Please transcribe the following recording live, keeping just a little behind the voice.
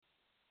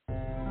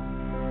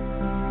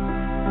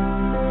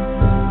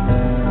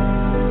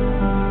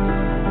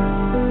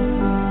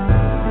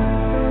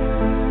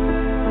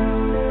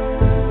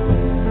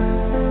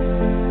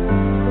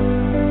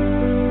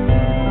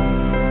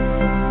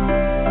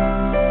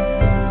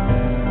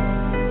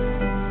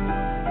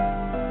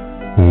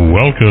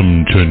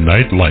Welcome to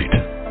Nightlight.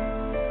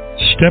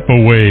 Step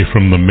away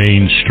from the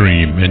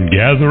mainstream and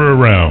gather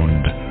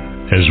around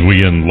as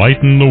we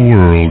enlighten the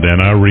world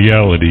and our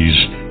realities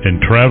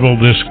and travel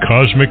this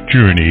cosmic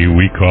journey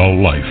we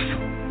call life.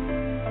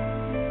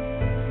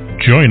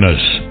 Join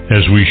us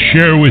as we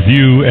share with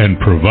you and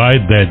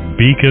provide that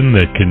beacon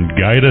that can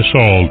guide us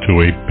all to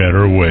a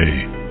better way.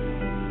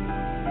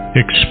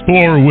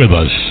 Explore with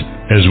us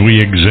as we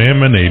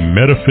examine a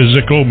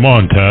metaphysical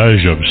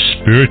montage of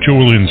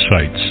spiritual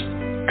insights,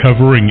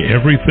 covering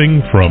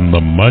everything from the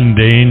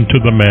mundane to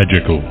the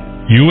magical,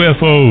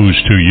 UFOs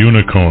to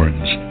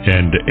unicorns,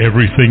 and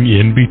everything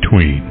in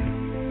between.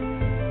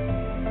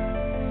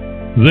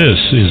 This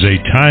is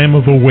a time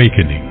of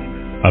awakening,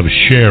 of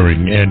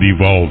sharing and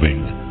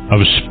evolving,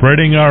 of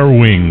spreading our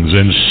wings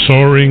and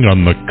soaring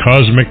on the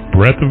cosmic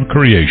breath of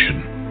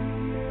creation.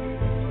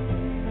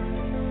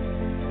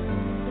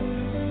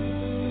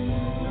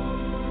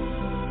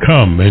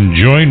 Come and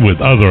join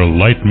with other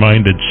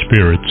light-minded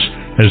spirits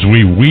as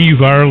we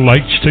weave our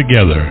lights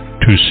together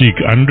to seek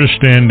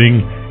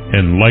understanding,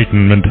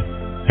 enlightenment,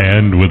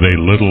 and with a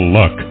little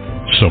luck,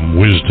 some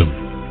wisdom.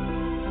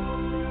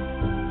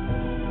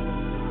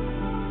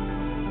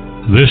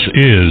 This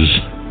is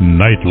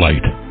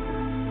Nightlight,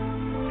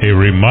 a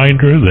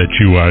reminder that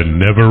you are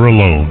never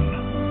alone.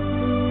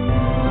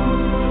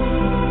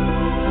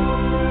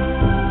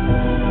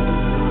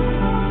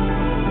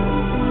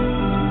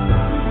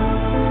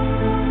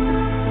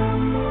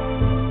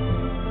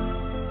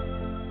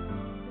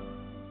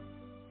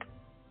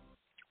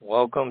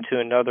 Welcome to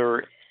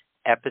another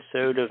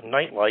episode of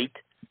Nightlight.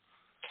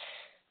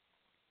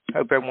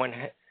 Hope everyone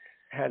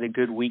had a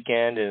good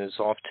weekend and is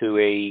off to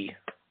a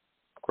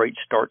great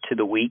start to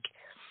the week.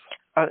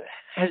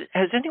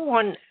 Has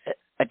anyone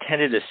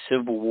attended a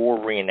Civil War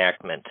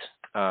reenactment?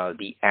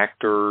 The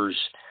actors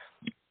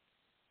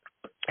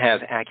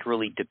have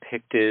accurately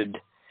depicted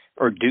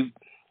or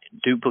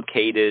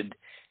duplicated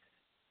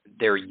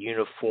their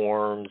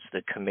uniforms,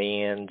 the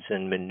commands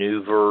and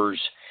maneuvers,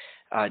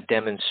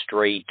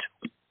 demonstrate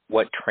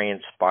what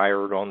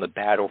transpired on the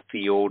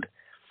battlefield,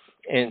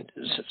 and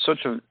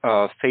such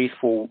a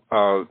faithful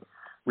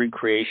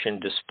recreation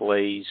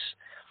displays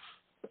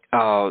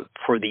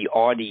for the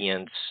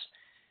audience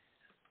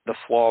the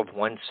flaw of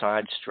one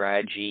side's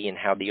strategy and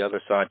how the other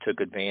side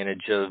took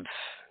advantage of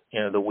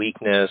the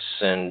weakness,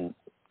 and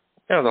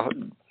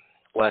the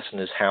lesson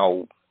is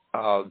how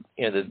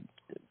the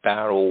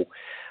battle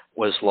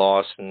was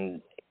lost,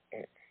 and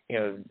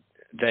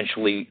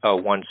eventually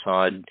one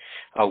side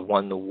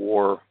won the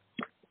war.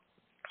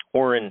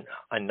 Or in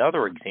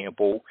another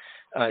example,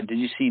 did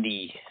you see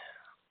the,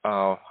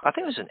 I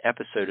think it was an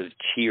episode of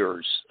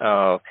Cheers,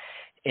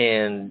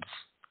 and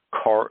it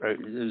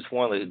was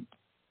one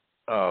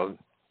of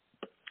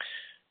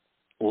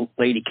the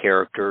lady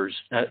characters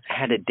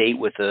had a date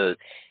with a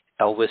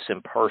Elvis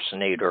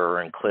impersonator,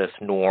 and Cliff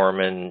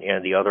Norman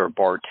and the other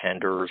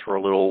bartenders were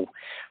a little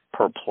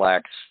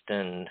perplexed,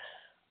 and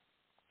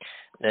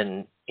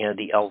then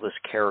the Elvis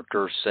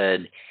character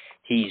said,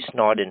 "He's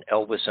not an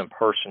Elvis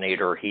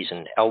impersonator, he's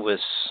an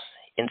Elvis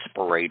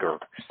inspirator."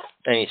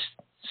 And he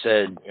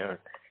said,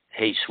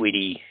 "Hey,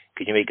 sweetie,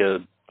 could you make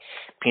a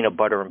peanut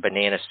butter and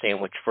banana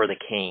sandwich for the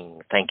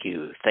king? Thank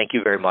you. Thank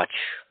you very much."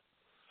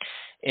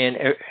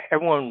 And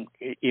everyone,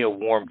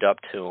 warmed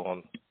up to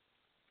him,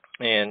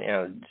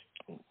 and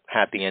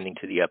happy ending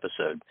to the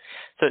episode.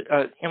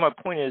 So, my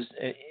point is,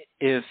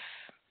 if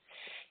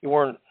you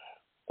weren't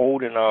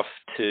old enough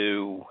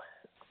to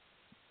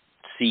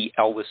see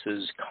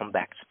Elvis's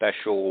comeback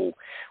special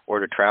or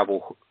to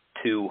travel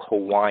to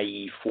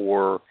Hawaii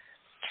for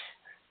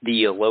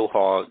the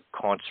Aloha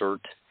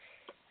concert,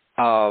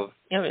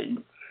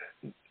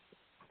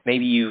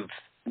 maybe you've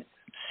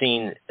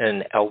seen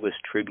an Elvis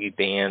tribute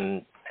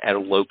band at a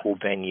local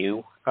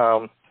venue.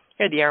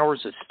 The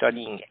hours of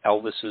studying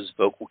Elvis's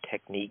vocal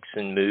techniques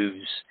and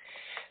moves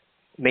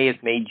may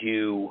have made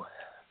you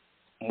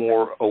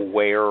more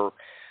aware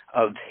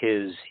of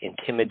his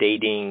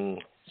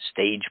intimidating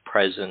stage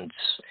presence,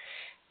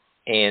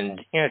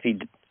 and if he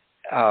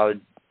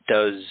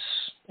does,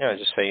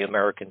 just say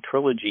American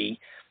Trilogy,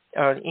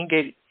 you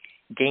can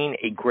gain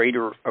a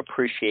greater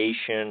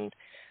appreciation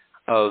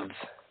of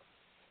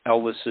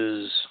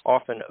Elvis's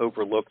often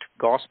overlooked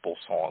gospel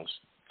songs.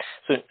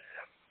 So,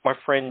 my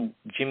friend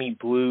Jimmy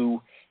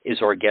Blue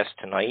is our guest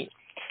tonight.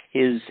 He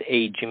is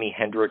a Jimi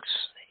Hendrix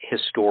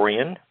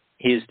historian.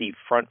 He is the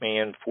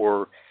frontman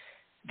for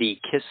the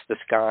Kiss the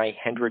Sky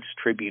Hendrix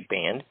tribute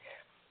band.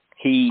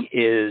 He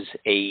is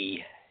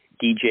a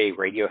DJ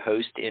radio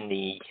host in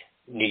the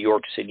New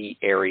York City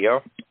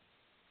area.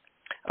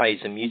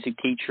 He's a music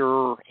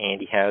teacher, and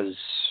he has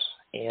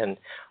an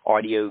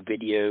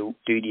audio-video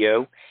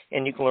studio.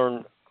 And you can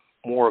learn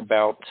more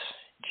about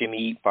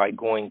Jimmy by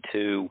going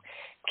to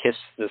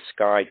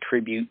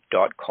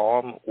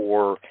kisstheskytribute.com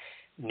or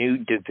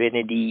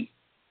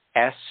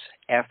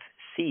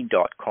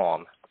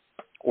newdivinitysfc.com,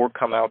 or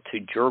come out to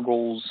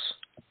Jurgles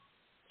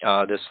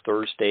this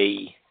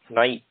Thursday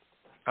night,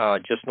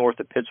 just north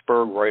of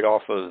Pittsburgh, right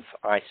off of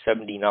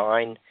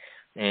I-79,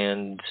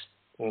 and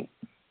and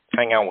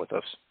hang out with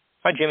us.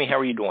 Hi, Jimmy. How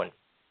are you doing?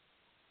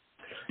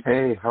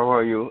 Hey, how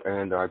are you?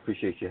 And I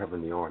appreciate you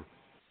having me on.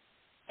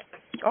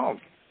 Oh,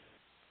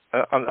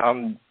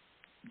 I'm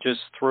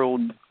just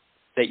thrilled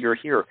that you're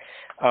here.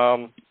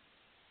 And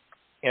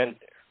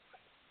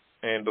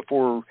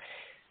before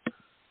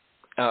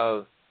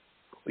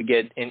we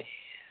get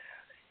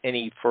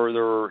any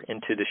further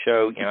into the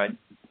show, I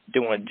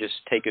do want to just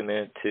take a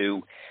minute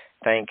to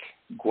thank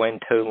Gwen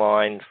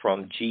Toline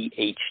from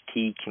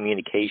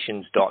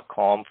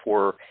GHTcommunications.com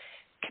for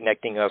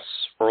connecting us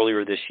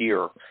earlier this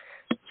year.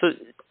 So,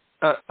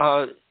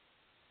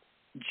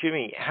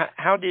 Jimmy,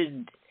 how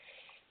did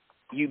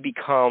you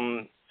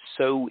become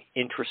so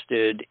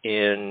interested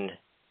in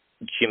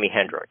Jimi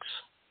Hendrix?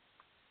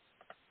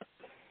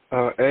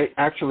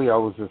 Actually, I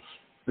was a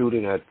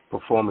student at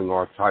Performing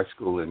Arts High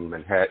School in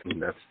Manhattan.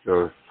 That's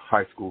the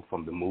high school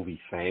from the movie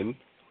Fame.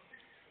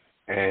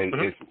 And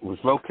it was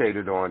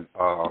located on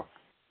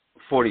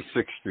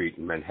 46th Street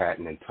in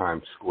Manhattan in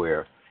Times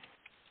Square.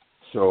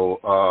 So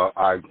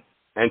I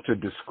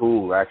entered the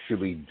school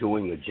actually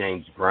doing a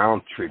James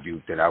Brown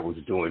tribute that I was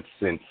doing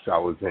since I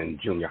was in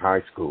junior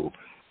high school.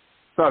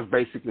 So I was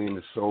basically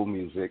into soul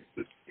music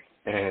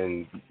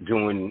and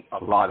doing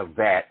a lot of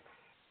that,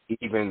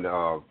 even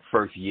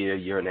first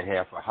year and a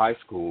half of high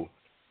school.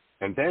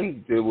 And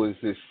then there was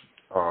this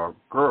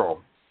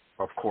girl,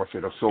 of course,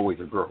 it's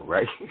always a girl,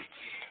 right?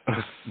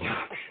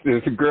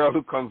 There's a girl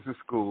who comes to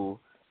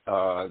school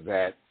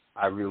that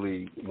I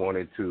really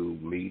wanted to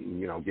meet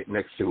and, get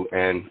next to.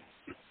 And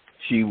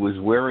she was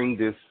wearing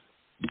this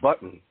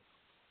button,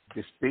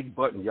 this big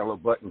button, yellow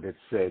button that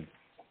said,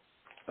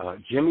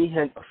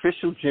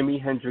 official Jimi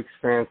Hendrix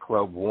fan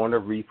club, Warner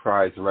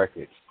Reprise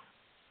Records.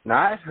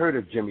 Now, I had heard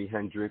of Jimi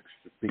Hendrix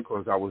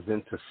because I was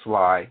into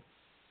Sly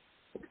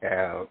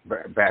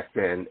back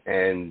then,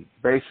 and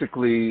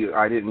basically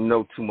I didn't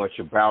know too much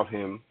about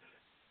him.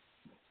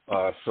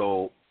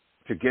 So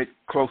to get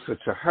closer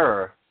to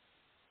her,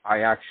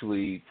 I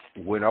actually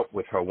went up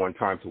with her one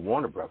time to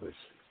Warner Brothers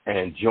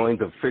and joined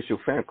the official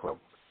fan club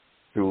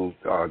through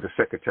the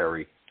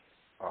secretary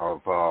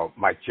of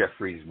Mike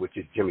Jeffries, which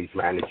is Jimmy's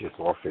manager's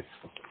office.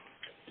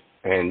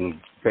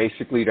 And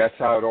basically that's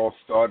how it all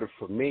started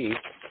for me.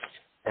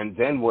 And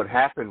then what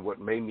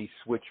made me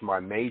switch my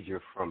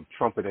major from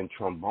trumpet and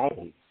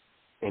trombone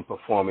in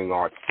performing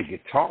arts to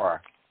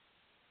guitar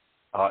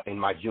in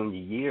my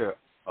junior year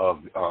of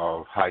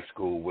high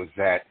school was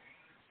that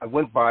I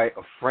went by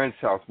a friend's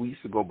house. We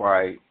used to go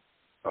by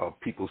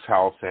people's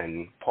house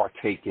and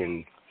partake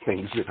in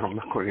things that I'm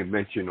not going to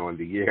mention on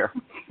the air.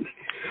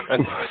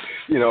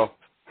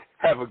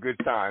 Have a good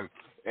time.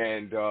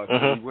 And so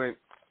we went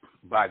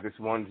by this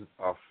one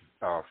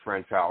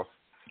friend's house,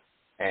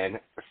 and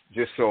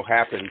just so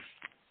happens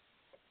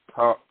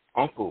her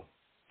uncle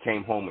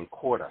came home and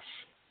caught us.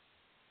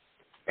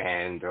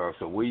 And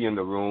so we in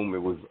the room. It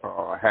was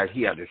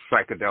he had this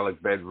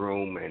psychedelic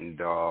bedroom, and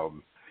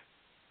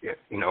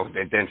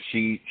then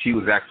she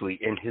was actually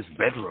in his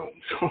bedroom.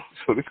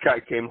 So this guy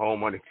came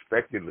home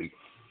unexpectedly,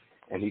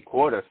 and he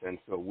caught us. And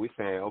so we're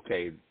saying,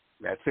 okay,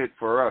 that's it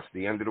for us,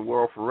 the end of the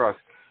world for us.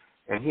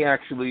 And he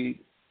actually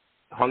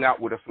hung out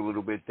with us a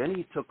little bit. Then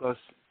he took us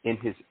in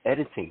his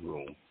editing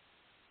room.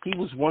 He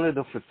was one of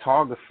the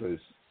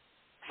photographers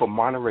for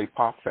Monterey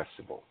Pop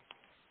Festival.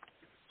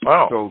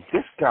 Wow. So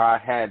this guy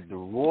had the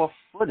raw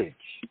footage.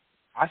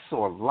 I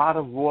saw a lot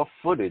of raw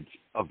footage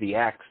of the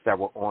acts that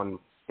were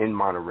in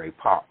Monterey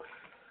Pop.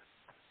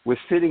 We're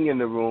sitting in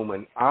the room,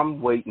 and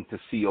I'm waiting to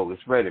see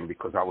Otis Redding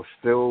because I was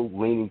still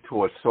leaning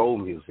towards soul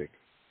music.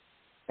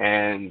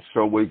 And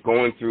so we're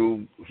going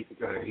through,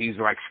 he's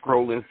like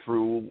scrolling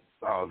through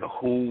The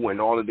Who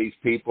and all of these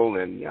people,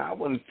 and I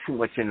wasn't too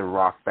much into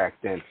rock back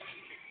then.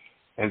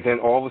 And then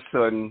all of a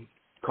sudden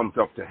comes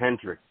up to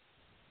Hendrix.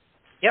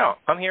 Yeah,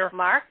 I'm here.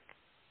 Mark?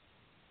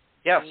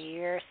 Yes.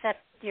 You're set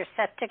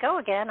to go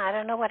again. I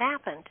don't know what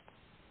happened.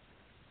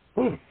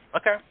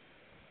 Okay.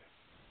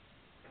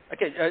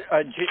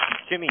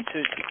 Jimmy,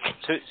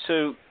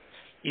 so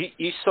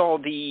you saw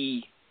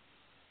the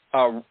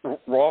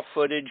raw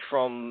footage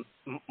from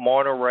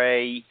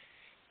Monterey,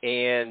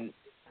 and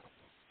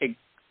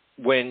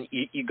when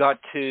you got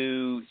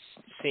to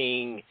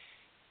seeing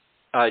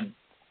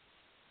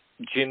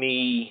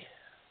Jimmy's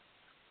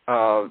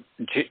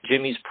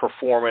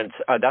performance,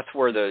 that's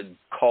where the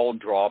call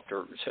dropped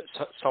or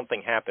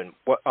something happened.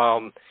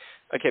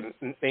 Okay,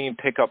 maybe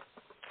pick up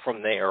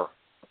from there.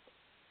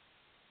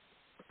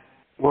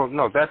 Well,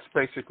 no, that's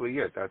basically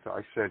it.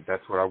 I said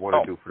that's what I want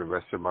to do for the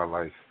rest of my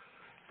life.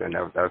 Then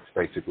that's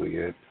basically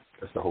it.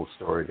 That's the whole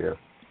story there.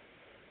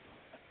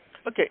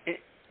 Okay,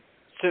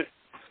 so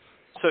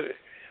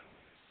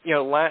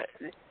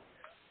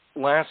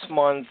last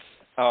month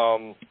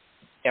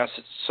I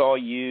saw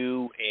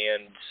you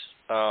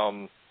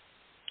and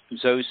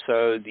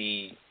Zoso,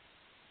 the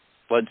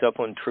Led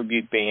Zeppelin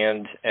tribute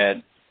band,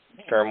 at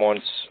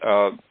Fairmont's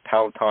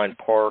Palatine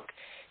Park,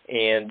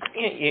 and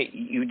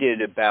you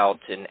did about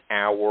an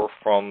hour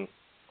from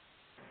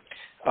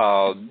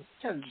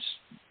just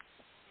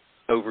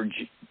over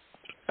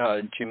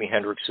Jimi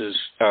Hendrix's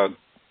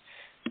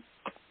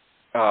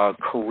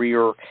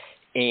career,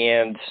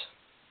 and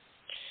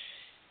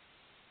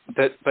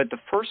but the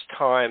first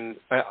time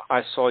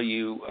I saw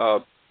you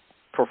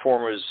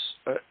perform was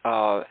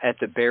at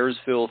the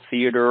Bearsville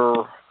Theater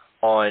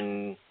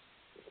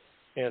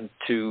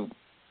to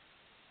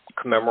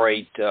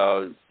commemorate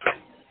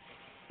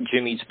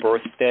Jimmy's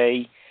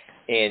birthday,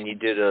 and you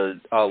did a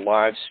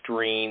live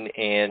stream,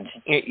 and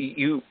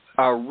you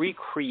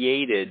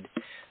recreated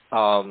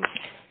about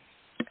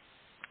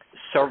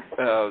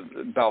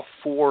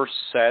 4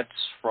 sets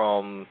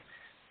from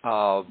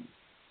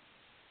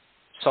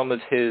some of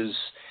his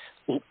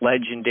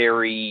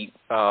legendary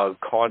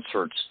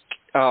concerts.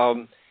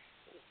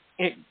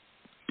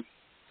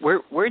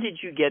 Where did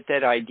you get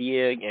that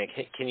idea?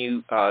 Can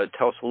you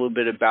tell us a little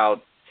bit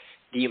about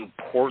the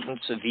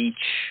importance of each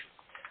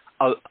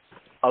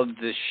of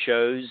the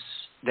shows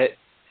that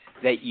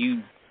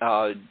you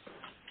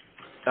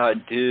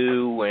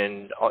do,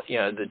 and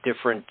the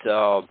different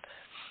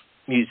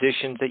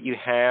musicians that you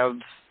have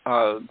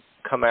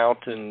come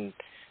out and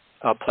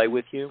play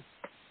with you?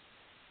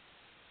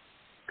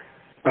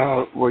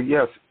 Well,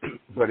 yes,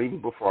 but even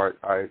before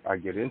I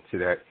get into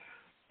that,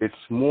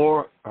 it's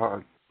more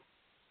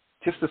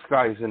Kiss the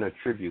Sky isn't a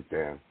tribute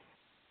band.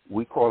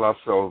 We call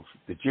ourselves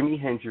the Jimi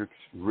Hendrix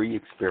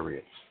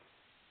Re-Experience.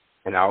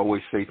 And I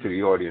always say to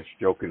the audience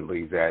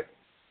jokingly that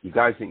you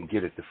guys didn't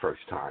get it the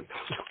first time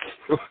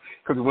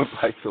because it went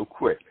by so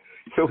quick.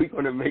 So we're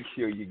going to make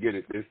sure you get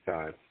it this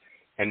time.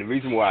 And the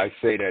reason why I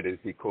say that is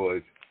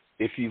because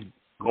if you've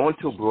gone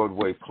to a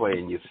Broadway play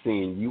and you've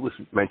seen, you was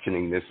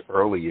mentioning this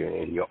earlier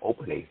in your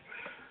opening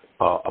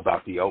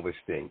about the Elvis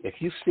thing. If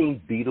you've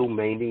seen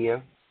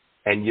Beatlemania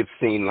and you've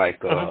seen like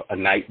a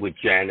Night with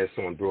Janice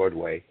on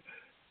Broadway,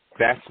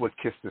 that's what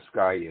Kiss the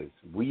Sky is.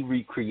 We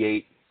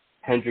recreate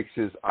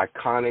Hendrix's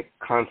iconic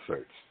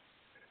concerts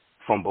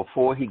from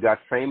before he got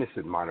famous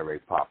at Monterey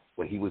Pop.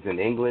 When he was in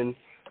England,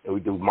 and we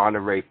do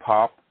Monterey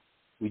Pop.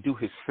 We do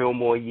his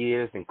Fillmore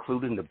years,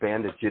 including the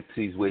Band of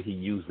Gypsies, where he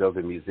used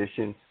other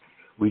musicians.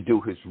 We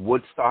do his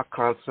Woodstock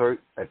concert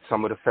at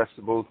some of the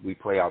festivals. We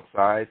play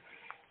outside.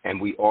 And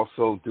we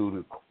also do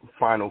the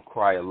Final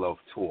Cry of Love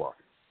tour.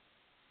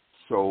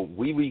 So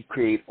we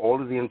recreate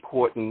all of the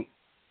important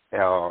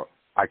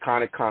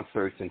iconic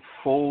concerts in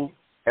full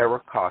era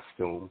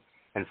costume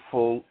and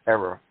full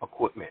era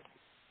equipment.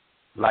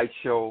 Light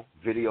show,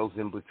 videos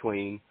in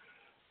between.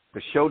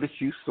 The show that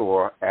you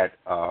saw at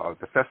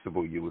the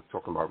festival you were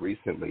talking about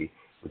recently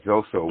with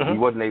Zoso, we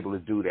wasn't able to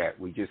do that.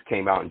 We just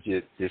came out and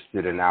just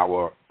did an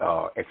hour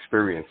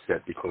experience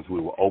set because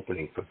we were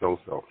opening for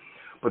Zoso.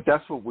 But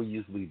that's what we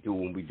usually do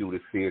when we do the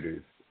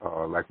theaters,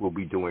 like we'll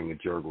be doing at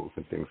Jurgles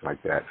and things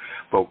like that.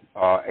 But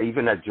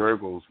even at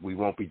Jurgles, we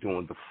won't be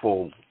doing the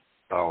full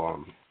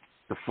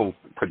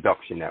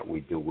production that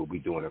we do. We'll be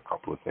doing a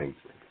couple of things.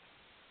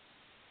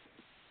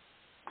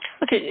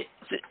 Okay,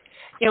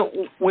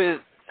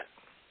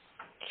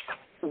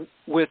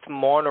 with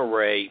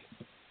Monterey,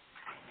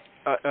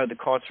 the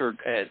concert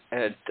at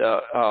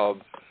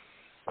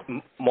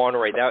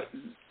Monterey, that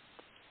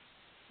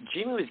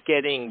Jimmy was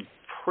getting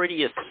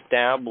pretty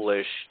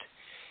established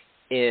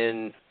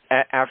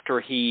after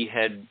he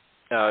had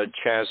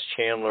Chas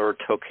Chandler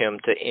took him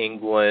to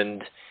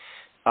England.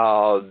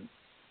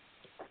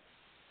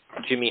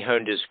 Jimmy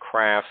honed his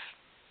craft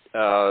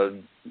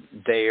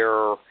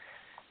there,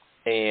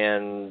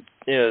 and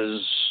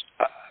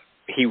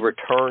he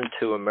returned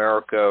to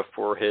America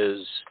for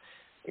his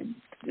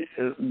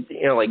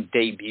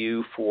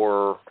debut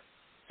for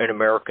an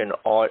American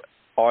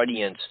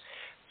audience.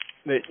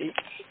 But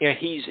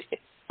he's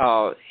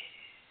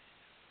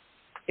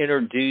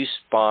introduced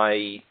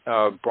by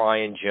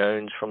Brian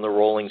Jones from the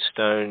Rolling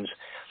Stones.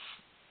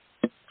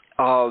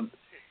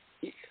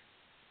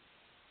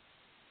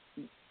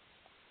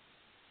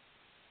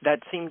 That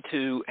seemed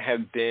to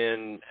have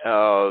been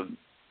about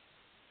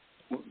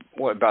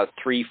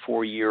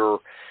 3-4 year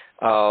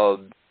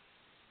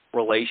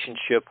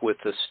relationship with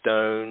the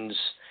Stones.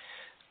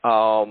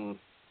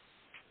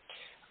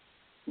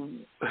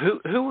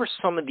 Who were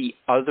some of the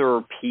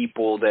other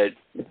people that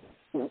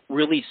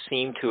really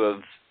seem to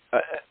have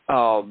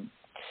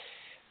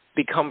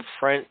become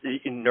friends,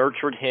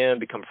 nurtured him,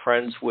 become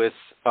friends with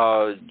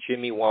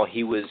Jimmy while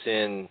he was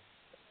in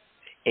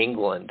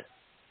England?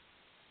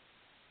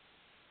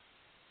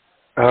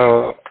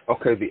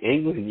 Okay, the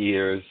England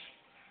years,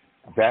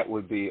 that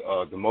would be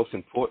the most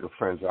important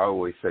friends, I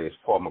always say, is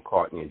Paul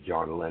McCartney and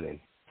John Lennon.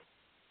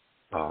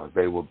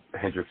 They were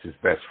Hendrix's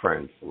best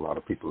friends. A lot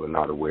of people are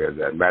not aware of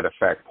that. Matter of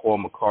fact, Paul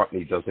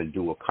McCartney doesn't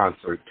do a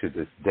concert to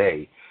this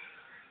day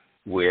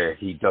where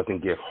he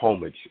doesn't give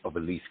homage of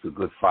at least a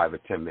good 5 or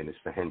 10 minutes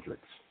to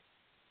Hendrix.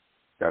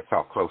 That's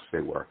how close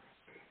they were.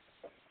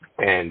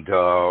 And,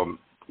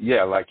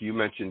 like you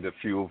mentioned, a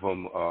few of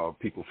them,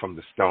 people from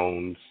the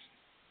Stones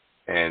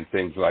and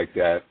things like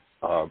that,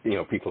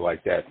 people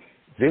like that.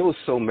 There were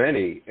so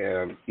many,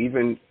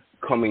 even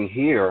coming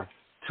here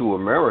to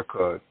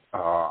America, if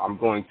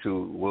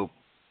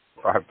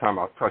I have time,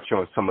 I'll touch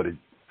on some of the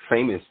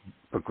famous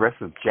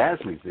progressive jazz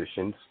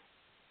musicians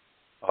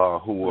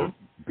who were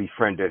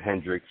befriended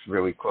Hendrix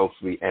really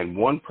closely, and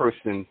one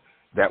person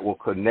that will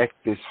connect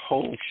this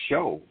whole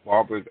show,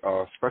 Barbara,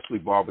 especially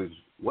Barbara's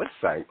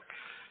website,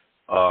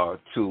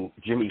 to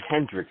Jimi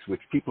Hendrix,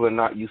 which people are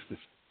not used to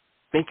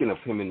thinking of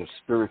him in a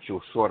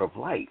spiritual sort of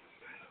light.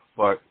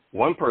 But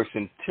one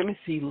person,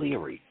 Timothy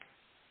Leary,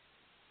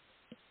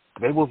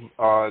 they were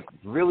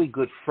really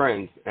good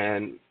friends,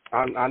 and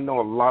I know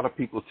a lot of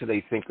people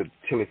today think of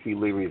Timothy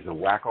Leary as a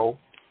wacko,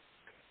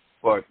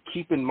 but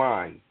keep in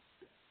mind,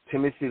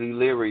 Timothy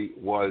Leary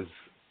was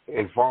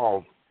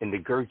involved in the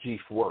Gurdjieff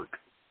work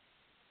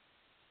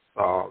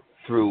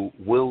through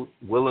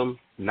Willem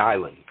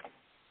Nyland,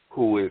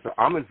 who is,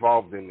 I'm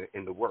involved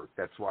in the work,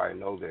 that's why I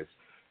know this,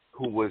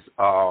 who was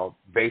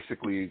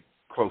basically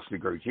close to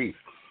Gurdjieff.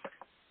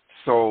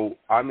 So,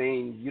 I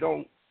mean,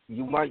 you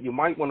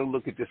might want to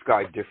look at this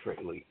guy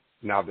differently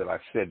now that I've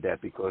said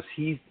that, because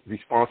he's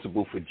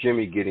responsible for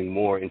Jimi getting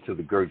more into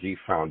the Gurdjieff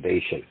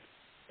Foundation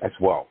as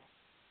well.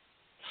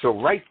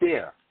 So right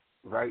there,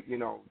 right, you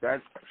know,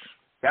 that's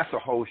a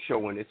whole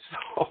show in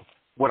itself,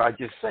 what I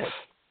just said.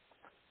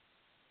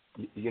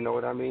 You know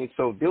what I mean?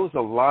 So there was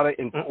a lot of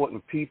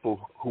important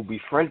people who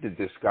befriended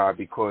this guy,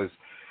 because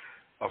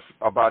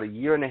about a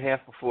year and a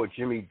half before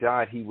Jimi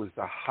died, he was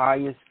the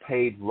highest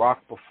paid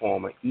rock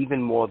performer,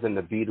 even more than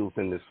the Beatles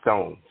and the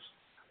Stones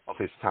of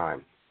his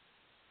time.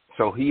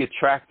 So he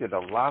attracted a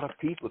lot of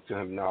people to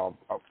him. Now,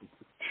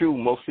 true,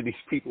 most of these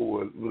people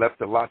were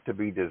left a lot to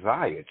be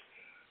desired,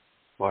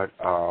 but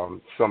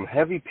some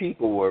heavy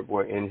people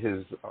were in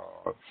his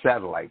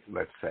satellite,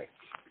 let's say.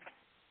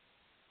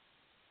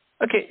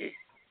 Okay.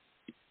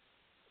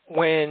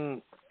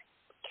 When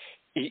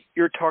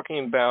you're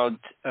talking about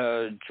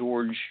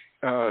George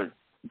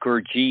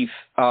Gurdjieff,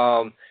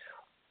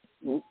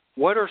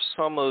 what are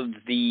some of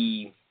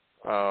the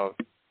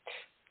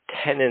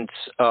tenets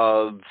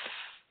of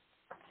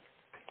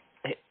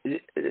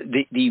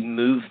the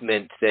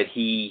movement that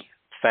he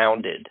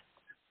founded?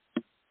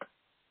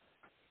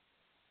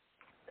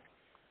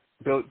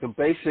 The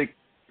basic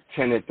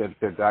tenet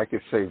that I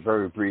could say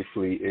very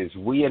briefly is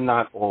we are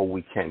not all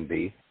we can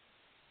be,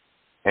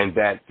 and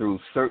that through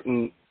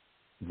certain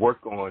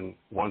work on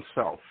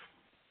oneself,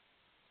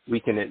 we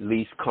can at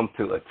least come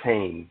to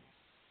attain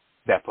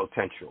that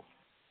potential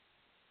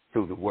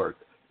through the work.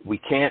 We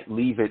can't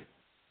leave it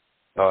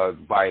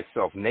by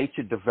itself.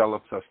 Nature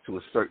develops us to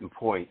a certain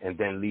point and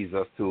then leads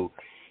us to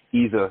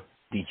either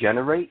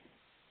degenerate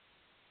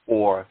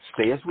or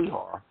stay as we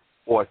are,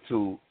 or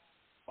to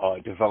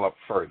develop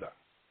further.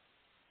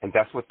 And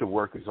that's what the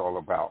work is all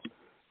about.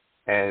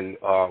 And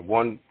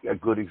a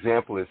good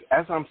example is,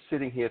 as I'm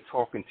sitting here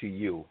talking to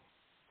you,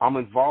 I'm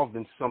involved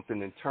in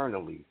something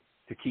internally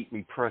to keep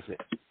me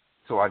present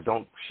so I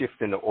don't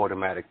shift into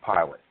automatic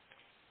pilot.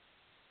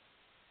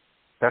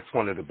 That's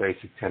one of the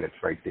basic tenets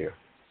right there.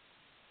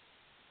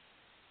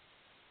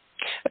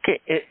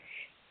 Okay.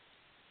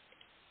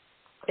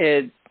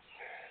 It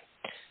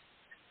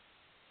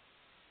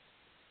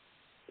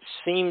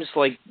seems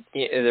like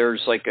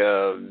there's like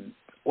a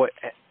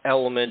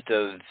element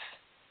of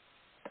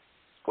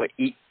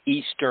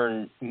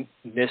Eastern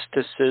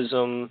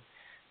mysticism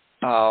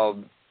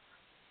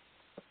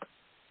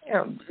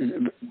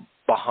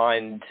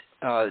behind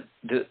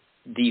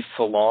the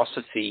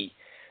philosophy,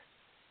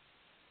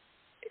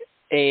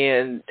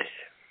 and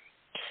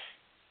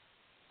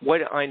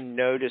what I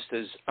noticed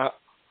is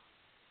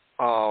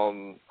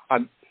I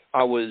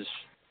was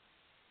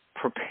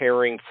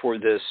preparing for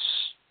this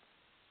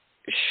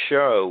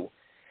show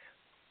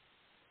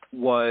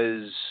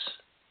was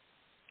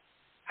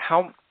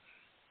how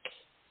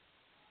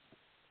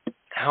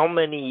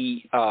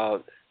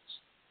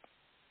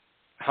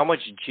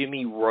much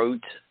Jimi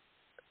wrote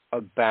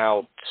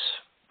about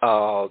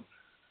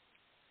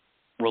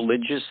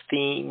religious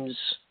themes.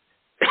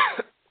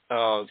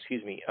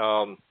 Excuse me.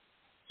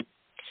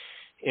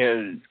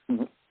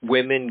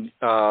 Women,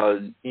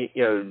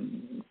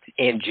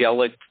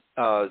 angelic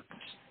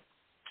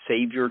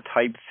savior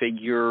type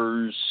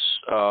figures.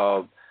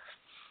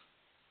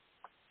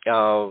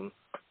 God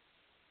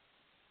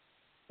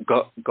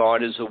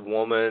is a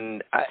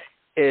woman.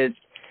 It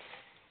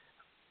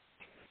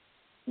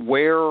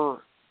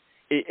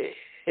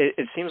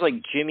seems like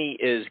Jimi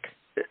is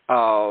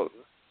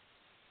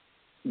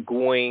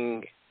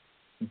going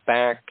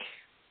back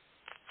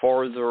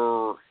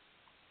farther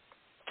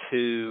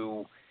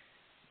to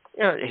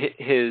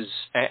his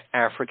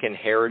African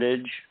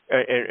heritage,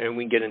 and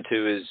we can get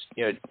into his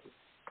a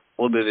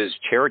little bit of his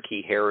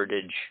Cherokee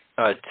heritage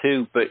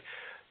too. But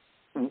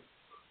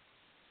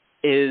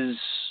is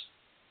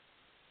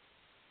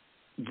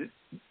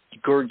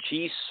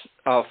Gurdjieff's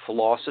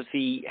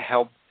philosophy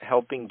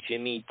helping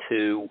Jimi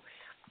to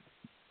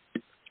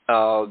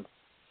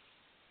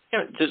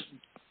just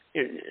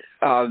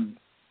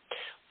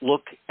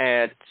look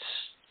at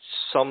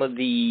some of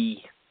the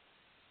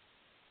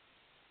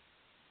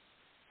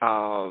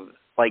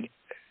like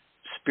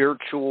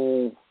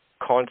spiritual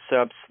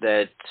concepts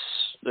that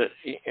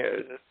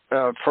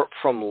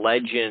from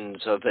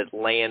legends of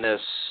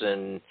Atlantis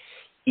and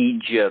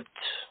Egypt?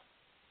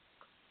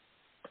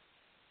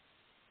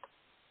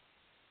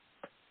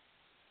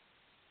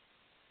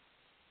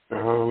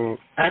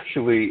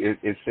 Actually,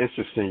 it's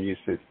interesting you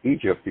said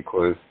Egypt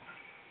because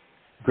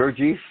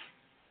Gurdjieff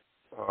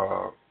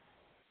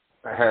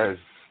has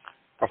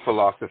a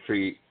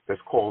philosophy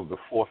that's called the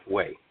fourth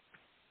way.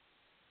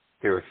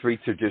 There are three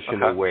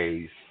traditional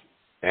ways,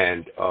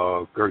 and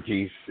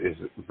Gurdjieff is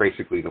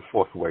basically the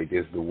fourth way.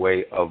 There's the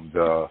way of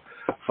the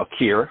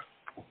fakir,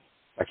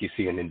 like you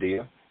see in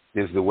India.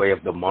 There's the way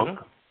of the monk,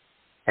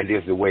 and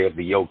there's the way of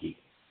the yogi.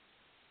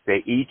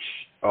 They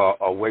each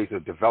are ways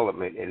of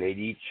development, and they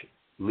each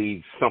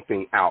leave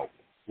something out.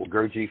 Well,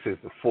 Gurdjieff is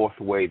the fourth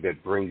way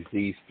that brings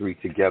these three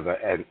together,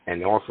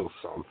 and also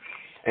some.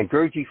 And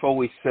Gurdjieff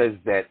always says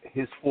that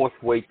his fourth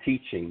way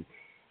teaching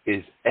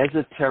is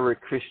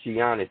esoteric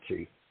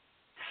Christianity,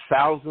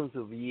 thousands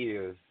of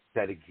years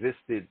that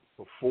existed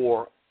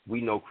before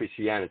we know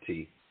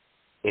Christianity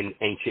in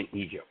ancient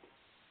Egypt.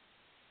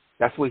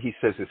 That's where he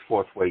says his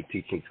fourth way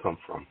teachings come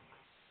from.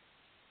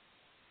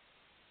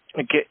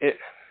 Okay,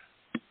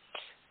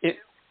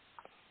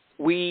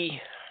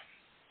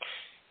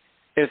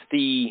 if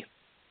the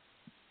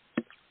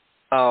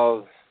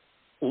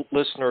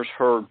listeners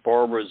heard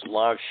Barbara's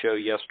live show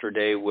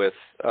yesterday with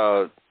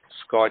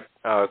Scott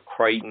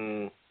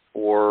Crichton,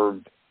 or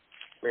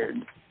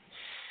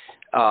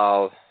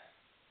are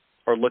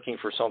looking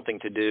for something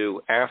to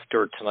do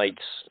after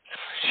tonight's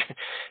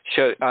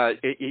show,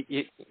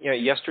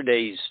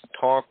 yesterday's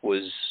talk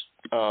was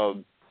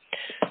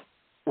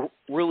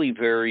really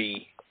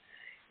very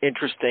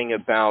interesting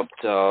about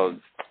the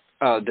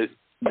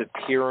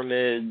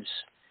pyramids,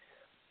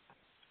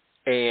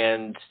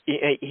 and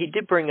he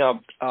did bring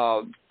up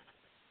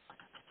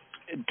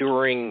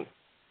during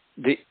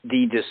the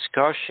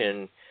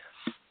discussion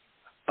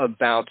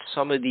about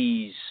some of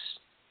these,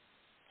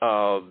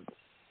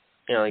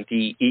 like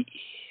the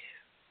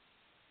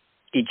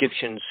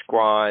Egyptian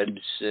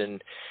scribes,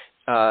 and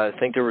I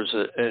think there was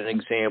an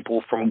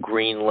example from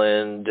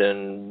Greenland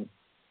and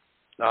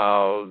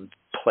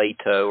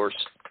Plato, or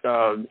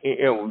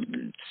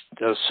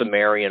the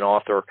Sumerian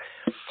author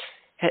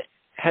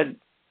had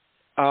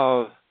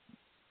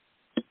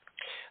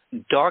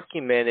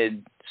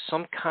documented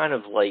some kind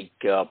of like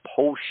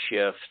pole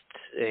shift,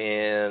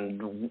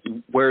 and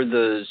where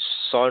the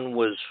sun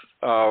was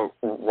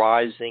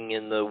rising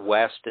in the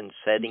west and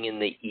setting in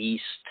the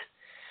east.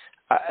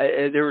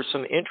 There were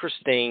some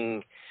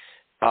interesting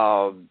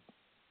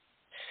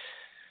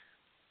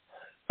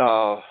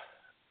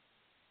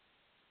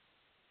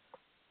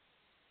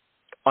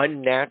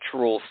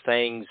unnatural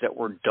things that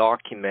were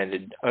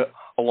documented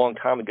a long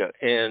time ago.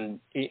 And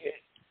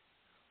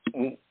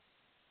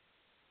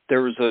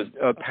there was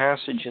a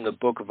passage in the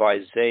book of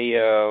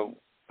Isaiah,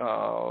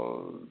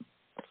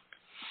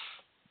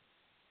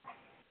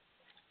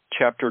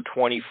 chapter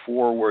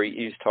 24, where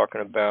he's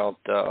talking about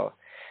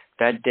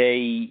that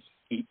day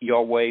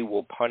Yahweh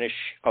will punish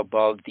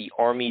above the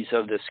armies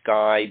of the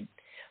sky,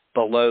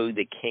 below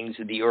the kings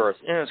of the earth.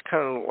 And it's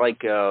kind of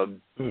like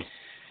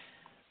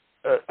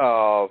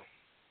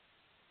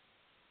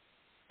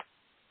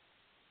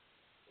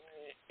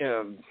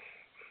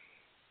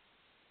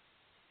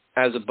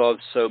as above,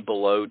 so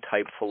below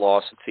type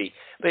philosophy.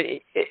 But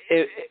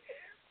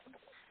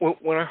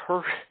when I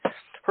heard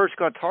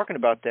Scott talking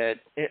about that,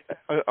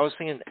 I was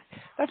thinking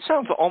that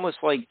sounds almost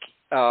like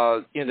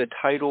the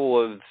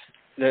title of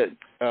the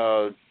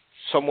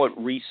somewhat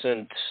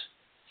recent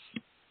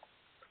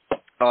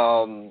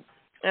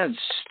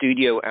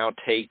studio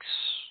outtakes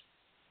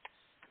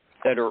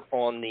that are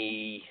on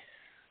the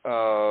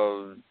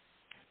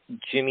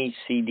Jimmy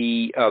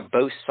CD,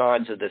 Both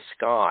Sides of the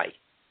Sky.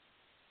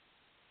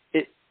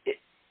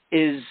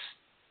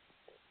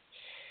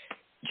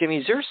 Jimmy,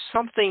 is there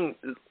something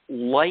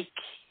like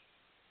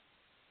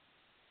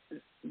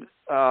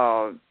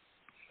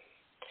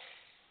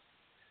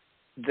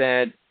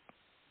that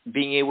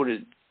being able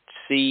to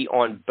see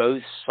on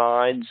both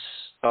sides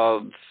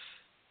of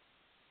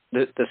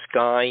the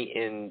sky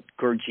in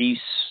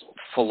Gurdjieff's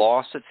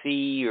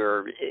philosophy,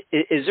 or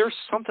is there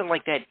something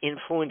like that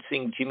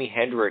influencing Jimi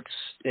Hendrix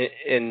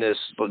in this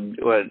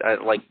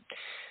like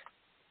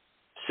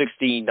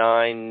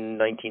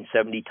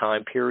 1970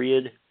 time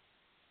period?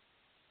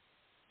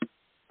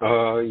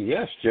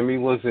 Yes, Jimmy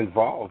was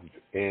involved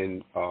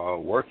in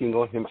working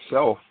on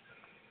himself,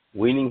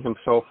 weaning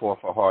himself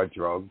off of hard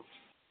drugs,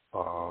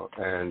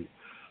 and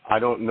I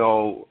don't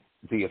know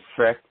the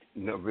effect.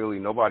 No, really,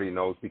 nobody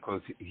knows,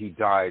 because he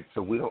died,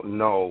 so we don't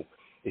know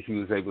if he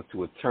was able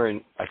to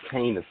attain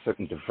a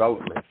certain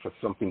development for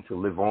something to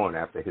live on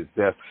after his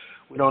death.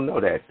 We don't know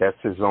that.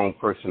 That's his own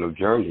personal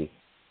journey.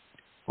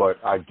 But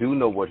I do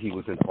know what he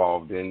was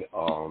involved in.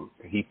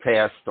 He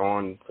passed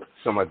on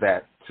some of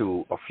that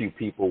to a few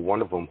people,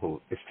 one of them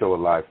who is still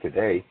alive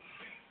today.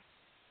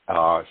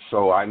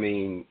 So, I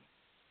mean,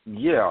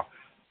 yeah.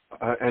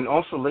 And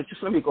also, let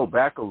me go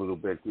back a little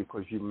bit,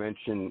 because you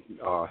mentioned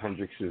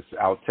Hendrix's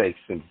outtakes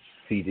and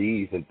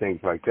CDs and things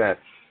like that.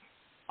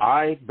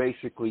 I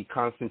basically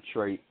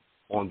concentrate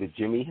on the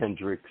Jimi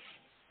Hendrix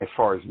as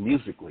far as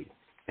musically,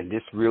 and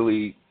this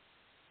really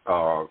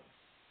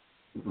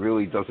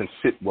really doesn't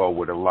sit well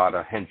with a lot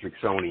of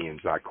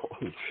Hendrixonians, I call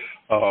them.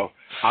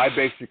 I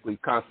basically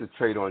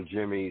concentrate on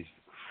Jimmy's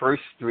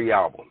first 3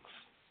 albums.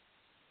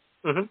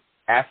 Mm-hmm.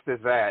 After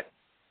that,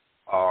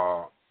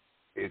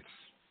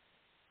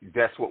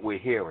 that's what we're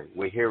hearing.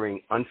 We're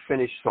hearing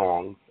unfinished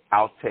songs,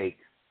 outtakes,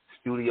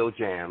 studio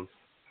jams,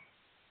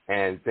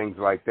 and things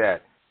like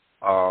that.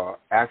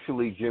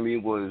 Actually, Jimmy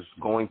was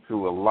going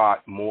through a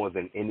lot more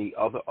than any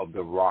other of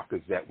the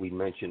rockers that we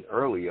mentioned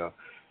earlier,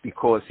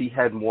 because he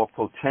had more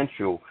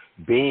potential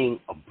being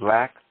a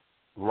black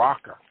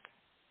rocker,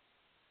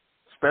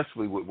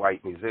 especially with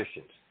white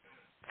musicians.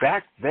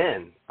 Back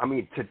then, I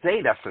mean,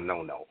 today that's a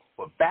no-no,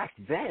 but back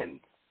then,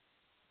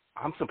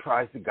 I'm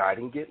surprised the guy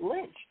didn't get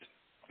lynched.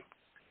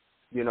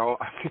 You know,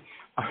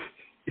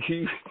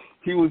 he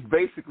was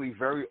basically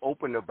very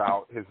open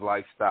about his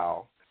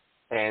lifestyle,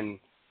 and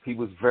he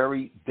was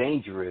very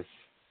dangerous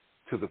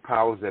to the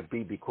powers that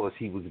be because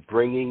he was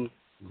bringing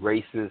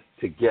races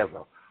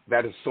together.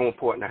 That is so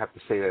important. I have to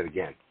say that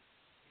again.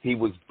 He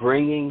was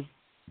bringing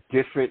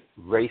different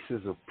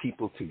races of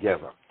people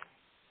together,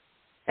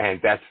 and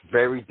that's a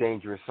very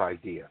dangerous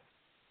idea.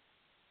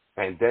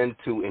 And then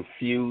to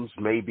infuse,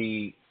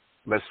 maybe,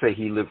 let's say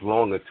he lived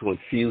longer, to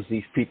infuse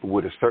these people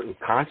with a certain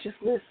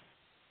consciousness,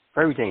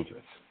 very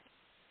dangerous.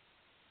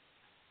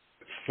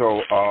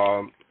 So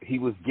he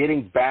was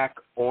getting back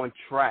on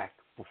track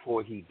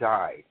before he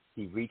died.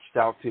 He reached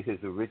out to his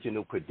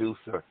original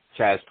producer,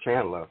 Chas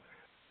Chandler.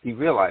 He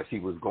realized he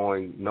was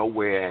going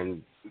nowhere,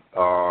 and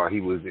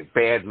he was in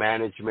bad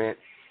management.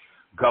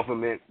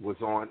 Government was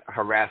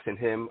harassing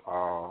him,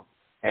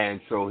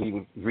 and so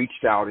he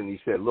reached out and he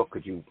said, "Look,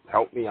 could you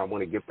help me? I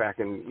want to get back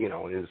in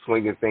the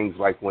swing of things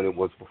like when it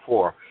was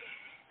before."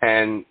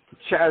 And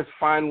Chas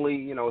finally,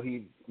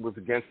 he was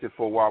against it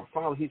for a while.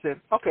 Finally, he said,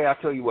 "Okay, I'll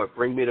tell you what.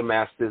 Bring me the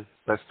masters.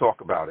 Let's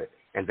talk about it."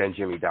 And then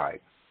Jimmy died.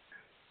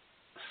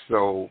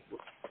 So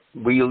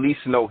we at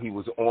least know he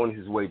was on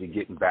his way to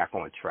getting back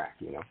on track.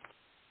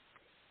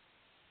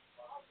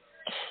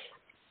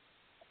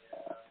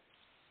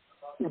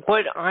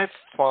 What I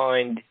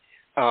find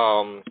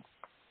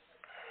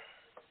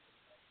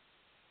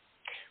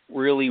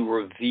really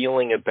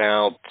revealing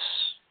about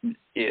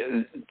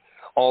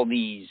all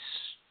these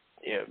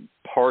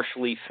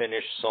partially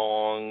finished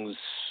songs,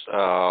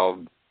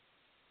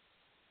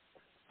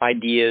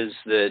 ideas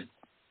that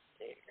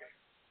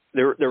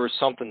there was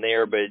something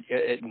there, but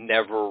it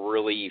never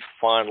really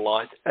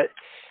finalized.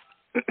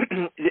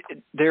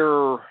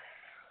 There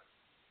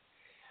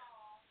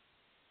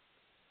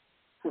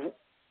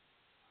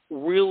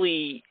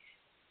really,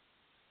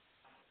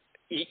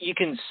 you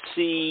can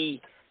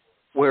see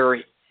where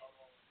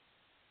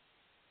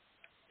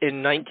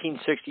in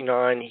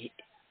 1969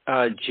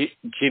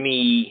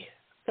 Jimmy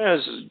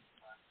was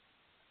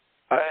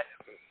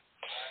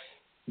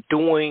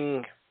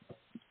doing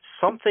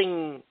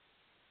something,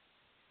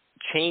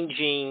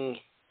 changing,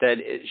 that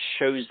it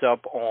shows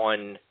up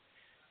on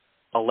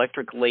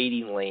Electric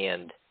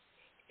Ladyland,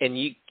 and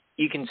you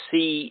can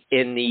see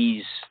in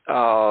these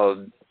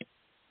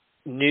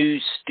new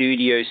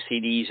studio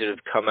CDs that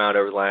have come out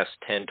over the last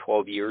 10,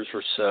 12 years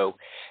or so,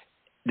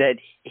 that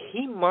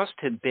he must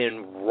have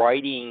been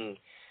writing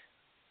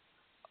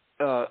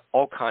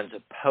all kinds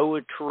of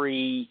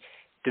poetry,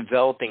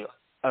 developing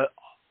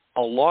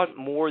a lot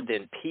more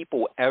than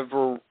people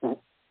ever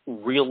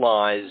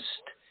realized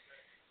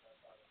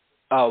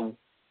how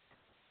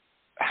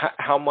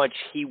much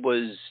he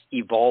was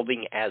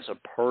evolving as a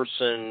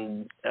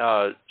person,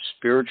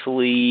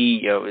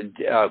 spiritually,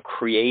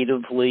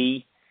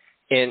 creatively.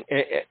 And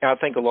I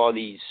think a lot of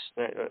these,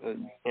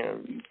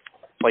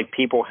 like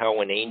People,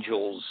 Hell, and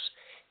Angels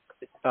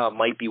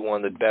might be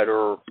one of the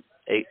better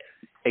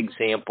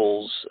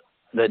examples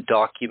that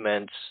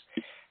documents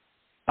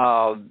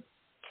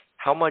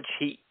how much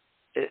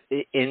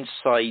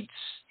insights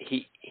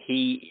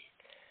he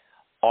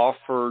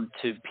offered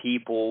to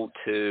people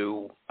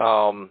to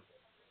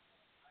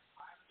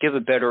give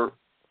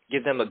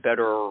them a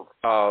better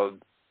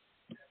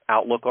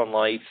outlook on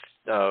life,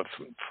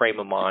 frame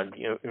of mind,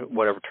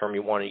 whatever term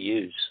you want to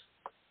use.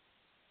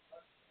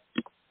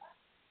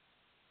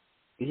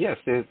 Yes,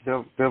 there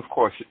of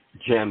course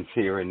gems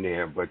here and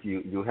there, but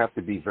you have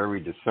to be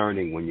very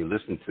discerning when you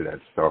listen to that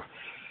stuff.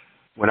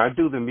 When I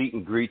do the meet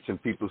and greets and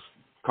people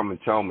come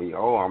and tell me,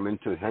 "Oh, I'm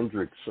into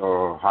Hendrix,"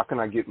 or "How can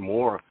I get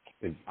more?"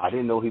 And I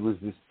didn't know he was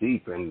this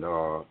deep, and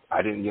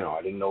I didn't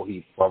know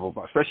he blah blah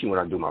blah. Especially when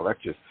I do my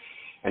lectures,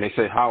 and they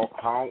say,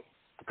 "How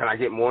can I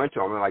get more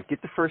into him?" I'm like,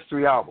 "Get the first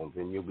 3 albums,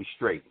 and you'll be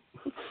straight.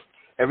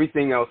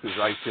 Everything else is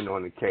icing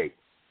on the cake.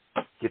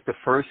 Get the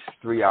first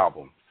 3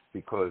 albums."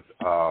 Because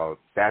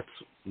that's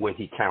when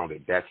he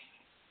counted. That's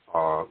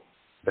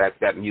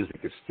that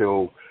music is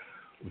still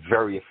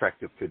very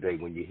effective today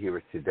when you hear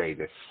it today.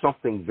 There's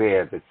something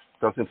there that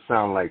doesn't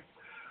sound like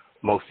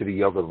most of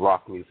the other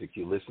rock music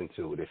you listen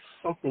to. There's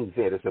something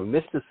there. There's a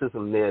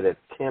mysticism there that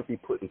can't be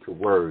put into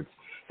words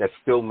that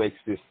still makes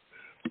this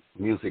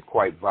music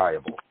quite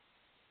viable.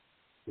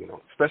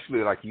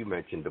 Especially like you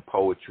mentioned, the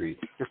poetry.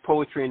 There's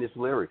poetry in his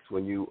lyrics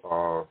when you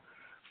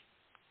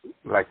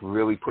like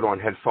really put on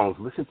headphones,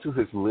 listen to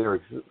his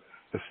lyrics,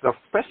 the stuff,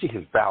 especially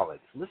his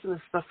ballads. Listen to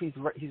the stuff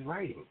he's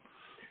writing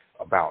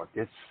about.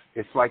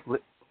 It's like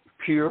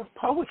pure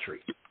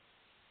poetry,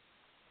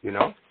 you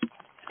know.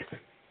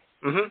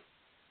 Mhm.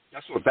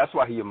 That's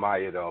why he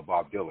admired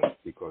Bob Dylan,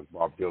 because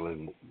Bob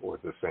Dylan was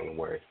the same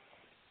way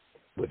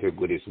with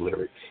his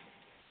lyrics.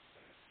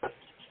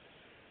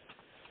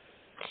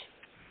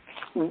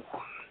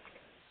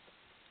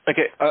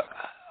 Okay.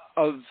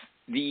 Of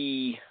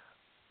the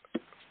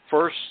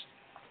first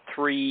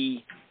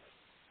 3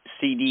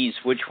 CDs,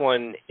 which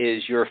one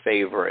is your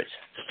favorite?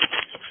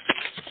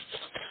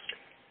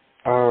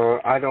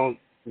 I don't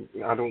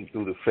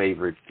do the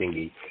favorite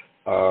thingy.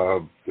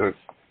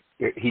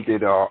 He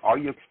did All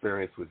Your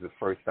Experience was the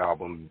first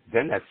album.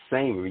 Then that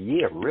same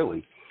year,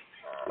 really,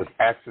 was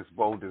Acts as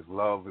Bold as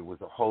Love. It was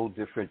a whole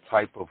different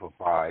type of a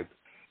vibe.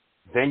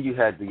 Then you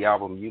had the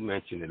album you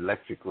mentioned,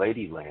 Electric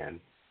Ladyland,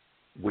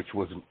 which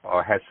was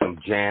had some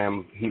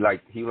jam. He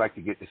liked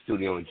to get in the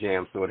studio and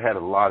jam, so it had a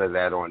lot of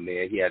that on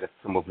there. He had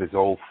some of his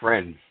old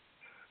friends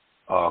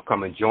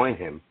come and join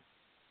him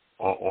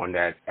on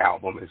that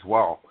album as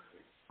well.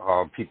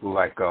 People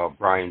like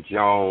Brian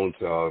Jones,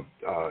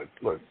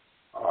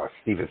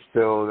 Stephen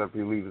Stills, I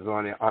believe, is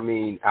on it. I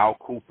mean, Al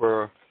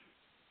Cooper,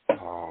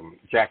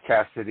 Jack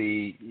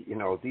Cassidy. You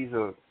know, these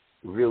are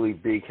really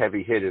big,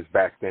 heavy hitters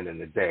back then in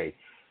the day.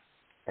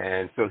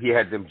 And so he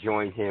had them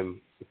join him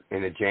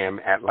in a jam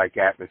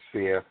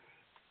atmosphere.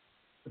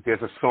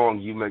 There's a song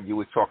you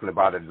were talking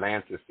about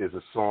Atlantis. There's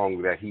a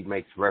song that he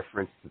makes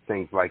reference to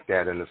things like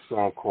that, in a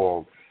song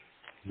called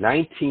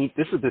 19.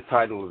 This is the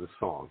title of the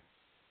song,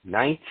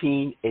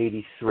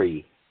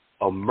 1983.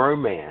 A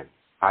merman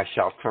I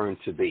shall turn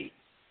to be.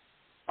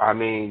 I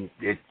mean,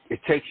 it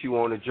takes you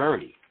on a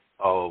journey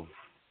of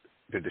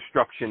the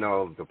destruction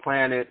of the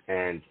planet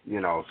and,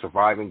 you know,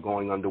 surviving,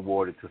 going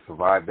underwater to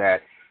survive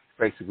that.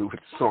 Basically what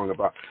the song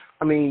about.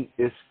 I mean,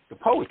 it's the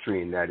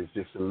poetry in that is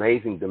just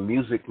amazing. The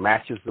music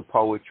matches the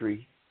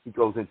poetry. He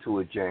goes into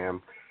a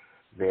jam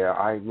there.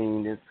 I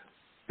mean,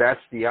 that's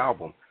the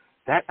album.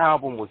 That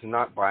album was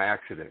not by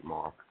accident,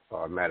 Mark.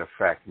 Matter of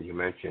fact, you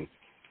mentioned,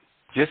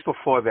 just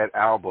before that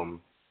album,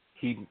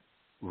 he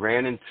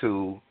ran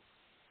into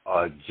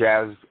a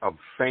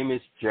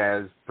famous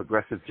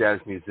progressive jazz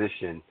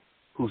musician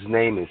whose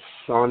name is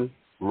Sun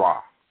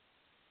Ra.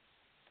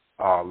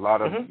 A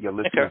lot of your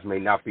listeners may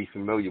not be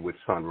familiar with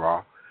Sun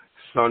Ra.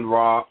 Sun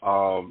Ra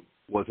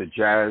was a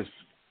jazz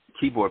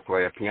keyboard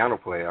player, piano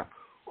player,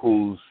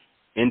 who's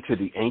into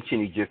the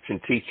ancient Egyptian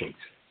teachings,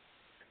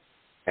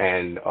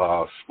 and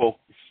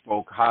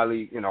spoke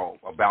highly, you know,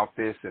 about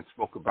this, and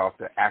spoke about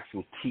the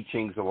actual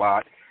teachings a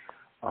lot.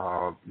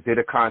 Did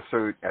a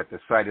concert at the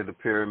site of the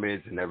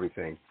pyramids and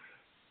everything.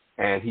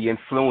 And he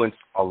influenced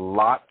a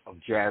lot of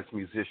jazz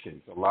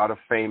musicians, a lot of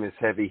famous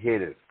heavy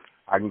hitters.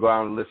 I can go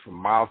down the list from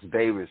Miles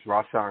Davis,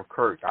 Rashawn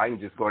Kirk. I can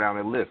just go down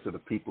the list of the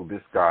people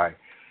this guy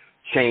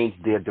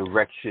changed their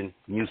direction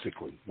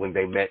musically when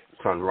they met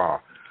Sun Ra.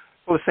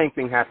 Well, the same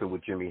thing happened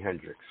with Jimi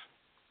Hendrix.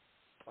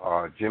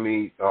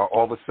 Jimmy,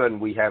 all of a sudden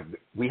we have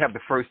the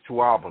first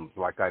 2 albums,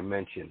 like I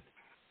mentioned.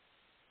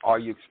 Are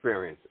You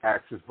Experienced,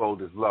 Acts as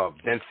Bold as Love.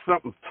 Then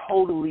something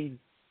totally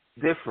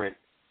different,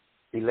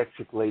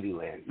 Electric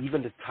Ladyland.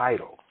 Even the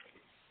title,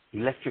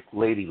 Electric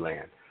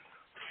Ladyland,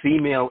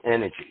 female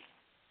energy,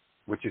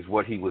 which is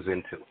what he was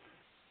into.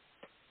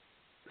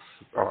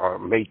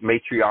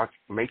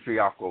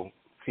 Matriarchal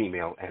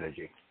female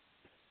energy.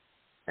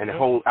 And the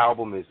whole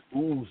album is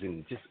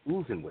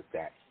oozing with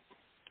that.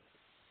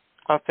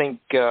 I think,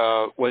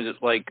 was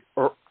it like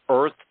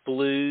Earth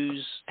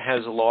Blues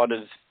has a lot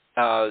of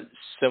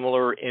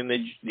similar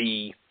image,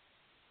 the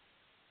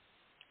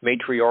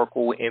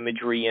matriarchal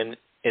imagery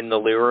in the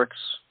lyrics?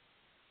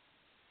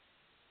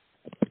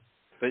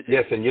 But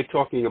yes, and you're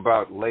talking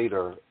about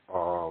later,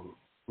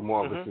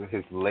 more of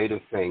his later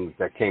things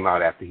that came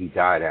out after he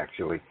died,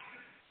 actually.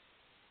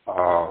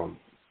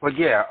 But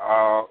yeah,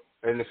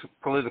 and it's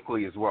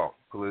politically as well,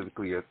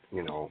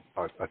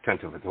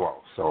 attentive as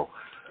well. So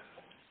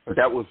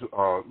that was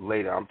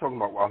later. I'm talking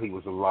about while he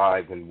was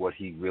alive and what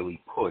he really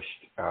pushed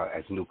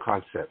as new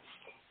concepts.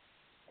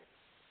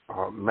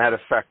 Matter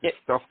of fact, the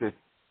stuff that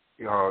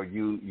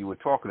you were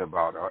talking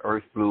about,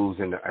 Earth Blues,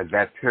 and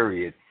that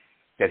period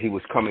that he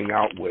was coming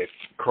out with,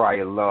 Cry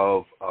of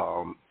Love,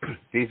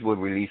 these were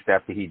released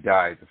after he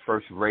died. The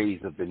First Rays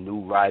of the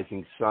New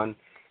Rising Sun.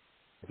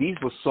 These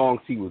were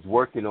songs he was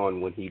working on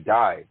when he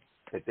died,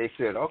 that they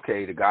said,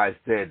 okay, the guy's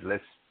dead,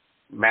 let's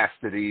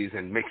master these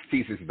and mix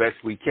these as best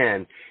we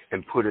can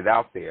and put it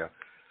out there.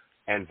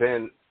 And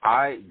then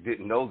I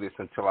didn't know this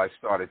until I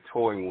started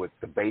touring with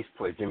the bass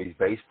player, Jimmy's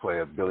bass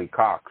player, Billy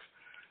Cox,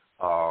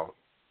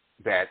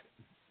 that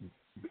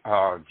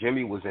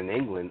Jimmy was in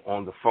England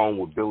on the phone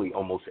with Billy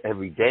almost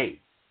every day,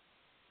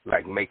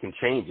 like making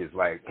changes,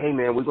 like, hey,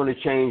 man, we're going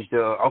to change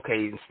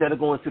instead of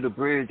going to the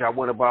bridge, I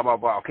want to blah, blah,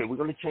 blah. Okay, we're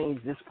going to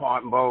change this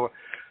part and blah,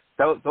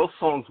 blah. Those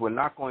songs were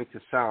not going to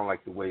sound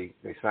like the way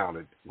they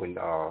sounded when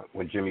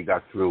Jimmy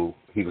got through.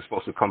 He was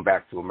supposed to come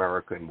back to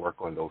America and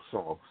work on those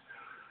songs.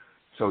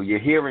 So you're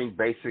hearing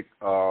basic,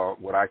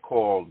 what I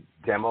call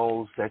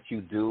demos that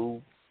you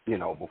do,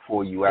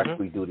 before you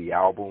actually do the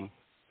album.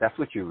 That's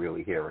what you're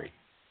really hearing.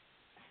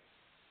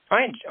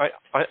 I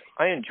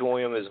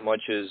enjoy them as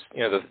much as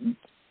the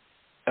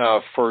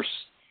first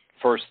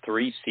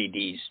 3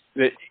 CDs,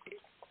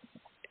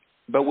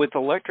 but with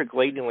Electric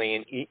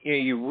Ladyland,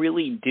 you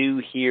really do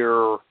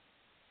hear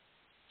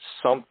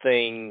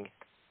something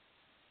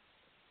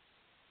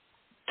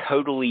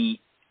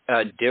totally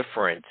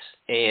different,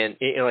 and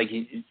there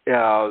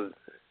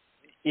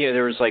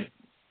was like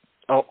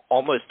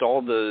almost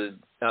all the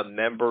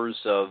members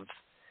of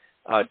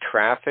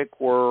Traffic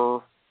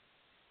were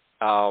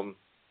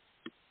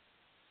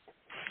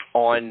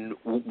on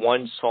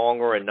one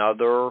song or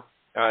another.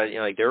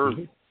 They're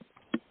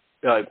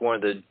like one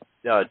of the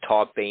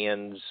top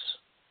bands.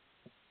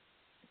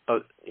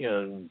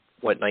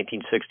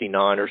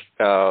 1969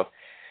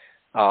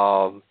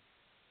 or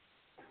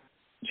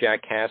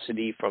Jack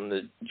Cassidy from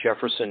the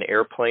Jefferson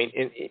Airplane,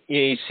 and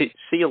you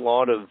see a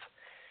lot of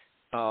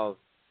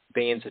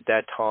bands at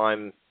that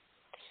time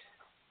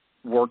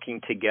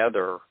working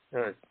together.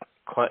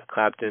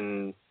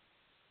 Clapton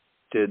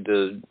did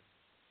the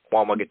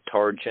While My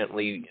Guitar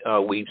Gently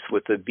Weeps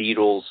with the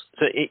Beatles.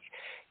 So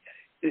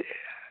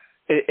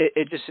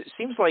it just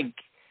seems like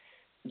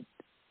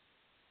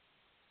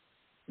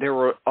there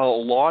were a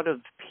lot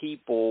of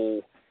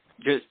people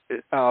just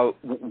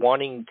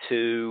wanting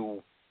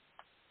to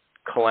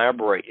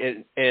collaborate,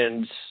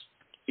 and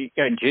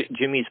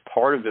Jimmy's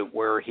part of it,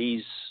 where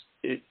he's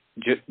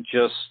just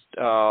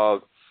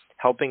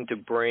helping to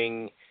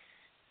bring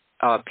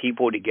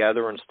people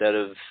together instead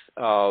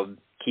of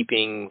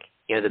keeping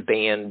the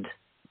band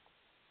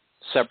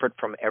separate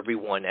from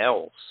everyone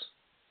else.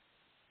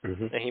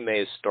 And he may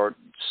have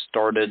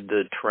started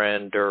the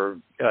trend, or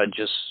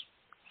just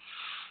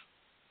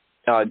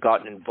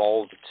gotten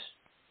involved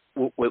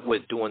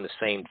with doing the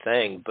same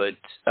thing, but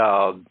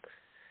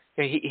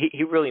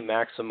he really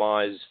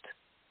maximized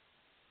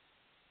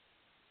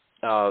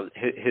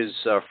his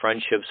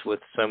friendships with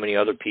so many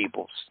other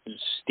people.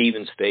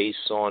 Stephen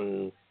Space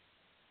on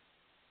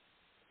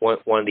one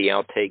of the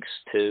outtakes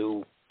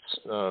too,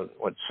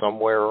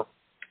 Somewhere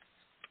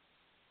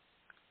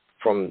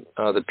from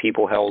the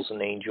People, Hells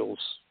and Angels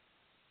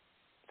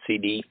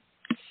CD.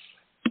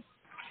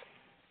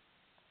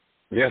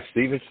 Yes,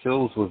 Stephen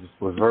Stills was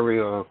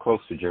very close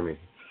to Jimmy.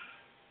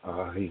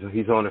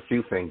 He's on a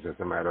few things, as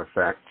a matter of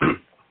fact.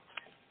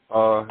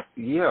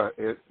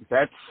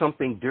 That's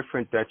something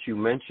different that you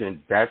mentioned.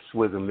 That's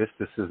where the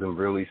mysticism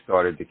really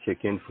started to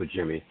kick in for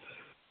Jimmy.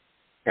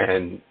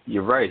 And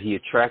you're right, he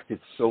attracted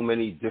so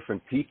many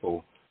different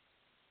people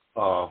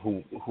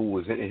who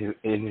was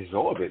in his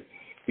orbit,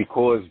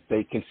 because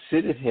they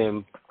considered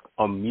him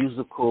a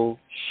musical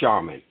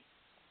shaman.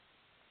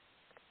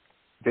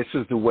 This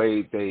is the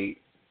way they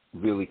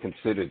really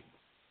considered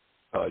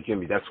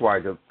Jimmy. That's why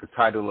the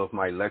title of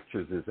my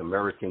lectures is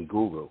American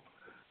Guru.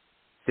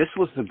 This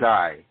was the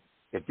guy.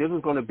 If there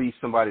was going to be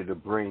somebody to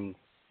bring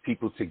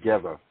people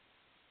together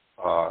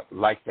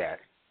like that,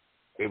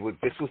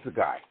 this was the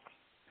guy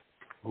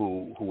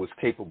who was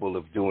capable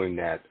of doing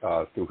that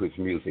through his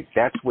music.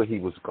 That's where he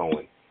was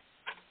going.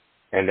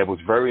 And that was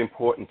very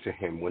important to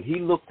him. When he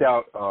looked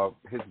out,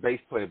 his bass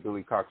player,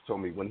 Billy Cox,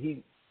 told me, when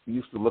he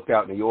used to look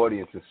out in the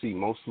audience and see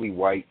mostly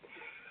white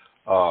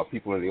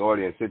people in the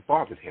audience, it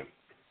bothered him.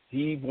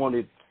 He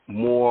wanted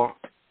more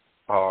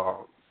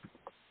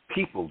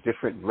people,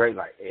 different,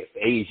 like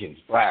Asians,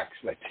 blacks,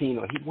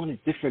 Latino. He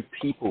wanted different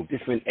people,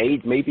 different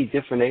age, maybe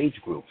different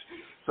age groups.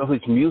 So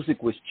his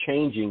music was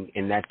changing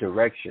in that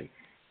direction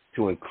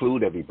to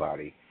include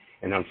everybody.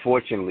 And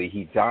unfortunately,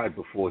 he died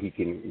before he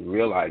can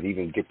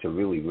even get to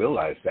really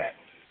realize that,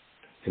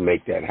 to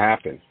make that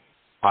happen.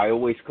 I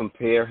always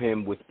compare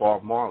him with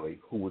Bob Marley,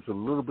 who was a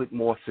little bit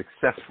more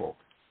successful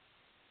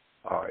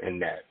in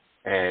that.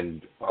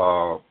 And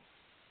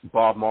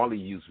Bob Marley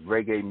used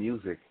reggae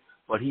music,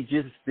 but he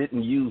just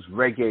didn't use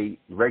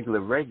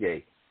regular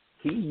reggae.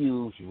 He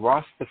used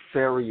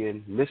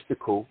Rastafarian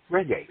mystical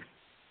reggae.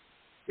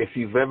 If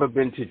you've ever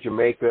been to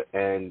Jamaica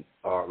and,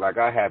 like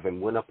I have,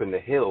 and went up in the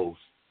hills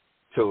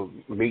to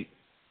meet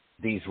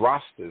these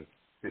Rastas,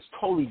 it's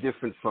totally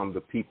different from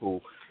the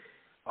people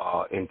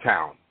in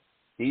town.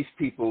 These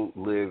people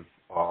live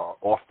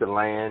off the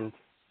land,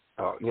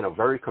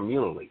 very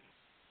communally.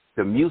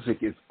 The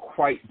music is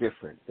quite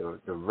different. The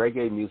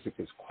reggae music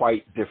is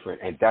quite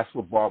different, and that's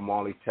what Bob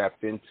Marley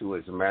tapped into.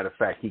 As a matter of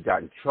fact, he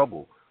got in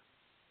trouble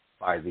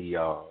by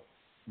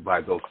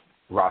those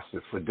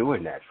Rastas for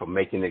doing that, for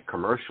making it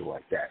commercial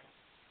like that.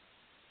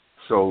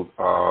 So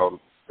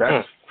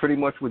that's pretty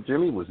much what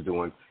Jimmy was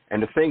doing.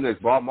 And the thing is,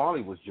 Bob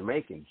Marley was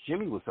Jamaican.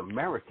 Jimmy was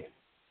American.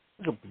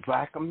 He was a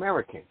black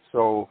American.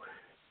 So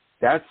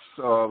that's,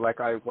 what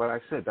I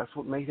said, that's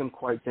what made him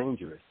quite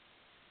dangerous.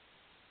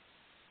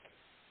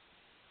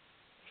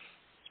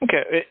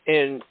 Okay,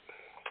 and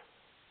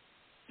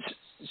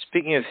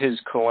speaking of his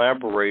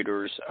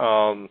collaborators,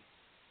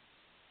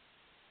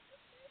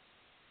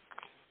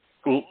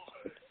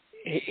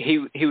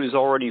 he was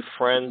already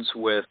friends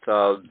with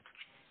Paul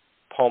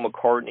Paul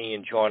McCartney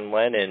and John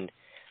Lennon,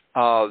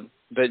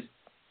 but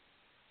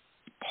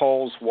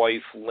Paul's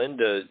wife,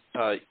 Linda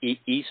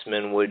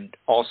Eastman, would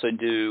also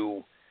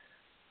do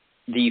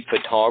the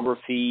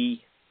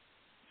photography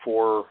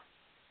for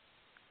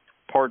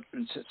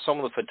some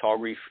of the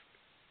photography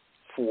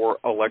for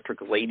Electric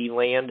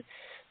Ladyland.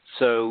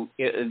 So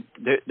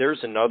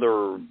there's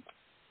another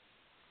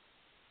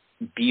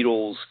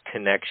Beatles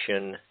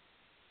connection,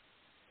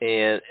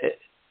 and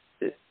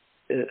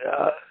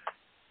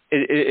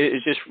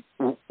it's just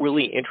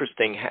really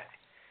interesting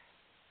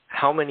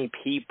how many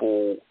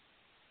people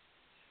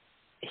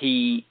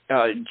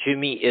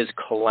Jimmy is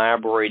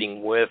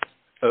collaborating with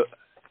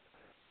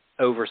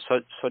over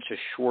such a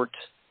short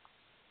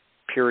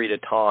period of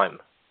time.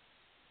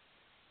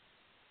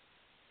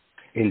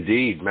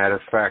 Indeed. Matter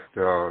of fact,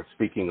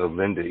 speaking of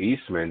Linda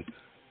Eastman,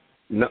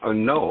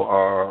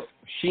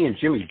 she and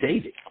Jimmy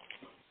dated.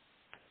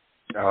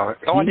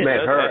 He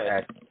met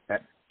her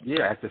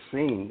at the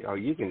scene.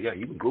 You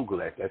can Google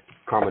that. That's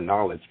common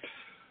knowledge.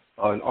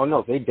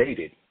 They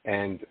dated,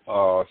 and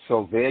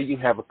so there you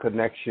have a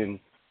connection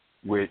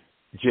with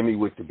Jimmy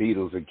with the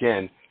Beatles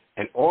again.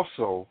 And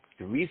also,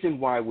 the reason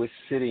why we're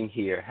sitting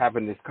here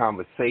having this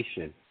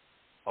conversation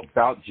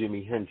about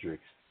Jimi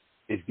Hendrix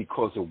is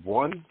because of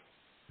one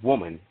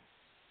woman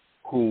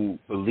who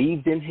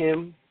believed in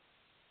him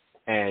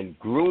and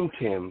groomed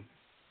him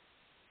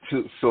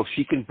so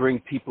she can bring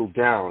people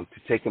down to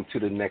take them to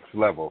the next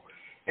level.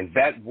 And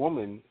that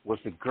woman was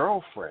the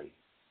girlfriend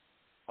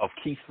of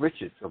Keith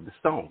Richards of the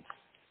Stones.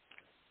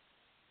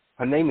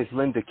 Her name is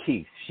Linda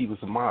Keith. She was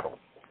a model.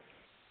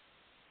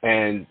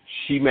 And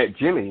she met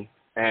Jimmy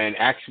and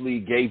actually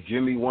gave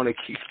Jimmy one of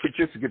Keith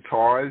Richards'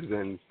 guitars,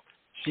 and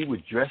she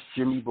would dress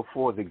Jimmy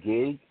before the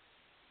gig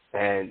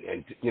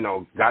and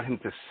got him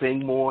to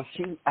sing more.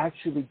 She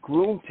actually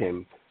groomed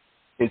him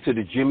into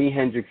the Jimi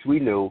Hendrix we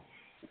knew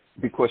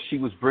because she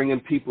was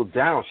bringing people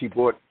down. She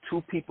brought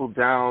two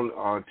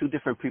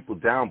different people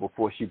down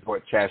before she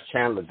brought Chas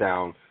Chandler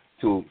down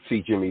to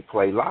see Jimmy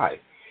play live.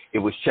 It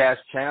was Chas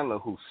Chandler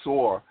who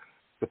saw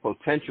the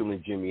potential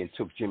in Jimmy and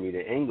took Jimmy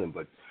to England,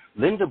 but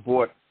Linda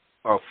brought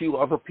a few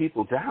other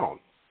people down,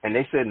 and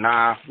they said,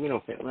 nah, we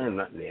don't think there's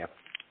nothing there.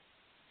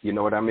 You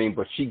know what I mean?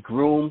 But she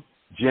groomed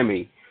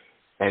Jimmy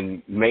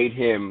and made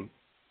him,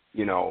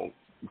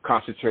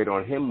 concentrate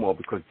on him more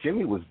because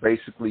Jimmy was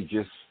basically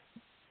just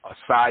a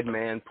side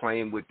man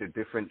playing with the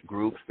different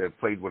groups that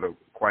played with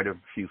quite a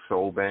few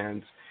soul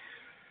bands.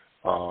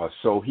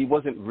 So he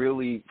wasn't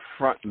really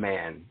front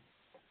man.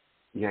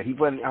 Yeah, he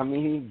wasn't. I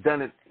mean, he's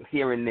done it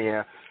here and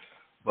there,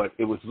 but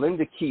it was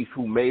Linda Keith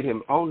who made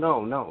him, oh,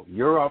 no,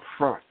 you're up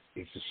front.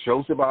 It's the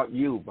show's about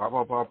you, blah,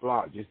 blah, blah,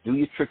 blah. Just do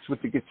your tricks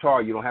with the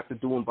guitar. You don't have to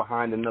do them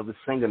behind another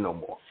singer no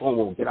more.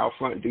 Boom, get out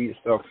front and do your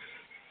stuff.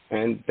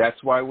 And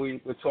that's why we're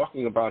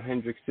talking about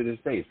Hendrix to this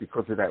day. It's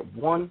because of that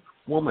one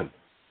woman.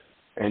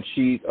 And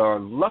she,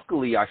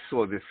 luckily I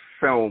saw this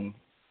film,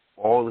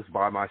 All Is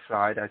By My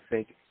Side, I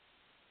think.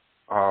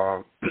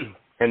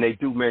 And they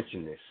do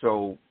mention this.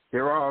 So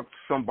there are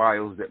some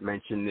bios that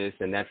mention this,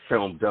 and that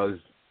film does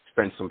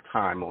spend some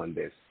time on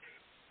this.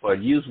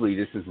 But usually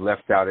this is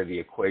left out of the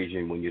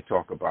equation when you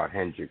talk about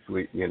Hendrix,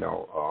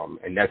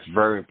 and that's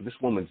this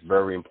woman's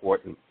very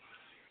important.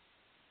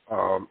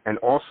 And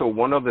also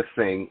one other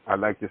thing I'd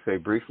like to say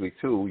briefly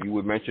too, you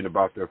would mention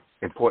about the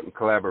important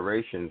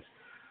collaborations.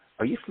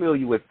 Are you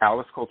familiar with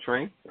Alice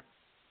Coltrane?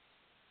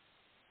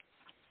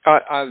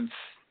 I've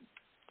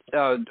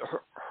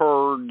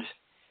heard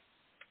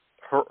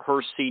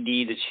her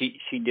CD that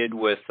she did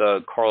with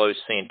Carlos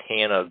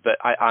Santana, but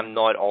I'm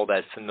not all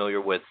that familiar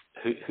with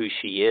who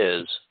she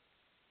is.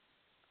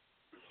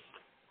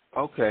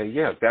 Okay,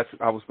 yeah,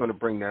 I was going to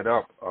bring that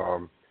up,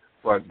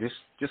 but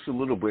just a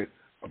little bit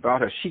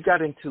about her. She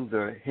got into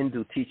the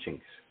Hindu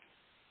teachings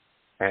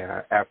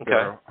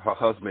after her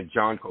husband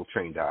John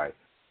Coltrane died,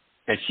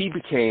 and she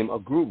became a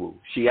guru.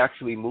 She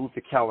actually moved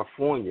to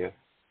California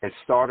and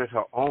started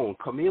her own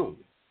commune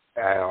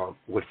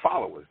with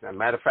followers. As a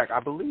matter of fact, I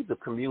believe the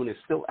commune is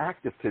still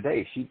active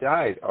today. She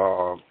died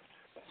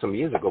some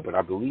years ago, but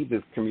I believe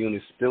the commune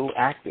is still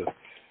active.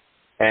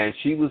 And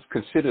she was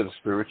considered a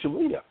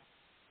spiritual leader.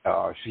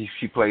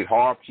 She played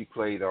harp, she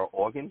played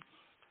organ,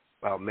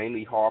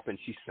 mainly harp, and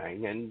she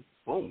sang, and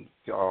boom.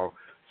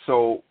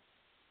 So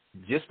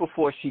just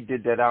before she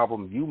did that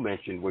album you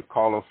mentioned with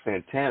Carlos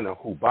Santana,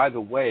 who, by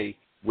the way,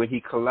 when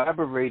he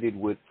collaborated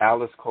with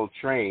Alice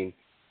Coltrane,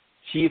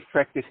 she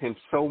affected him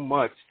so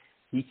much,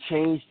 he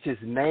changed his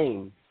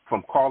name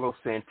from Carlos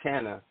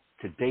Santana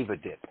to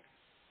Devadip,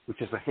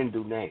 which is a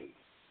Hindu name.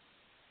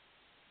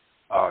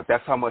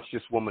 That's how much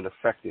this woman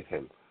affected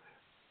him.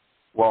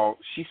 Well,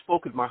 she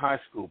spoke at my high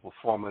school,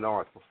 Performing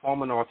Arts.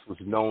 Performing Arts was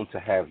known to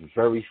have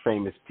very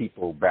famous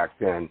people back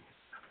then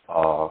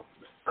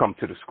come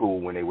to the school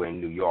when they were in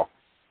New York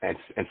and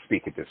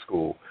speak at the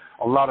school.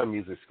 A lot of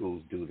music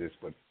schools do this,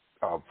 but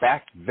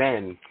back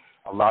then,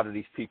 a lot of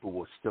these people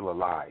were still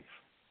alive.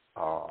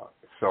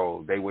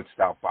 So they would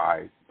stop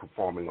by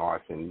Performing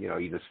Arts and,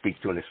 either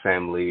speak to an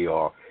assembly,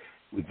 or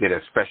we did a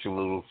special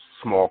little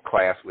small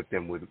class with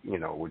them with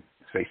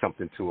say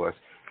something to us.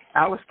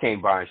 Alice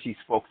came by and she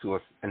spoke to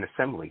us in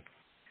assembly.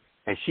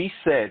 And she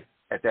said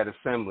at that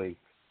assembly,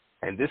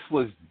 and this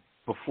was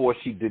before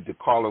she did the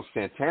Carlos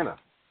Santana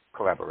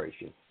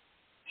collaboration,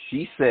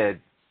 she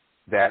said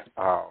that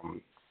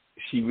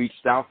she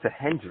reached out to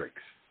Hendrix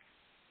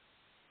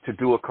to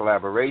do a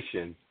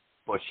collaboration,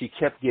 but she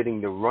kept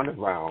getting the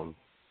runaround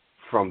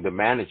from the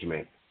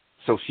management.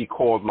 So she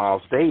called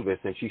Miles Davis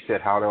and she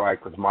said, how do I,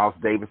 because Miles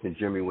Davis and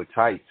Jimmy were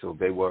tight, so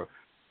they were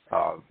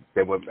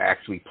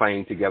actually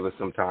playing together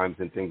sometimes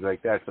and things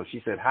like that. So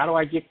she said, how do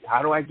I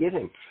get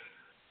him?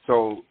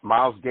 So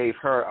Miles gave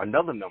her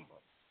another number,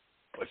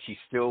 but she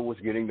still was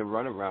getting the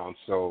runaround.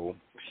 So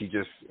she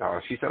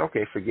said,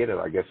 okay, forget it.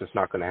 I guess it's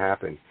not going to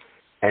happen.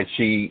 And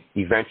she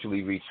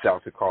eventually reached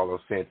out to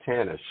Carlos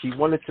Santana. She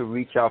wanted to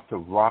reach out to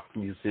rock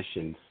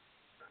musicians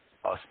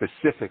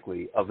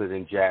specifically other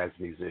than jazz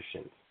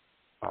musicians.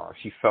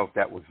 She felt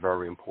that was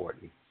very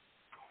important.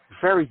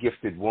 Very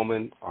gifted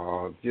woman.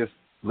 Just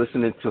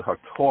listening to her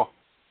talk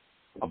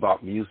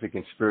about music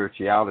and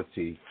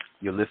spirituality,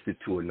 you're lifted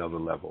to another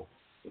level.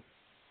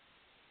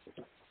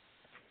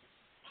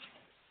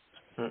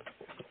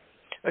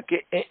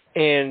 Okay,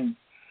 and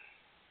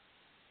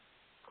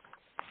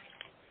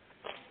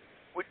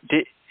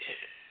did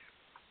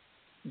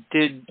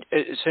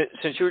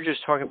since you were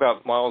just talking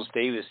about Miles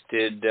Davis,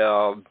 did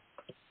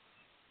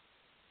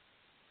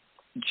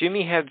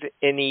Jimmy have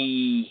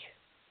any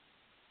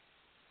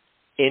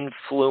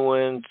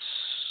influence,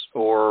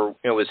 or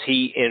was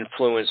he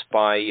influenced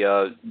by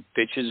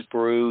Bitches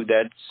Brew?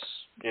 That's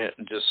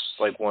just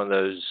like one of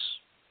those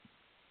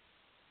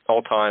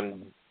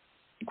all-time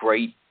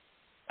great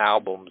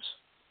albums.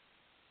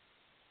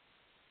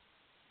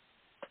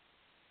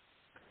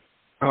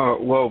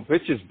 Well,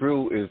 Bitches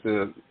Brew is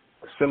a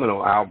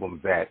seminal album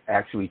that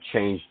actually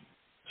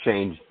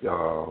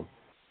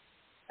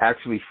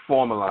actually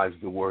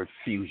formalized the word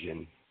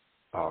fusion,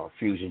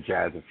 fusion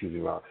jazz and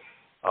fusion rock.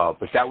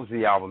 But that was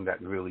the album that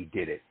really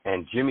did it.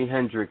 And Jimi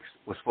Hendrix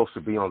was supposed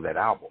to be on that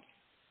album.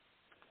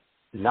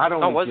 Not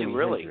only was Jimi he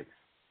really? Hendrix,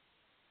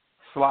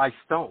 Sly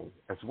Stone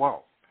as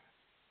well.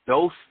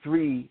 Those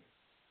three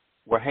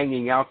were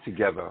hanging out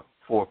together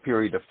for a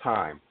period of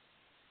time.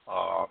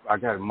 I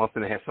got a month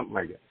and a half, something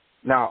like that.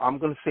 Now, I'm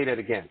going to say that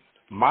again.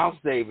 Miles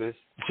Davis,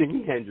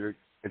 Jimi Hendrix,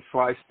 and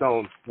Sly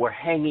Stone were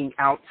hanging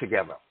out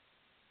together.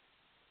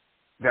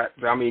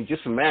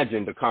 Just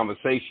imagine the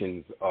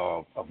conversations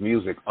of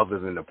music other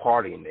than the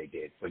partying they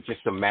did. But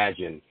just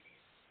imagine.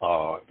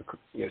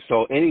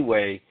 So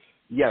anyway,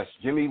 yes,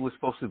 Jimmy was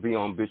supposed to be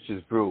on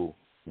Bitches Brew.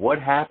 What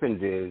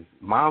happened is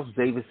Miles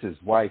Davis's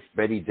wife,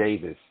 Betty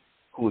Davis,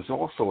 who is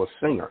also a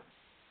singer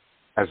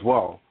as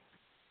well,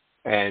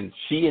 and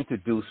she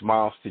introduced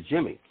Miles to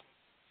Jimmy.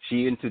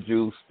 She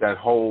introduced that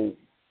whole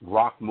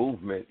rock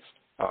movement.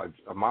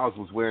 Miles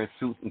was wearing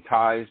suits and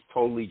ties,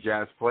 totally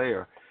jazz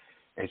player,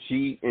 and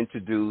she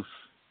introduced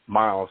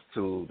Miles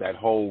to that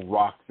whole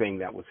rock thing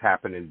that was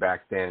happening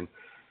back then.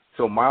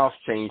 So Miles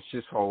changed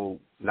his whole,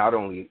 not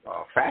only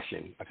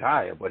fashion,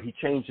 attire, but he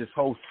changed his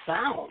whole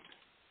sound,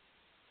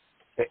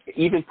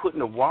 even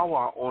putting a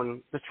wah-wah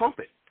on the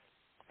trumpet.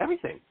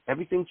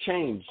 Everything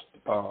changed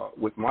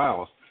with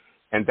Miles,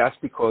 and that's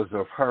because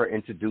of her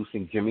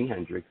introducing Jimi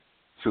Hendrix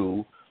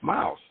to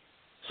Miles.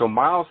 So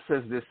Miles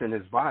says this in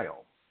his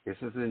bio. This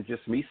isn't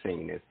just me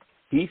saying this.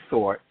 He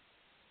thought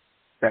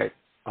that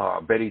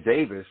Betty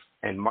Davis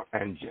and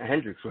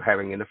Hendrix were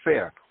having an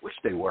affair, which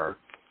they were.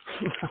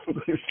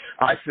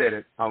 I said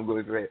it. I'm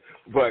going to say it.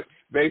 But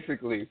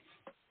basically,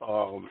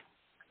 so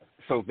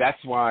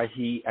that's why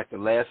he, at the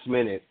last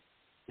minute,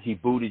 he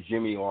booted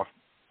Jimmy off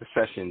the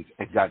sessions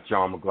and got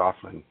John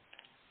McLaughlin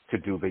to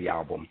do the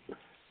album.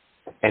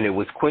 And it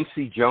was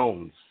Quincy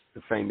Jones,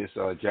 the famous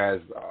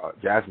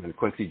jazzman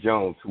Quincy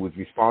Jones, who was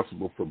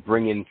responsible for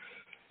bringing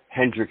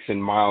Hendrix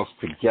and Miles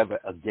together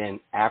again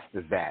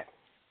after that,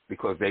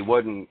 because they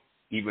wasn't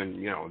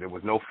even, there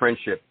was no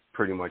friendship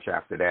pretty much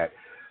after that.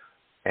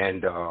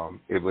 And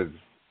it was,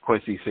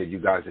 Quincy said, you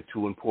guys are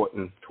too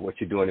important to what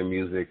you're doing in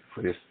music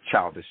for this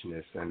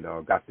childishness, and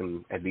got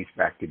them at least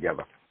back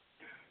together.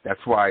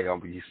 That's why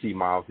you see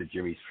Miles at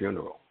Jimmy's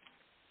funeral.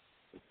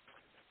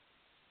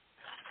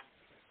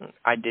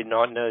 I did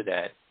not know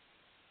that.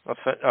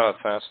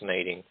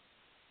 Fascinating.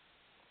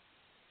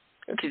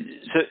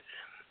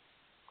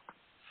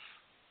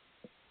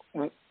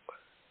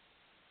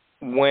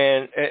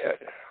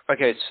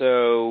 Okay,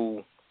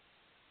 so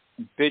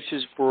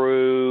Bitches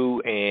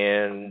Brew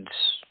and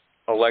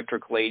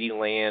Electric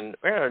Ladyland,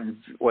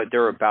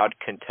 they're about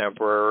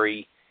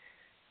contemporary.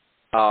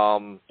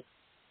 Then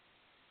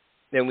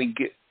we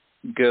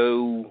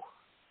go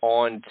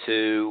on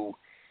to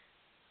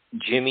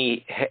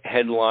Jimmy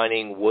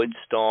headlining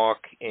Woodstock,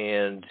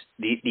 and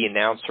the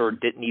announcer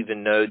didn't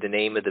even know the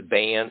name of the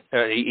band.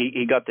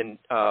 He got the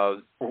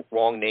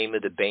wrong name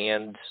of the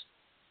band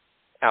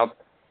out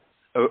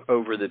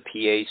over the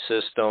PA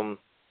system.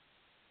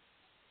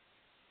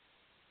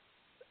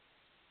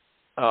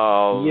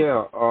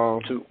 Yeah.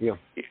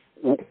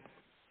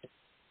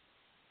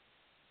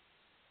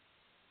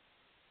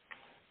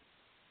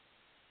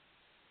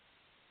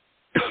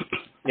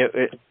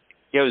 It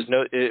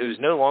was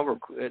no longer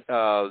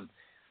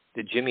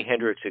the Jimi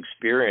Hendrix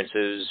Experience.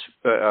 It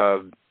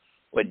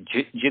was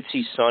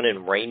Gypsy Sun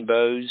and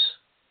Rainbows.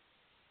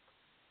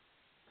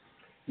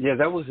 Yeah,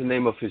 that was the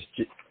name of his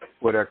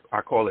what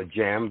I call a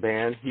jam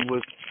band.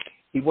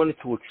 He wanted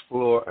to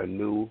explore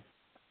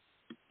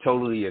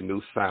totally a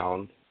new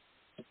sound.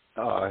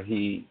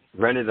 He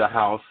rented a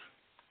house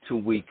 2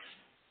 weeks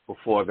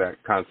before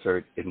that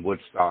concert in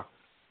Woodstock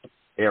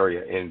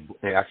area,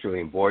 actually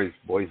in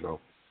Boysville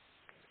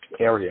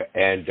area,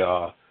 and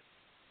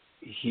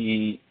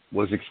he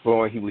was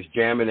exploring. He was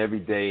jamming every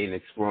day and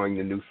exploring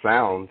the new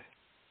sound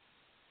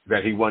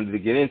that he wanted to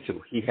get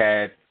into. He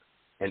had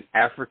an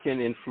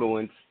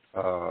African-influenced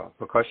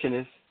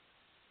percussionist,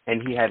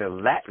 and he had a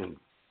Latin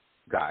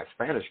guy,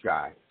 Spanish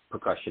guy,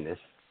 percussionist.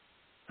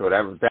 So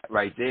that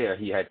right there,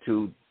 he had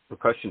two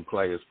percussion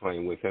players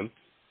playing with him,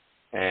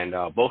 and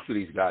both of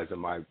these guys are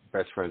my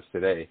best friends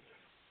today.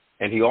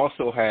 And he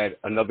also had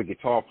another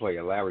guitar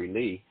player, Larry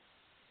Lee,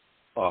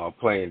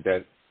 playing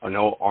an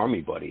old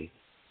Army buddy.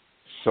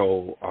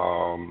 So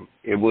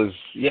it was,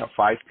 a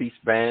 5-piece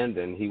band,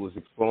 and he was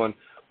exploring.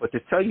 But to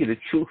tell you the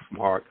truth,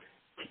 Mark,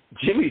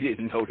 Jimmy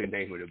didn't know the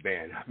name of the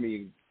band. I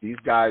mean, these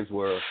guys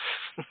were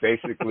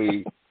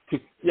basically,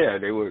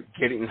 they were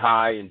getting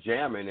high and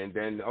jamming, and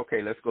then,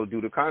 okay, let's go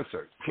do the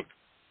concert.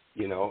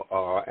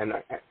 And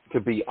to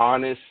be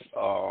honest,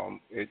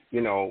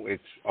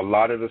 it's a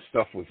lot of the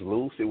stuff was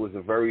loose. It was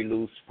a very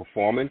loose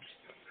performance.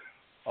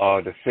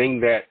 The thing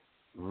that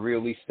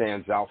really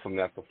stands out from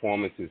that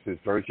performance is his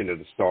version of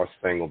the Star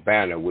Spangled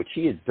Banner, which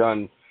he had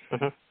done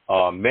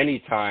many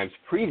times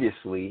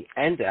previously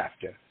and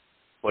after.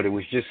 But it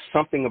was just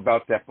something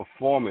about that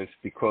performance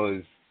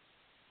because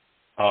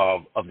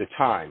of the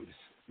times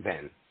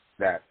then,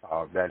 that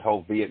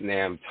whole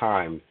Vietnam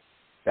time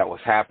that was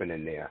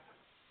happening there.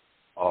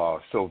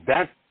 So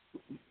that,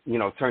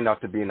 turned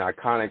out to be an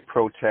iconic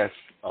protest,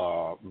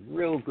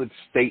 real good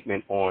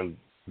statement on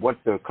what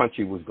the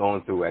country was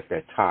going through at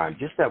that time.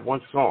 Just that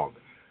one song.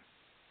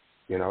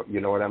 You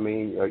know what I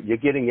mean? You're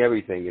getting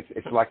everything.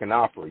 It's like an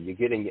opera. You're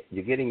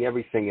getting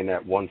everything in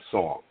that one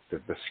song.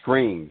 The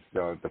screams,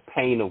 the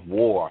pain of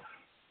war,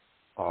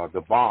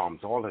 the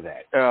bombs, all of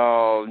that.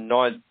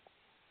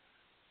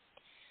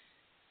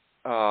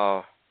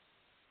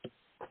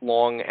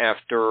 Long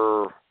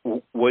after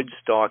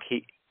Woodstock,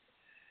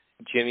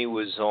 Jimmy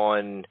was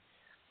on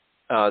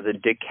the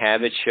Dick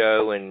Cavett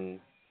show, and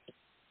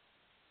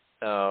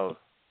it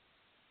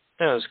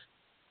was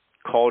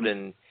called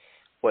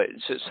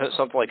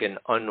something like an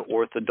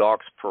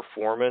unorthodox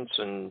performance,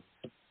 and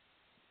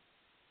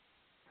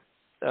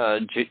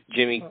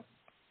Jimmy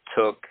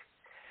took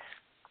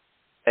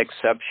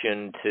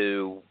exception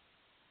to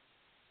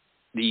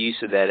the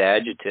use of that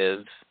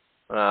adjective.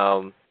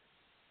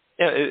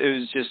 It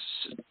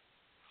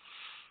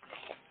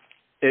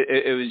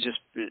was just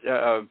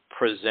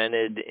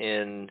presented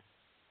in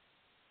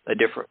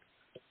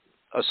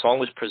a song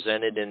was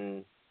presented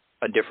in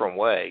a different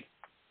way.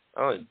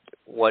 It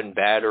wasn't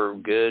bad or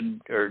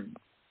good or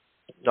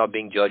not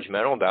being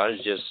judgmental about it.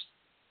 It's just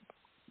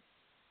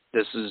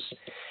this is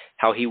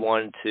how he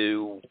wanted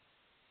to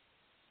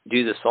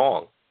do the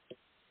song.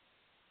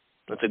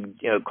 It's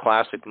a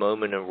classic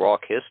moment in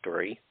rock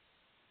history.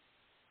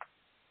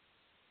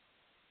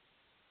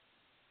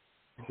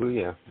 Oh,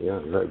 yeah,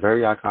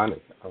 very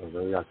iconic.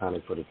 Very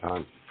iconic for the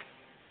time.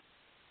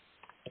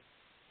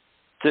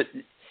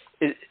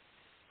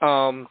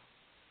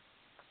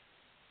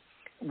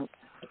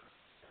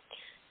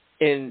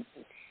 And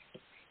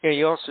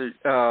you also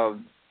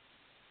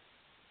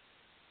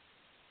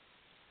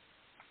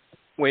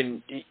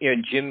when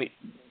Jimmy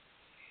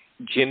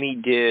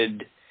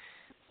did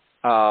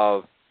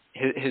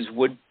his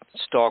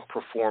Woodstock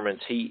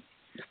performance,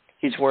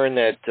 he's wearing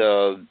that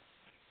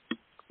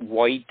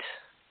white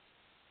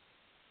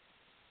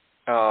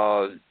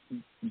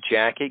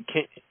jacket.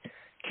 Can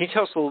you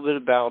tell us a little bit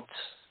about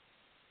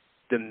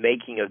the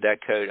making of that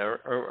coat? I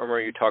remember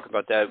you talking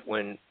about that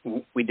when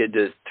we did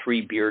the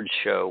Three Beards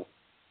show.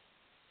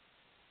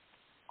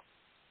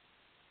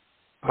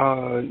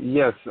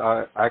 Yes,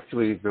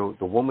 actually, the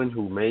woman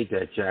who made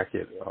that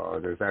jacket,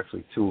 there's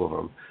actually two of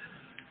them.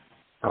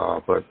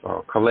 But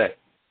Colette,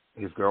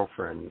 his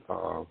girlfriend,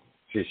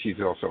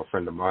 she's also a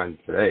friend of mine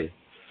today.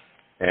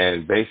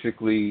 And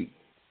basically,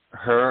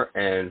 her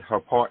and her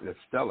partner,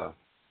 Stella,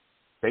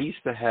 they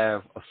used to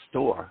have a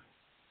store,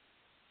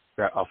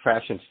 a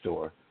fashion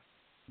store,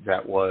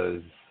 that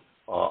was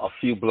a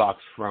few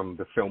blocks from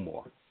the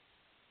Fillmore.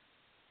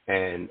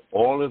 And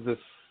all of this,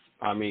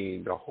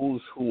 the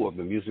who's who of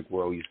the music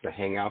world used to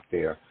hang out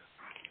there.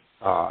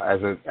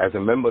 As a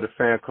member of the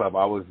fan club,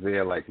 I was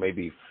there like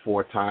maybe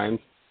 4 times.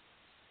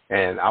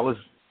 And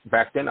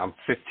back then I'm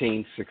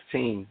 15,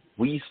 16.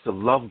 We used to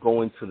love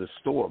going to the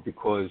store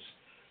because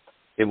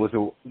it was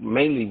a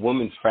mainly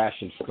women's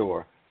fashion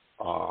store.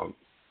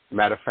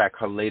 Matter of fact,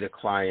 her later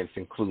clients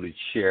included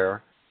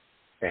Cher,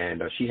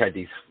 and she had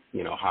these,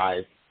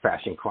 high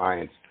fashion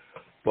clients.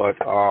 But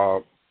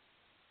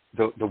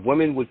the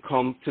women would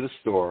come to the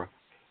store,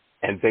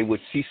 and they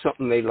would see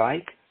something they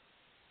like,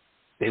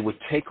 they would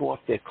take off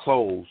their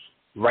clothes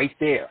right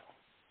there.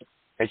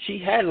 And she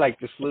had like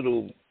this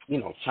little,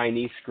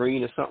 Chinese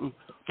screen or something,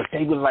 but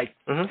they would like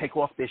take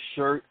off their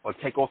shirt or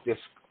take off their,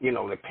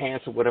 their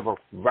pants or whatever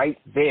right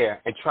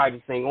there and try the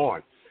thing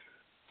on.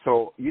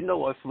 So,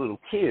 us little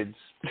kids,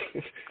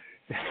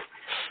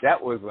 that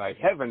was like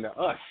heaven to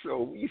us.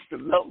 So we used to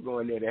love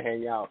going there to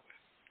hang out,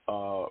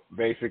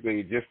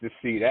 basically just to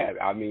see that.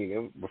 I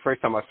mean, the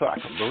first time I saw it,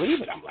 I couldn't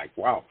believe it. I'm like,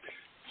 wow.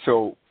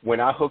 So when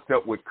I hooked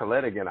up with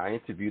Colette again, I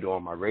interviewed her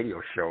on my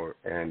radio show,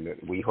 and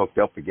we hooked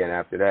up again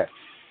after that.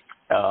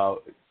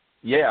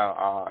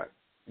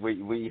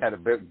 We had a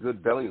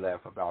good belly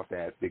laugh about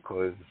that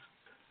because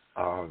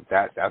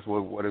that's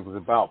what it was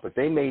about. But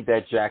they made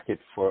that jacket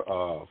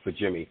for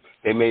Jimmy.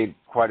 They made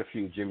quite a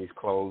few of Jimmy's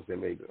clothes. They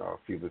made a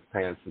few of his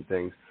pants and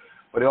things.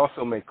 But they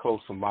also made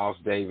clothes for Miles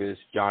Davis,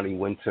 Johnny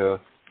Winter.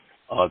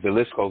 The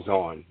list goes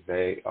on.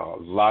 A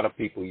lot of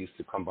people used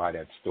to come by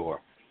that store.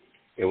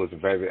 It was a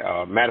very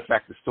matter of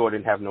fact, the store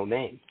didn't have no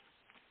name.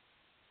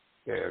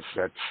 It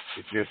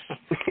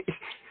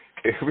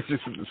was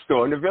just a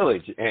store in the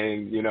village,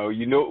 and you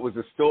knew it was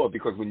a store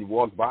because when you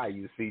walked by,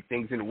 you see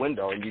things in the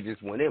window, and you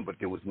just went in. But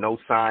there was no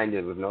sign,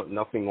 there was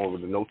nothing over,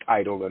 no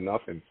title or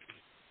nothing,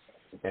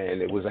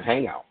 and it was a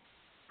hangout.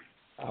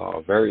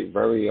 Very,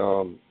 very,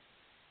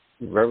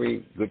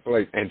 very good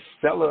place. And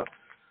Stella,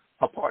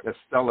 her partner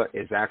Stella,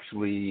 is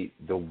actually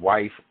the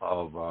wife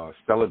of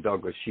Stella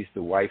Douglas. She's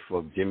the wife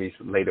of Jimmy's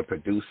later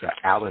producer,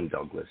 Alan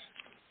Douglas,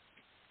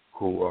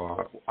 who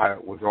I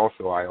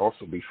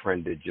also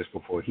befriended just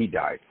before he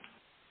died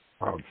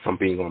from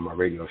being on my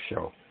radio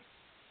show.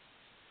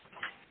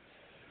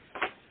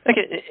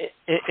 Okay,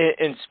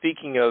 and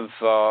speaking of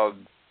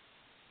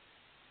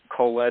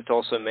Colette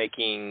also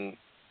making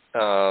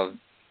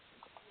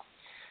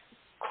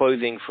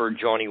clothing for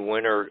Johnny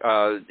Winter,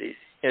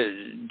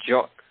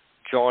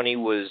 Johnny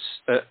was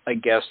a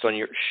guest on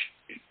your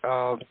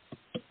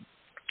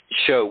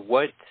show.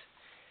 What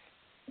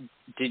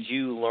did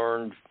you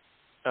learn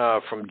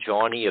from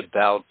Johnny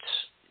about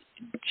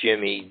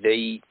Jimmy?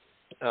 They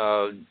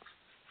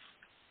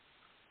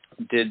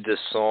did the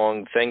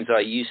song "Things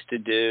I Used to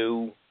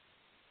Do."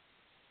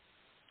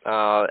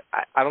 I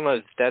don't know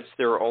if that's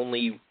their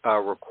only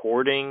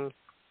recording,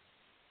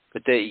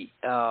 but they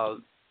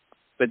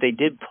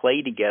did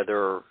play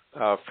together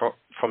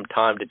from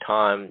time to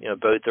time.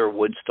 Both are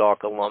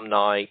Woodstock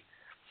alumni.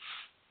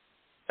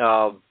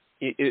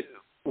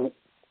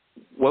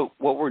 What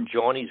were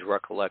Johnny's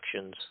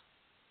recollections?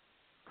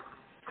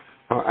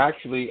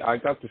 Actually, I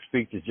got to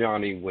speak to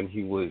Johnny when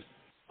he was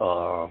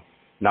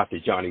not the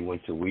Johnny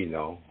Winter we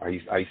know.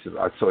 I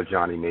saw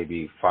Johnny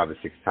maybe 5 or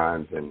 6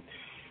 times, and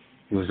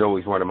he was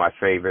always one of my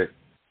favorite.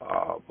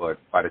 But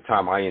by the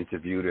time I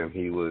interviewed him,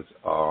 he was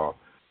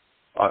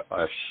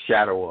a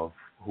shadow of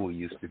who he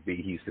used to be.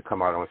 He used to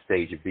come out on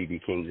stage at B.B.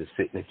 King's and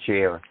sit in a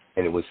chair,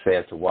 and it was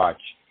sad to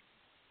watch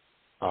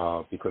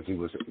because he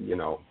was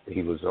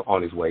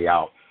on his way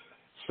out.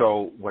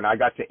 So when I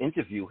got to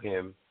interview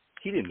him,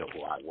 he didn't know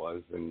who I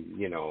was, and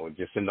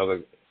just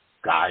another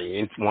guy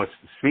wants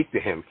to speak to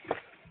him.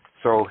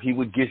 So he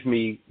would give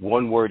me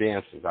one-word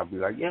answers. I'd be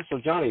like, "Yeah, so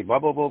Johnny, blah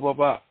blah blah blah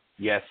blah."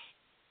 Yes.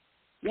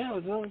 Yeah,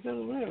 what was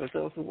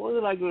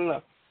I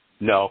doing?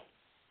 No.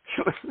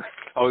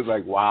 I was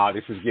like, wow,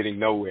 this is getting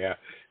nowhere.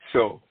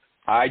 So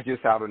I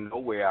just out of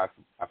nowhere,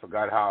 I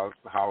forgot how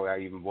I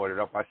even brought it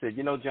up. I said,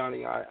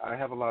 Johnny, I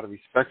have a lot of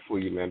respect for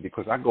you, man,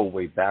 because I go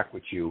way back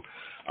with you.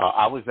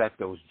 I was at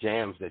those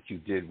jams that you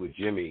did with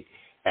Jimmy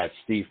at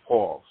Steve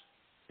Paul's.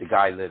 The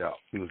guy lit up.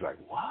 He was like,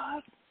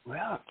 what?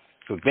 Well,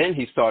 so then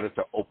he started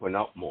to open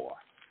up more.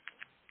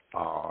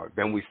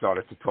 Then we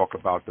started to talk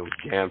about those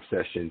jam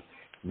sessions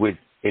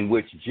in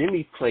which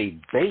Jimmy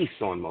played bass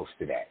on most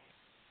of that.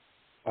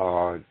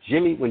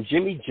 When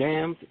Jimmy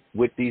jammed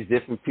with these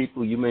different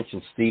people, you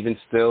mentioned Stephen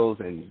Stills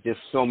and just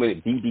so many,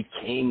 B.B.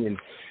 King and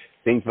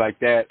things like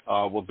that.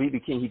 Well, B.B.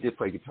 King, he did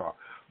play guitar,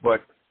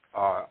 but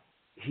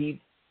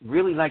he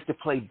really liked to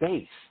play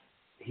bass.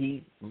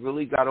 He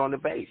really got on the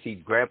bass.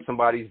 He'd grab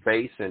somebody's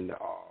bass and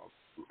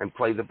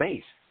play the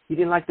bass. He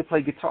didn't like to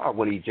play guitar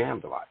when he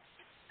jammed a lot.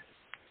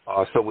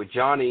 So with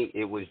Johnny,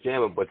 it was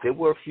jamming, but there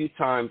were a few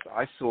times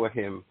I saw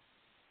him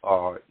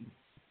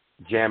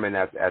jamming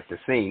at the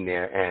scene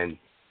there, and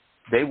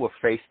they were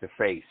face to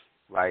face.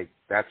 Like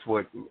that's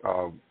what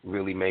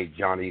really made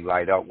Johnny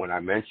light up when I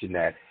mentioned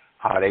that,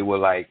 how they were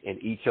like in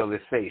each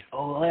other's face.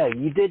 Oh, yeah,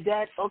 you did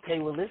that? Okay,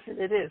 well, listen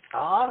to this.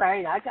 All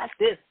right, I got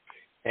this.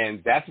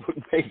 And that's what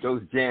made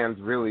those jams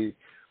really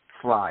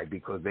fly,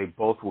 because they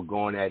both were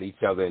going at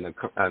each other in a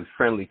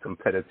friendly,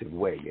 competitive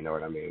way. You know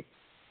what I mean?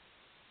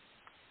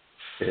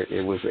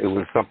 It was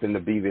something to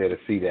be there to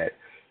see that.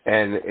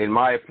 And in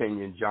my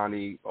opinion,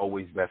 Johnny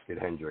always bested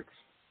Hendrix.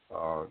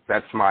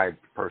 That's my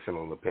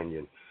personal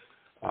opinion.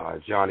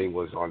 Johnny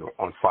was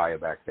on fire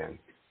back then.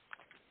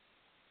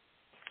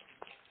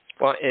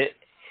 Well,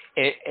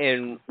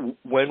 and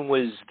when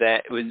was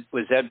that?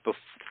 Was that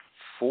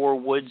before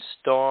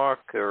Woodstock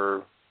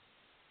or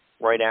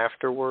right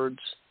afterwards?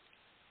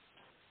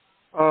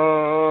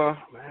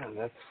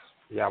 Man,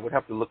 I would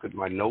have to look at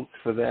my notes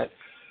for that.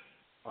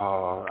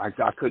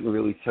 I couldn't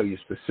really tell you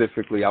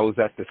specifically. I was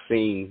at the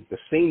scene. The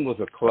scene was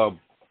a club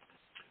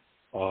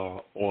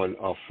on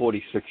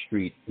 46th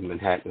Street in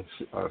Manhattan.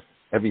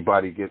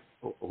 Everybody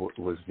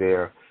was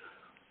there.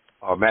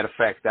 Matter of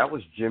fact, that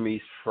was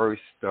Jimmy's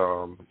first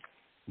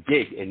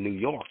gig in New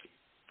York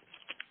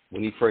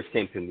when he first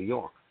came to New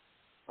York.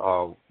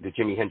 The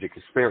Jimi Hendrix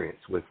Experience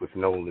with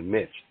Noel and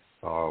Mitch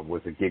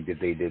was a gig that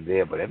they did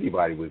there, but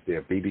everybody was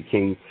there. B.B.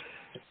 King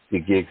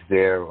did gigs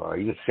there,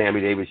 even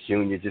Sammy Davis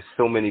Jr., just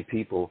so many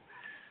people.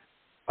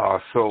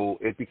 So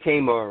it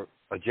became a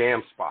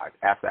jam spot,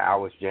 after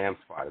hours jam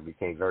spot. It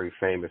became very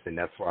famous, and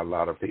that's why a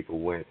lot of people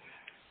went.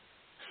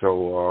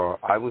 So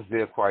I was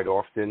there quite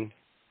often.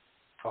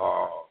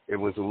 It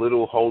was a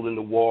little hole in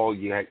the wall.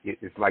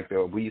 It's like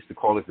we used to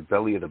call it the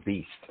belly of the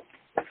beast.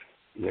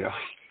 You know,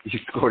 you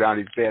used to go down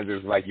these stairs. It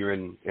was like you're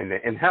in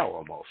hell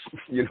almost.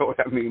 You know what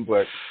I mean?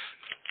 But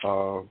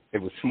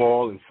it was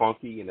small and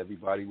funky, and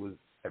everybody was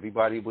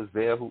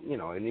there. Who, you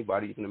know,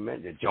 anybody you can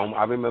imagine.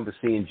 I remember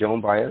seeing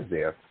Joan Baez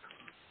there.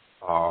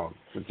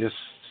 Just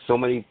so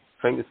many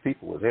famous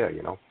people were there.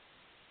 You know.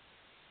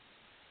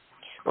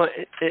 Well,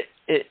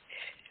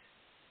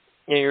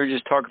 you were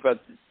just talking about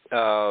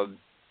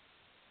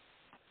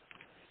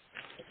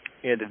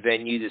the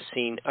venue, the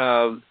scene.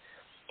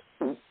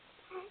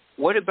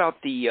 What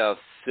about the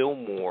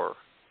Fillmore?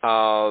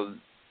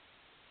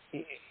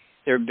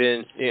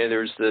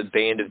 There's the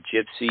Band of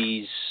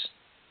Gypsies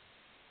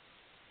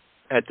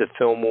at the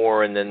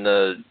Fillmore, and then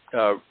the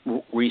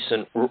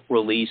recent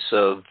release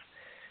of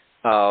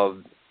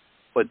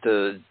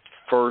the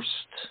first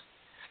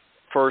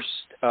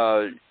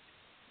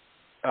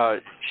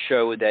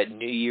show, that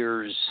New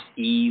Year's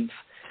Eve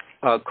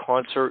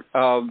concert.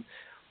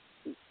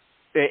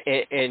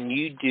 And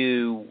you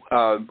do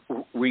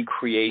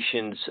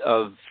recreations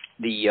of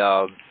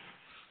the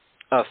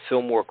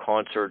Fillmore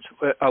concerts.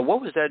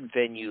 What was that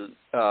venue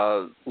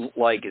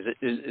like?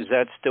 Is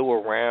that still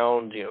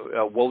around? You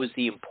know, what was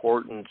the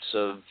importance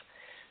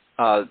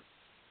of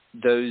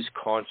those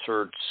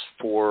concerts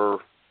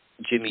for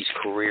Jimmy's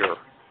career?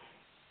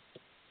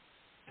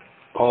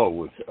 Oh,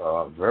 it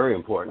was very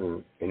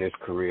important in his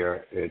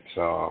career. It's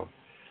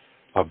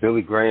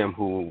Billy Graham,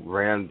 who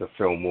ran the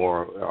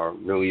Fillmore,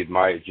 really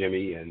admired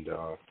Jimmy, and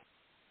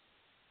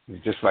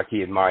just like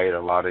he admired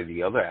a lot of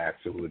the other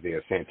acts who were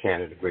there,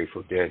 Santana, the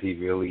Grateful Dead. He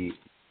really,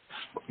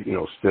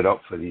 stood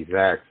up for these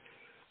acts.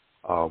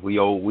 We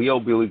owe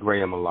Billy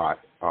Graham a lot.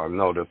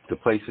 No, the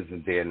place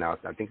isn't there now.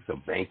 I think it's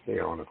a bank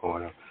there on the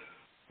corner.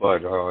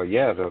 But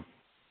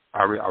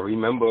I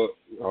remember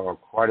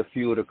quite a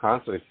few of the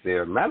concerts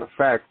there. Matter of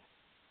fact,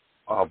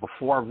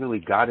 before I really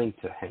got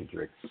into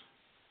Hendrix,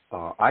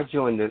 I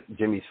joined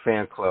Jimmy's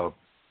fan club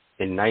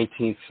in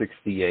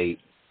 1968,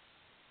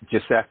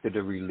 just after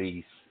the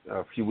release,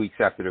 a few weeks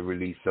after the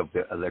release of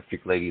the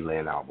Electric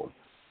Ladyland album.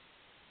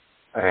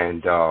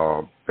 And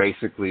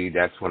basically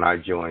that's when I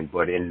joined.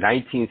 But in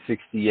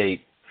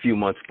 1968, a few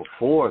months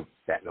before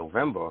that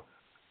November,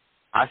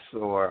 I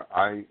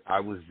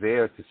was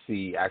there to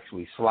see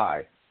actually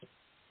Sly.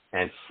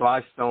 And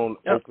Sly Stone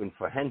opened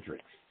for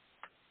Hendrix.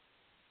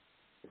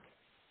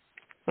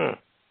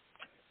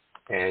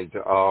 And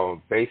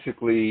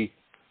basically,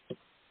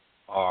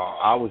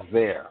 I was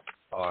there.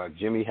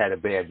 Jimmy had a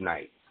bad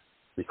night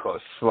because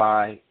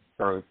Sly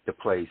burnt the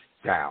place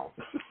down.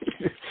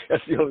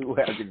 That's the only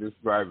way I can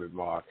describe it,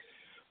 Mark.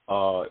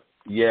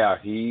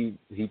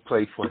 He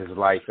played for his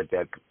life at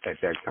that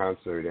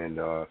concert, and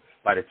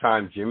by the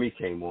time Jimmy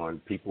came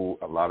on,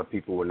 a lot of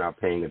people were not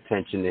paying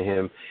attention to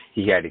him.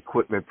 He had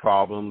equipment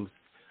problems.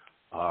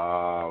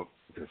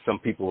 Some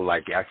people were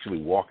like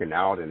actually walking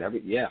out and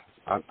everything. Yeah,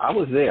 I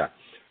was there.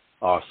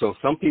 So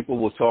some people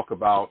will talk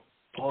about,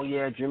 oh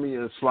yeah, Jimmy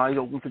is Sly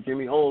open for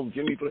Jimmy. Oh,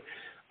 Jimmy,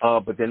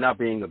 but they're not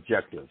being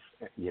objective.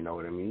 You know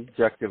what I mean?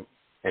 Objective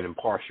and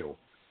impartial.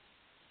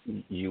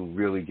 You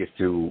really get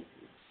to.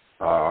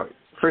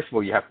 First of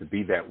all, you have to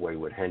be that way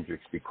with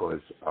Hendrix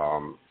because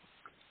of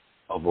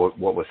what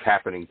was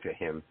happening to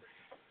him.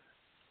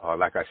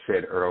 Like I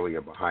said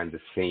earlier, behind the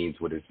scenes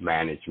with his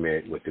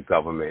management, with the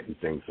government and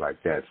things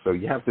like that. So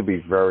you have to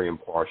be very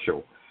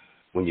impartial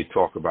when you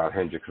talk about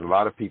Hendrix. A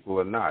lot of people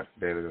are not.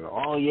 They're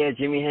oh yeah,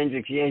 Jimi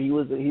Hendrix, yeah, he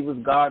was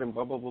God and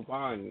blah blah blah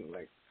blah. And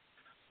like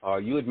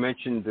you had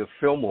mentioned the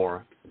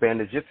Fillmore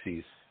Band of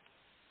Gypsies,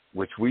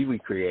 which we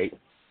recreate.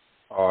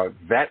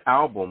 That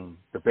album,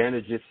 the Band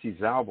of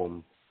Gypsies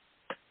album,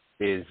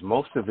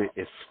 most of it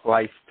is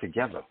spliced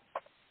together.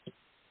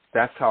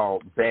 That's how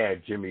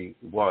bad Jimmy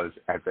was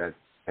at that.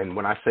 And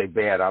when I say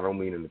bad, I don't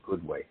mean in a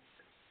good way.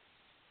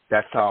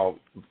 That's how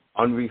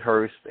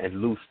unrehearsed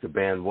and loose the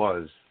band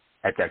was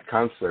at that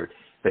concert,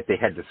 that they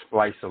had to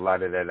splice a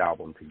lot of that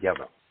album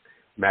together.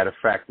 Matter of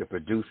fact, the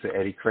producer,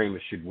 Eddie Kramer,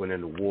 should win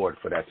an award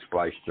for that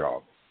splice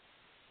job.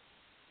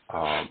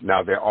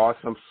 Now, there are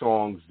some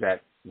songs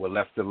that were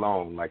left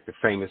alone, like the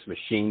famous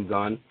Machine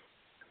Gun,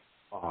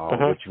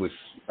 which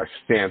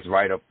stands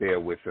right up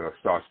there with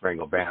Star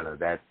Spangled Banner.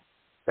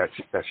 That's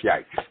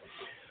yikes.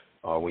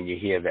 when you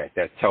hear that.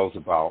 That tells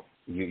about,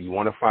 you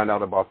want to find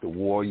out about the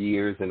war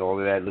years and all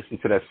of that, listen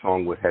to that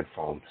song with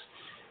headphones.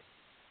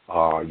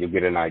 You'll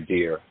get an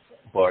idea.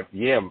 But,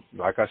 yeah,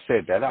 like I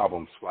said, that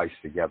album spliced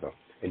together.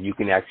 And you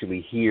can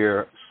actually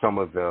hear some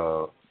of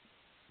the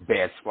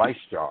bad splice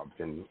jobs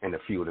in a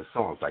few of the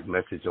songs, like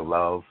Message of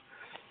Love.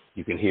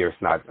 You can hear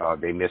it's not,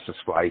 they miss a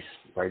splice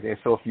right there.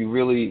 So if you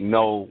really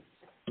know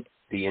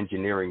the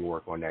engineering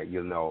work on that,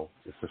 you'll know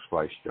it's a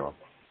splice job.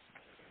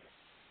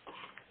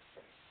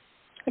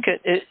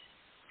 Okay.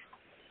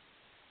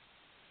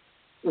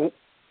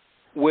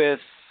 With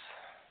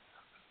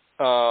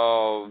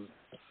all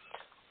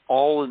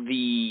of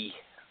the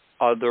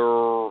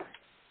other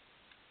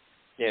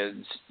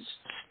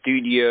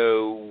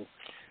studio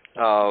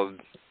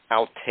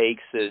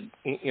outtakes that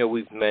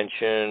we've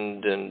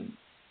mentioned, and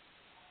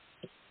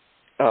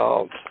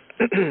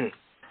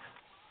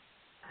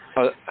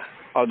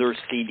other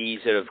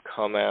CDs that have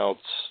come out,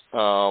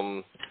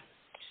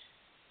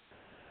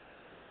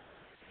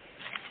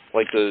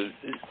 like the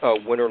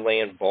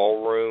Winterland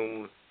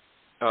Ballroom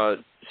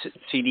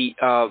CD.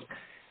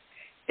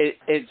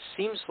 It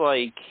seems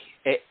like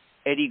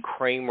Eddie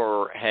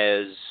Kramer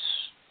has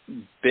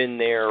been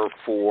there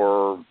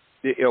for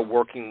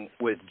working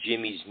with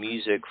Jimmy's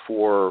music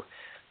for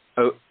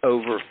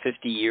over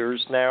 50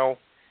 years now.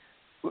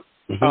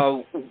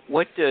 Mm-hmm.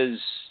 What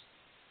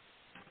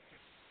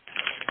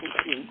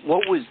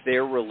was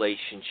their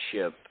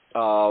relationship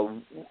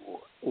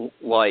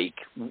like?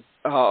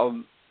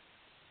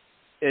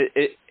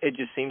 It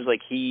just seems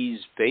like he's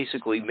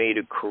basically made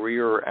a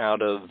career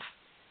out of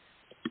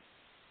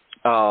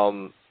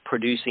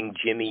producing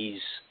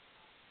Jimmy's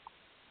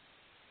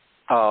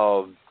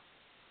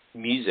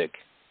music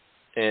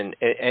and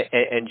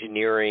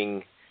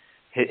engineering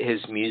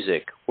his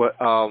music. What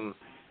do you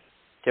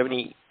have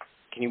any?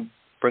 Can you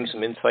bring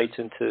some insights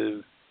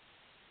into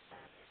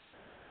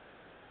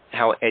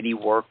how Eddie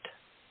worked?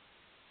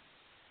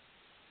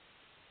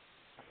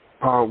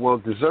 Well,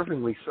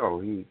 deservingly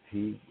so. He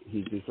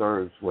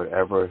deserves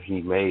whatever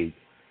he made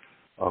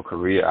a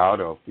career out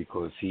of,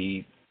 because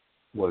he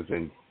was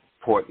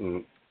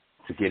important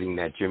to getting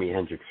that Jimi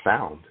Hendrix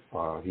sound.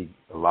 A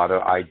lot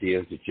of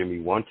ideas that Jimmy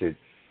wanted,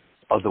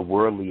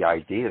 otherworldly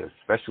ideas,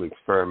 especially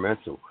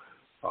experimental,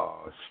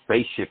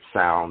 spaceship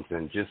sounds,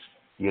 and just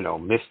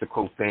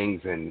mystical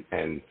things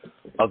and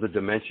other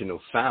dimensional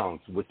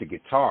sounds with the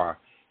guitar.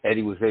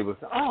 Eddie was able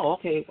to,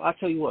 okay, I'll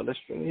tell you what, let's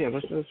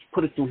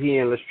put it through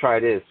here and let's try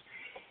this.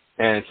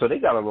 And so they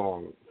got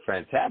along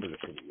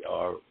fantabulously,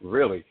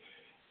 really.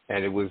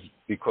 And it was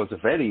because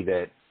of Eddie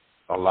that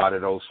a lot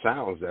of those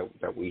sounds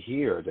that we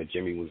hear that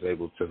Jimmy was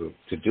able to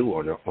do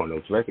on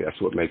those records.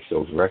 That's what makes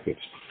those records.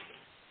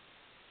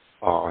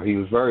 He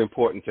was very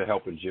important to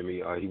helping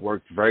Jimmy. He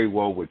worked very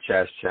well with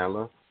Chas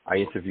Chandler. I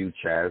interviewed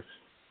Chas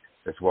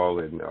as well,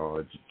 and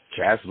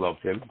Chas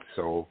loved him.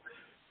 So,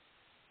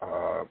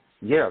 that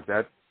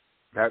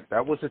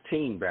was a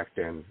team back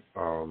then.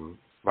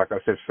 Like I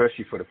said,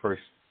 especially for the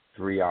first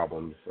 3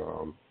 albums,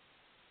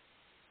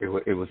 it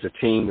was a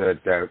team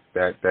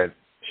that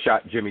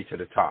shot Jimmy to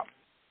the top.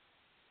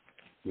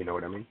 You know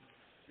what I mean?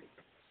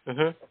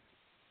 Mhm.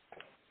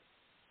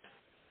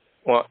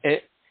 Well,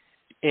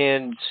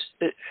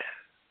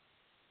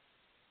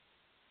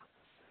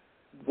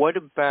 what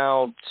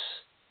about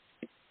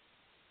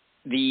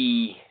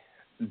the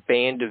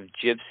Band of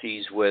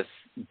Gypsies with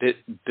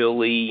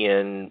Billy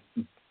and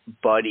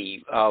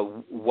Buddy?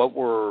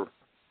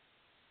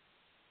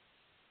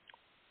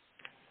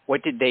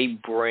 What did they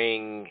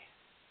bring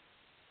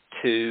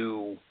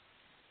to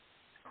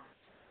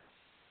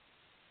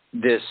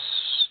this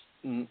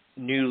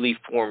newly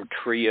formed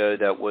trio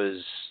that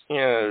was,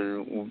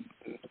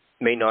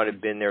 may not have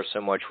been there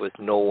so much with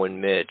Noel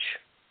and Mitch?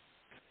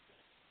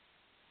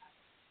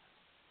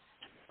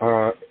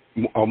 A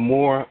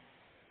more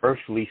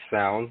earthly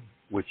sound,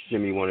 which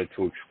Jimmy wanted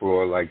to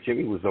explore. Like,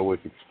 Jimmy was always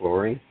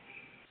exploring.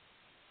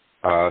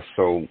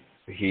 So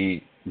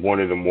he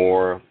wanted a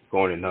more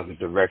going another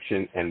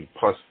direction, and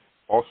plus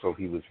also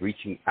he was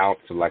reaching out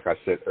to, like I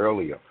said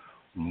earlier,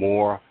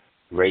 more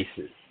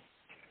races.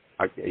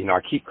 I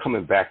keep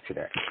coming back to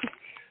that.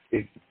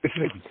 It's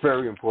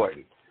very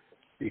important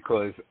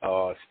because,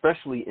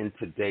 especially in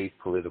today's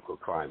political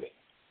climate,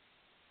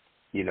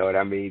 you know what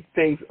I mean?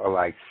 Things are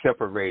like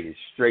separated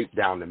straight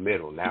down the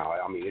middle now.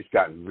 I mean, it's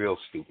gotten real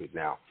stupid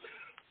now.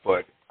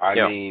 But I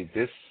mean,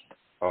 this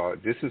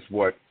is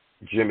what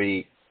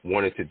Jimmy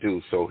wanted to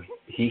do. So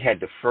he had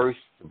the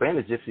Band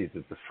of Gypsies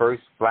is the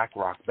first black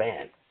rock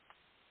band.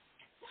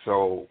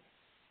 So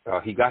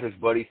he got his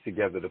buddies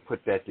together to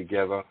put that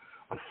together.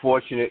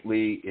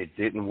 Unfortunately, it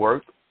didn't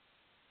work.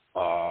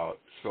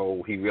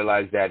 So he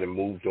realized that and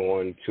moved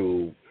on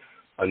to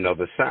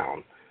another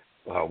sound,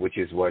 which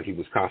is what he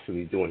was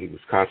constantly doing. He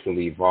was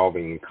constantly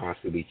evolving and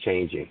constantly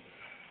changing.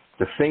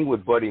 The thing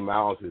with Buddy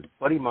Miles is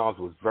Buddy Miles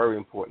was very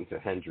important to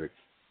Hendrix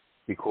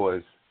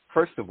because,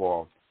 first of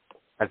all,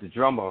 as a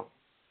drummer,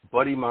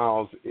 Buddy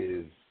Miles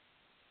is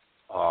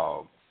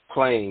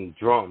playing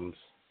drums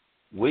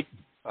with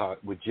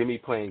Jimmy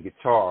playing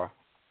guitar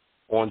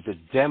on the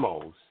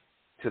demos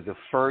to the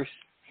first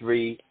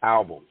 3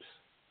 albums.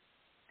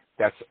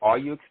 That's Are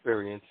You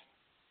Experienced,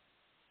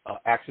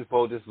 Axis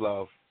Bold as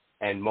Love,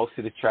 and most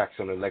of the tracks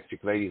on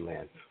Electric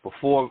Ladyland.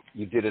 Before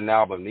you did an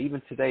album,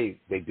 even today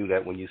they do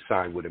that when you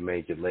sign with a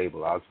major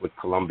label. I was with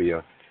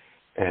Columbia,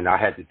 and I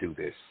had to do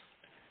this.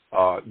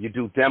 You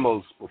do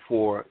demos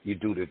before you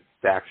do the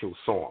actual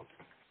song.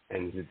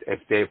 And if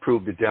they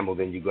approve the demo,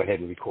 then you go ahead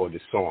and record the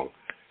song.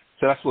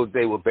 So that's what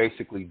they were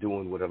basically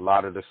doing with a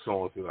lot of the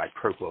songs, like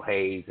Purple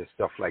Haze and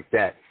stuff like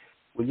that.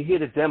 When you hear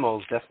the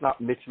demos, that's not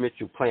Mitch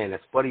Mitchell playing.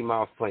 That's Buddy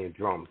Miles playing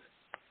drums.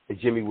 And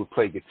Jimmy would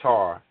play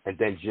guitar, and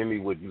then Jimmy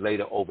would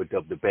later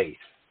overdub the bass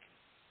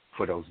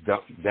for those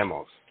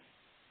demos.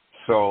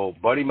 So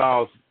Buddy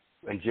Miles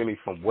and Jimmy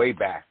from way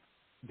back,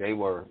 they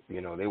were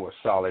a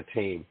solid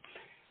team.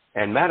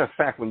 And matter of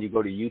fact, when you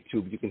go to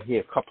YouTube, you can hear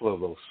a couple of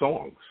those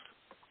songs,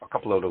 a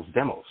couple of those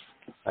demos.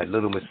 Like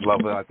Little Miss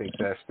Lover, I think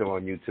that's still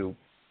on YouTube.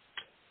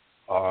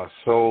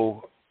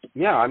 So,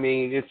 yeah, I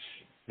mean,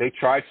 they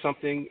tried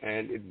something,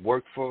 and it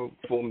worked for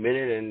a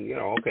minute, and,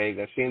 okay,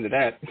 that's the end of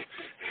that.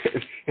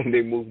 And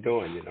they moved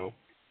on,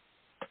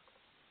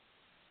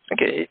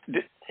 Okay.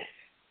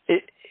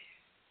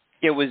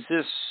 It was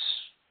this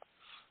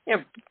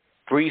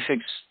brief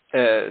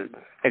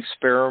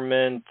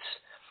experiment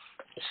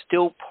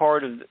still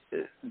part of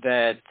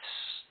that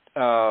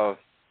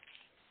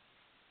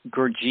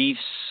Gurdjieff's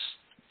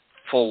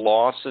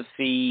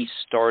philosophy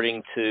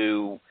starting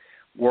to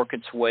work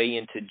its way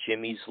into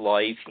Jimmy's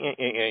life?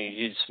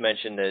 You just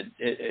mentioned that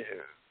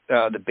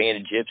the Band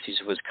of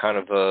Gypsys was kind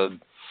of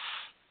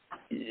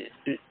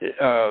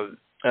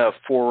a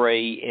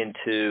foray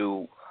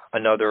into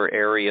another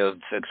area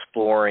of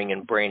exploring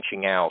and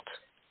branching out.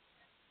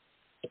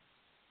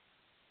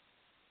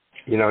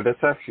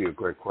 That's actually a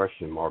great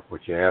question, Mark,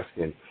 what you're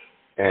asking.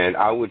 And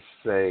I would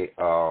say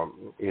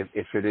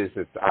if it is,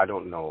 I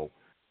don't know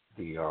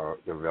the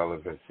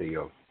relevancy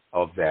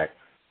of that.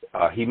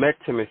 He met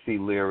Timothy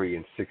Leary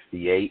in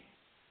 '68,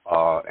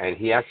 and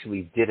he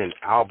actually did an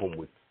album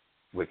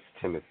with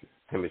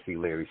Timothy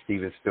Leary.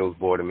 Stephen Stills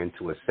brought him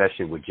into a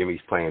session where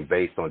Jimmy's playing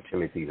bass on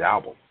Timothy's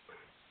album.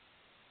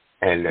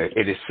 And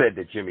it is said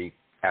that Jimmy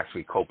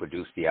actually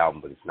co-produced the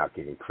album, but it's not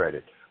getting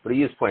credit. But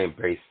he is playing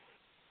bass,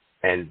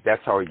 and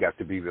that's how he got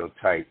to be real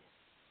tight.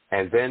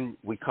 And then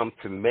we come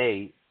to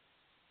May,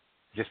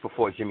 just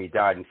before Jimmy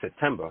died in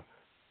September,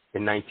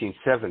 in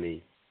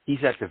 1970.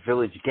 He's at the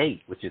Village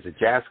Gate, which is a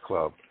jazz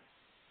club,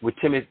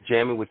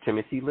 jamming with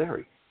Timothy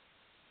Leary.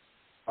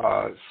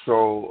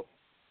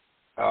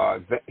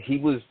 He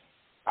was,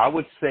 I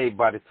would say,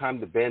 by the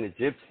time the Band of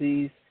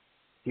Gypsys,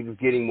 he was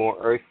getting more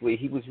earthly.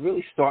 He was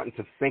really starting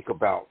to think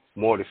about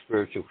more of the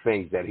spiritual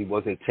things that he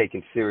wasn't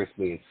taking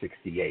seriously in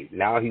 '68.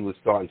 Now he was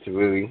starting to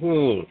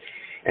really,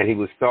 and he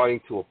was starting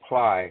to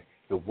apply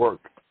the work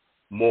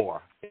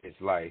more in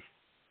his life,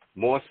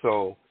 more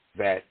so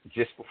that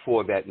just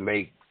before that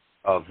May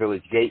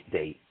Village Gate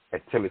date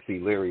at Timothy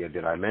Leary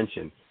that I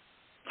mentioned,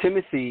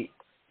 Timothy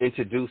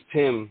introduced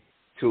him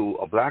to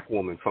a black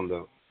woman from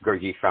the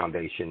Gurdjieff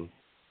Foundation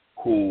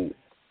who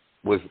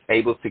was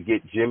able to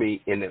get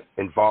Jimmy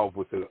involved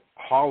with the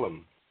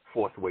Harlem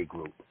Fourth Way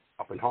group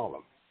up in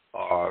Harlem.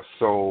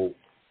 So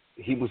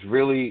he was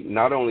really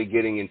not only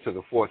getting into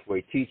the Fourth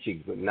Way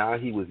teachings, but now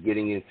he was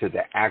getting into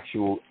the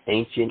actual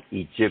ancient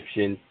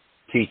Egyptian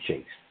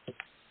teachings.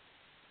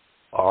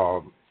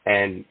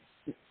 And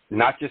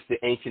not just the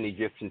ancient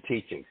Egyptian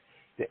teachings,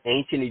 the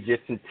ancient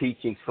Egyptian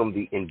teachings from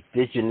the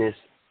indigenous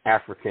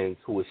Africans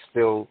who are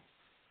still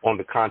on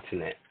the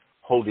continent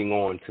holding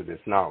on to this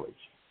knowledge.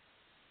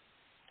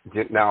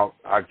 Now,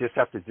 I just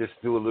have to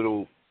do a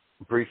little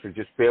brief, and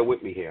just bear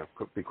with me here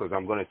because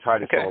I'm going to tie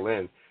this all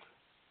in.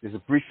 There's a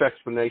brief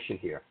explanation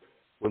here.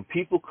 When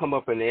people come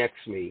up and ask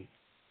me,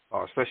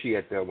 especially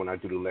when I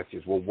do the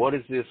lectures, well, what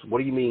is this? What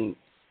do you mean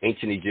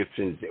ancient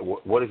Egyptians?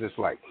 What is this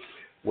like?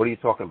 What are you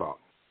talking about?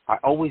 I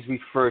always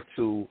refer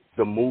to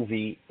the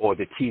movie or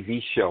the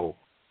TV show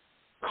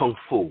Kung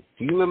Fu.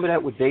 Do you remember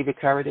that with David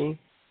Carradine?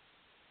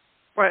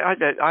 Right,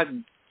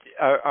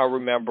 I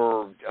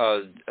remember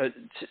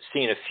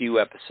seeing a few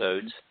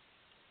episodes.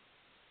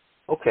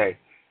 Okay.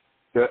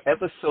 The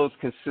episodes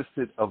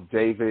consisted of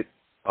David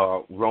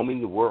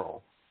roaming the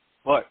world,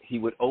 but he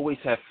would always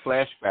have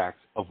flashbacks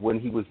of when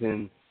he was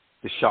in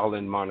the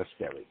Shaolin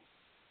Monastery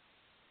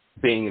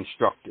being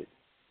instructed.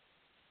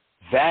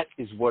 That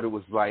is what it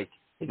was like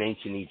in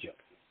ancient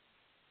Egypt.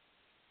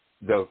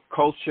 The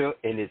culture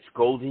in its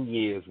golden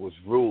years was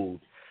ruled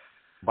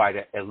by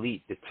the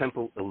elite, the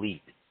temple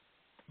elite,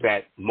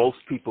 that most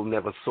people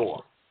never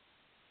saw.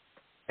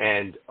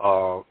 And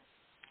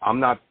I'm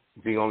not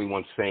the only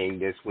one saying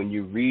this. When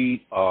you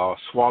read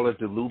Swala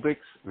de Lubbock's,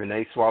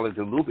 Renee Swala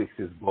de Lubbock's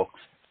books,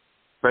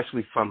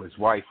 especially from his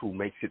wife, who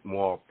makes it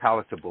more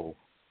palatable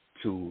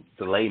to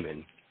the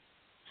layman,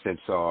 since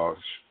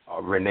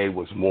Renee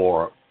was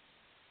more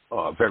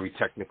very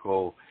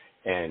technical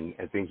and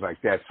things like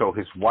that. So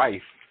his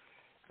wife,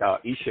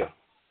 Isha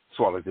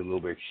swallowed it a little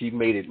bit. She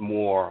made it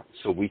more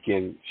so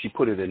she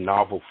put it in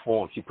novel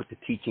form. She put the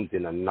teachings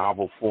in a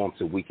novel form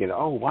so we can,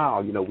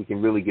 we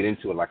can really get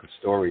into it like a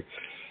story.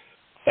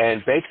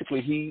 And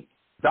basically he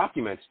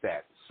documents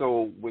that.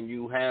 So when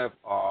you have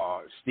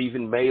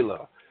Stephen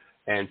Mailer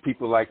and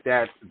people like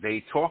that,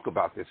 they talk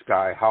about this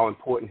guy, how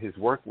important his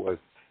work was.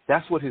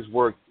 That's what his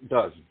work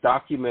does,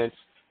 documents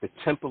the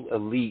temple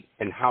elite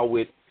and how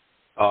it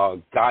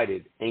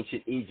guided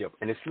ancient Egypt.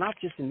 And it's not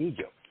just in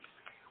Egypt.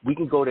 We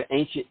can go to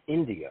ancient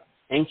India,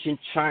 ancient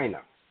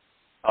China,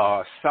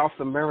 South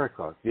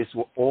America. This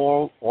were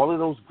all of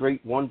those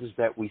great wonders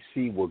that we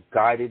see were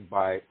guided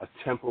by a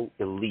temple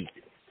elite.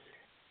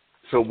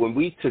 So when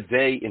we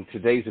today, in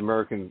today's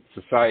American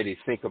society,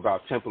 think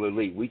about temple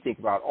elite, we think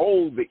about,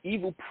 the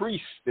evil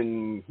priest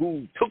and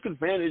who took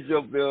advantage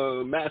of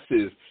the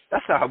masses.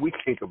 That's how we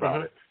think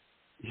about it.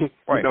 You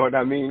Right. know what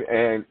I mean?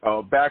 And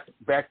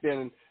back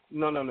then,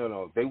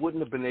 no. They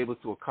wouldn't have been able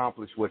to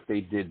accomplish what they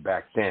did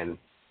back then,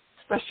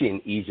 especially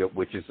in Egypt,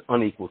 which is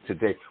unequal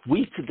today.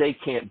 We today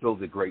can't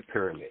build a Great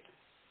Pyramid.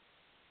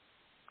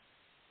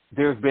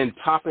 There have been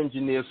top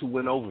engineers who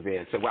went over there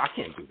and said, well, I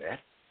can't do that.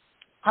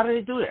 How do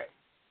they do that?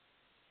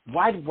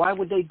 Why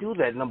would they do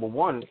that? Number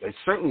one, it's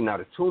certainly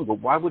not a tomb, but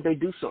why would they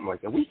do something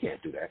like that? We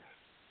can't do that.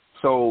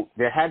 So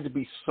there had to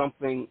be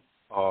something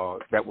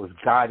that was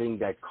guiding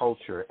that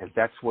culture, and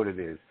that's what it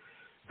is.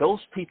 Those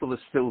people are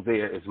still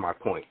there, is my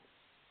point.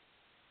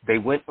 They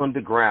went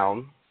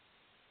underground,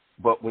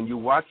 but when you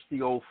watch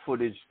the old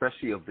footage,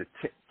 especially of the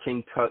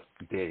King Tut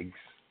digs,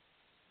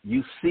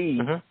 you see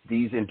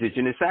these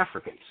indigenous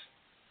Africans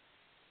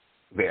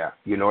there.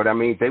 You know what I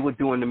mean? They were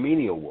doing the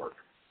menial work,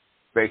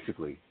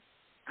 basically.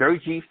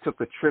 Gurdjieff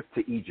took a trip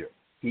to Egypt.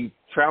 He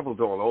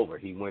traveled all over.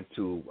 He went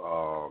to,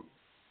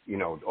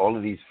 all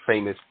of these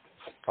famous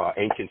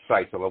ancient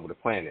sites all over the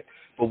planet.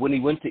 But when he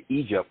went to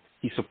Egypt,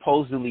 he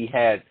supposedly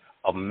had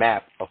a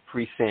map of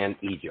pre-sand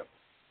Egypt.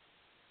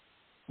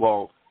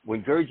 Well,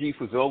 when Gurdjieff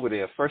was over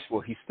there, first of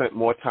all, he spent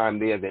more time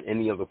there than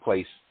any other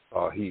place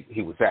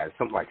he was at,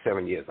 something like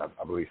 7 years,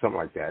 I believe, something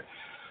like that.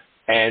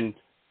 And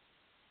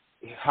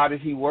how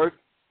did he work?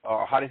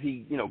 How did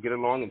he, get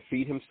along and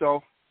feed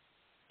himself?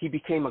 He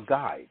became a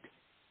guide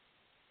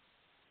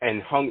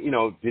and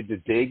did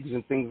the digs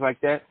and things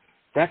like that.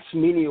 That's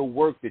menial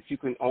work that you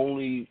can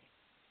only,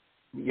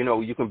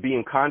 you can be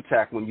in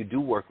contact when you do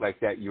work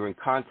like that. You're in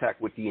contact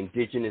with the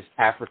indigenous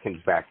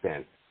Africans back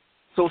then.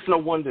 So it's no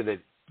wonder that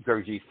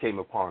Gurdjieff came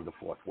upon the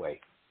Fourth Way,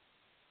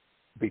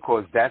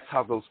 because that's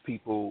how those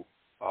people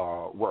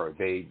were.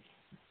 They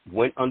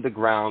went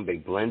underground, they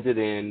blended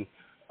in,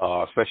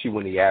 especially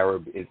when the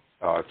Arab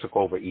took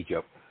over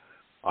Egypt.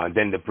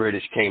 Then the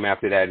British came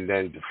after that, and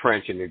then the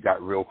French, and it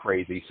got real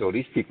crazy. So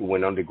these people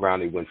went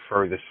underground. They went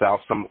further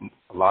south.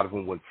 A lot of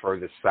them went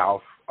further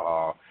south,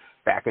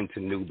 back into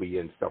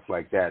Nubia and stuff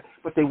like that.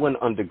 But they went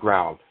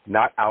underground,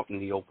 not out in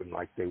the open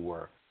like they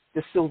were.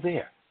 They're still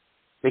there.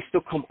 They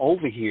still come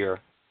over here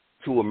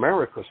to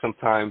America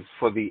sometimes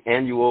for the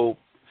annual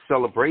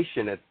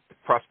celebration at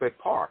Prospect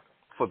Park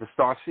for the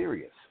Star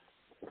Sirius.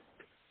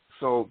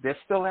 So they're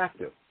still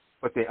active,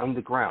 but they're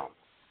underground.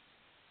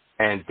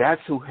 And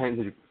that's who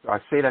Hendrix, I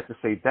say that to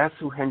say, that's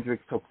who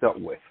Hendrix hooked up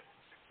with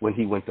when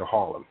he went to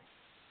Harlem.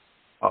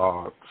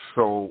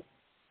 So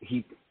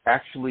he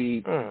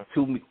actually,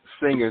 two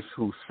singers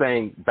who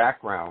sang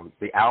background,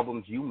 the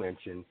albums you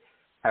mentioned,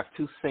 have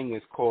two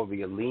singers called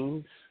the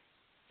Alines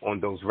on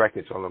those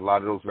records, on a lot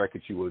of those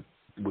records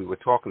we were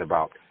talking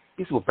about.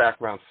 These were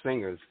background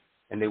singers,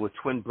 and they were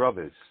twin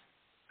brothers,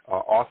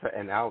 Arthur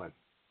and Alan.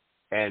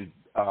 And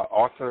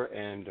Arthur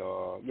and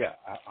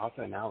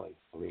Alan,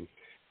 I mean.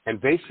 And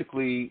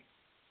basically,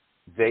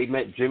 they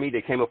met Jimmy.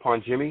 They came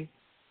upon Jimmy.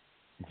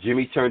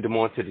 Jimmy turned them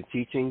on to the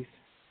teachings.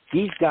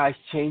 These guys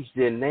changed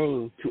their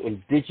name to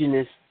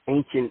indigenous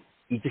ancient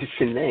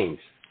Egyptian names,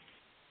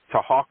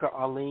 Tahaka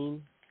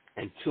Aline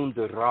and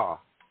Tundra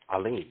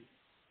Aline,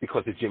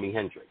 because of Jimi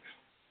Hendrix.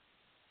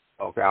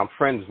 Okay, I'm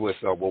friends with,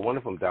 one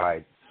of them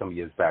died some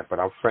years back, but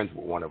I'm friends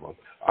with one of them.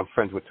 I'm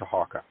friends with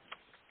Tahaka.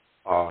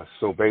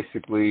 So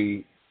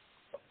basically,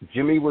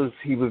 Jimmy was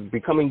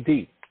becoming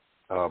deep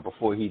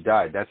before he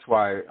died. That's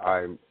why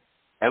I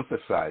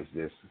emphasize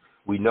this.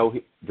 We know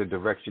the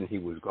direction he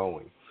was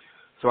going.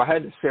 So I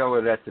had to say all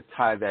of that to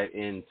tie that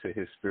into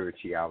his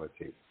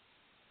spirituality.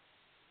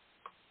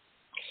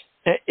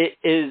 It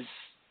is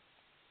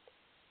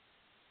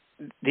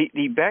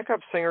the backup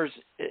singers,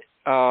 is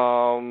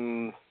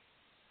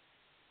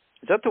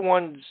that the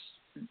ones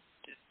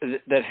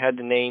that had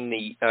the name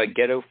the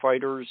Ghetto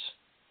Fighters?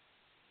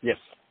 Yes.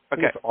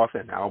 Okay. It's Arthur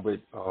and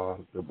Albert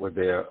were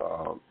their,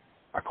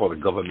 I call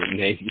it government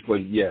name,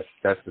 but yes,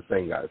 that's the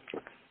thing, guys.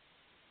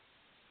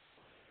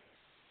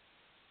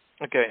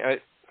 Okay,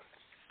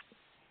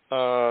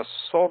 I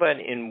saw that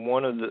in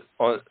one of the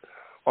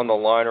on the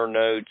liner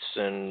notes,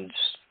 and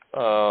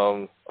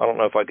I don't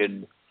know if I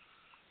could.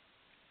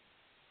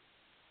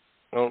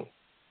 I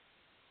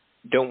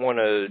don't want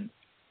to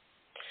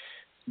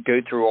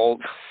go through all.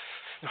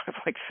 I have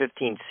like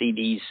 15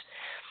 CDs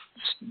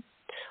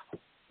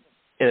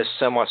in a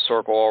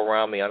semicircle all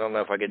around me. I don't know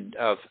if I could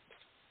go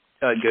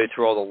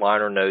through all the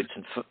liner notes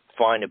and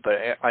find it, but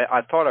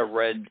I thought I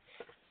read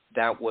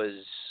that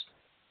was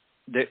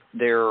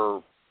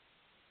their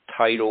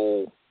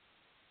title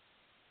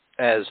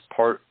as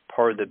part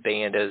of the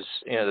band, as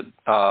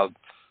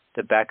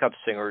the backup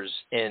singers,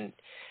 and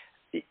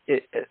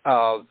it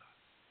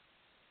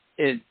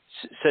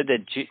said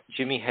that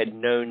Jimmy had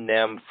known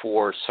them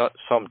for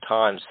some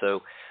time.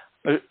 So,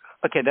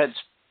 okay, that's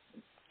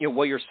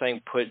what you're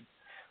saying.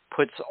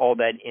 Puts all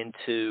that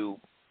into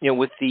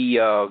with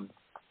the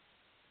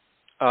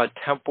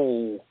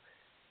Temple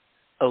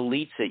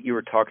elites that you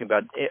were talking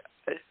about.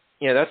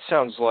 That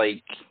sounds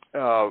like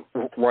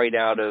right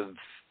out of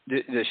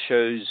the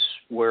shows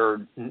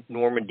where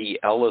Norman D.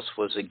 Ellis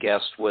was a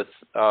guest with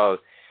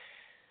Barbara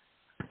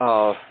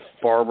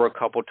a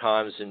couple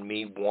times and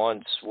me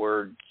once,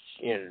 where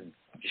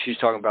she's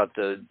talking about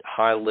the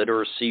high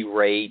literacy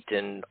rate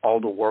and all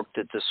the work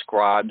that the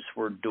scribes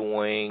were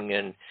doing,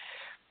 and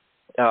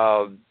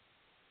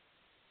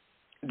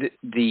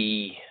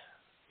the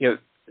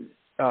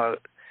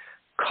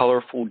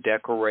colorful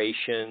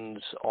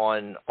decorations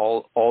on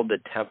all the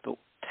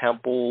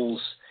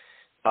temples.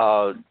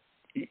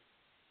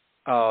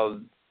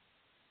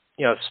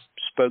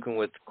 Spoken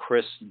with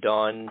Chris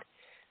Dunn,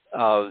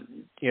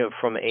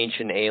 from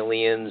Ancient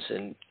Aliens,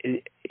 and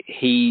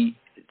he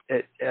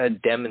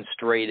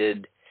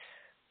demonstrated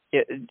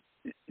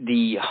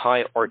the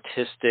high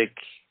artistic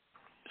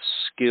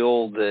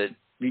skill that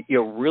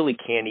really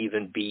can't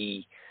even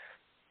be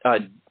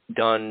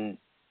done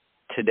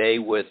today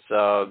with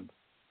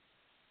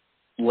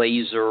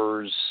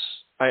lasers.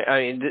 I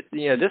mean,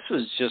 this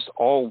was just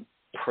all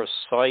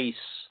precise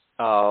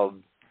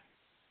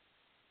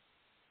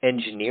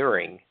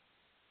engineering,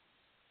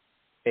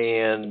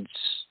 and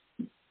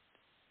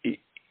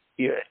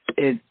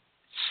it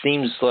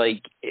seems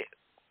like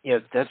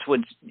that's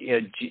what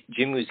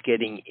Jim was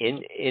getting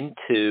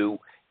into,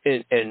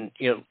 and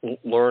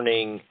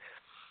learning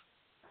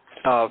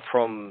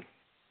from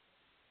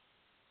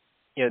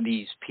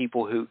these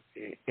people who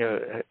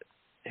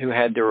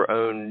had their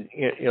own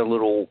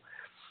little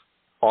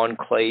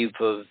enclave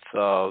of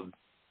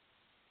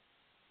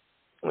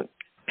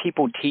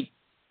people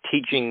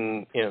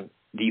teaching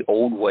the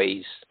old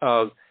ways.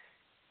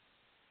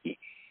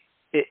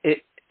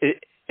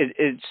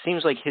 It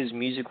seems like his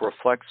music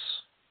reflects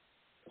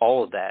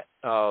all of that,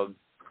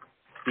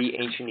 the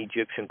ancient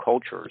Egyptian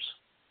cultures.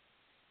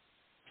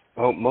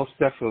 Oh, most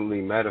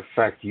definitely. Matter of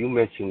fact, you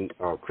mentioned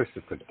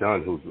Christopher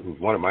Dunn, who's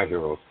one of my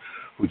heroes,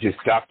 who just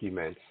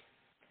documents,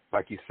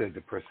 like you said,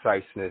 the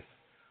preciseness.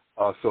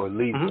 So it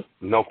leaves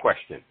no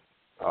question.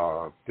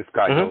 This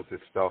guy knows his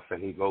stuff,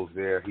 and he goes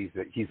there.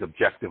 He's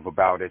objective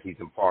about it. He's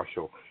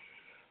impartial.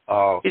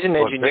 He's an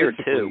engineer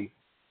too.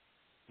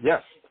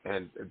 Yes,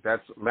 and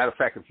that's matter of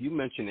fact. If you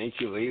mention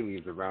ancient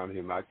aliens around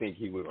him, I think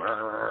he would.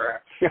 I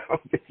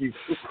don't think he's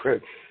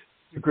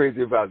too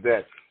crazy about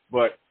that.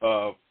 But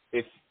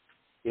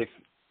if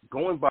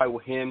going by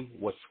with him,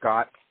 what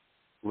Scott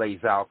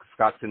lays out,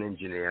 Scott's an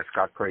engineer,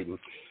 Scott Creighton.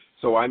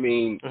 So I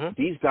mean,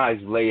 these guys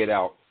lay it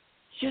out.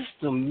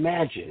 Just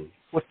imagine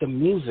what the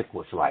music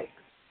was like.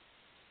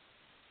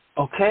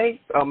 Okay,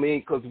 I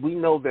mean, because we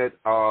know that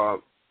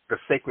the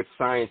sacred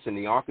science in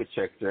the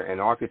architecture, and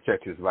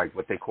architecture is like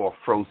what they call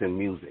frozen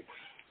music.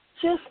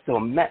 Just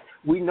imagine.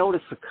 We know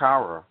that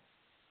Saqqara,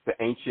 the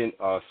ancient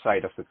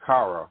site of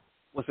Saqqara,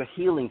 was a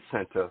healing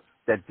center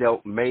that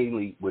dealt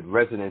mainly with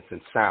resonance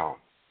and sound.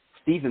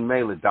 Stephen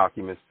Mailer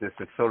documents this,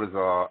 and so does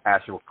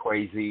Asher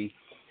Kwesi.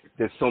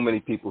 There's so many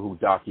people who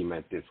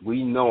document this.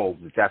 We know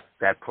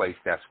that place,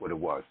 that's what it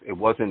was. It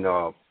wasn't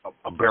a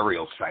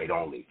burial site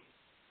only.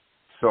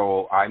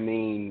 So, I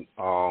mean,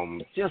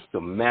 just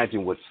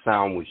imagine what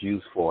sound was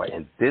used for.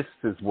 And this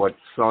is what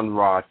Sun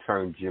Ra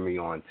turned Jimmy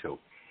on to.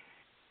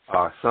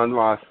 Sun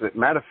Ra,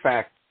 matter of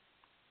fact,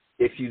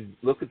 if you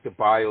look at the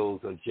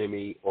bios of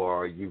Jimmy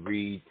or you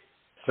read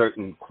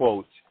certain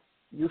quotes,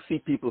 you'll see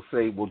people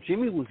say, well,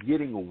 Jimmy was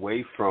getting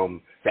away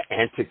from the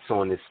antics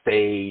on the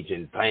stage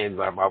and playing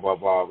blah, blah, blah,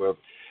 blah, blah.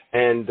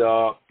 And,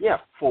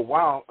 for a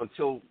while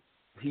until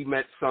he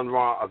met Sun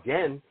Ra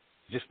again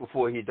just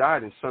before he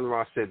died. And Sun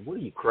Ra said, what are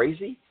you,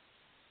 crazy?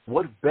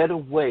 What better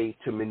way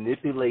to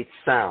manipulate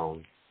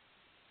sound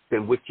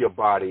than with your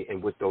body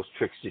and with those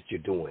tricks that you're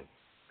doing?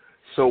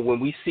 So when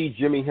we see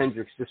Jimi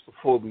Hendrix just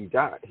before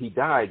he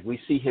died, we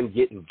see him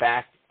getting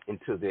back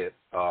into the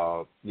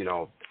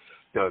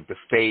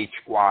stage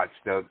squats,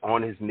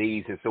 on his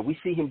knees. And so we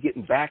see him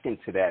getting back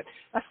into that.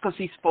 That's because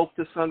he spoke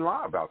to Sun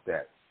Ra about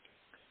that.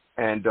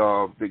 And,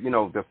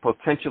 the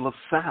potential of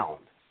sound.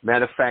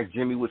 Matter of fact,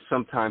 Jimmy would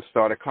sometimes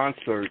start a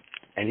concert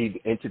and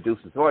he'd introduce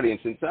his audience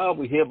and say,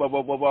 we hear blah,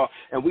 blah, blah, blah,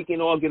 and we can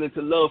all get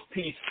into love,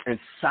 peace, and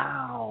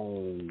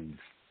sound.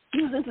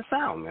 He was into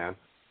sound, man.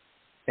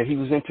 And he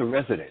was into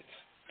resonance.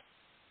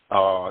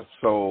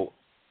 So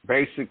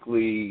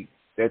basically,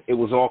 it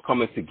was all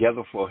coming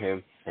together for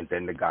him, and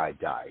then the guy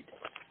died.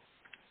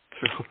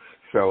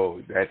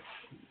 So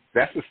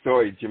that's the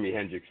story of Jimi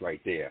Hendrix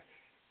right there.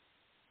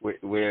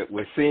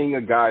 we're seeing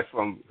a guy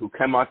who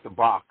came out the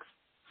box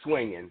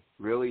swinging,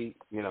 really,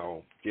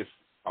 just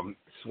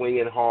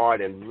swinging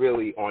hard and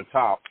really on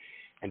top,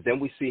 and then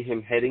we see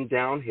him heading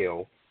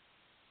downhill,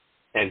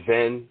 and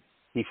then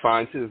he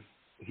finds his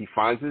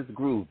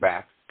groove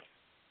back,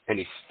 and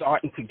he's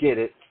starting to get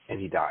it, and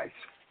he dies.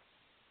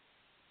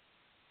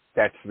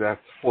 That's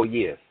 4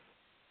 years.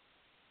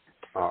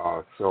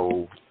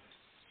 So,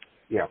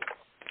 yeah.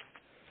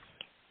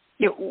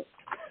 Yeah.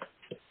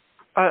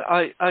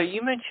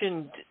 You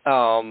mentioned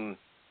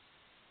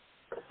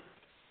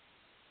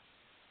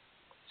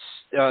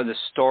the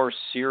star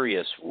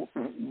Sirius.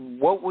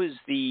 What was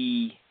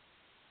the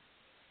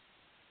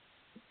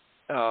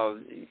well,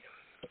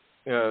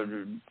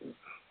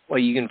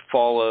 you can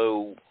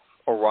follow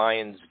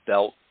Orion's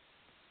belt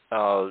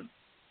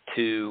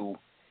to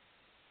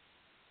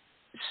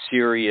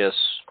Sirius.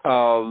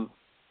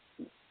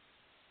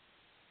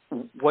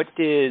 What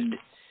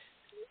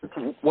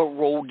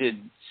role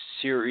did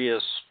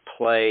Sirius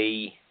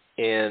play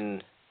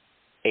in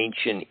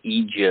ancient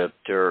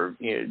Egypt, or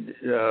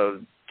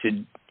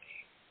did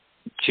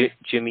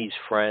Jimmy's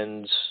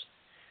friends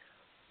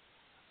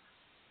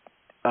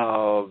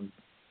have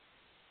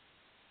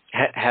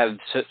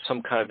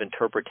some kind of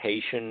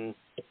interpretation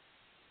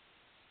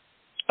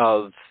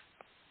of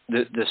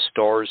the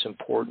star's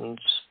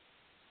importance?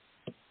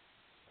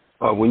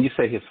 When you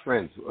say his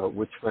friends,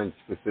 which friends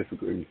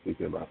specifically are you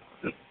speaking about?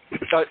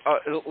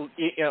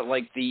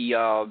 Like the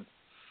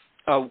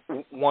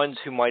ones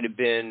who might have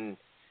been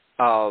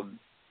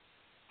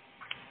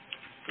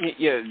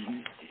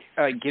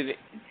giving,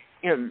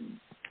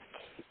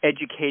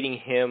 educating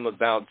him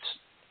about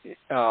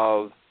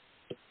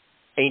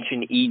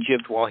ancient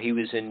Egypt while he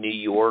was in New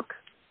York.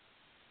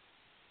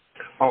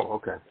 Oh,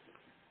 okay.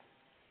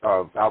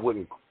 I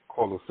wouldn't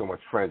call them so much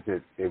friends.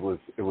 It was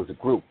a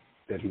group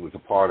that he was a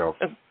part of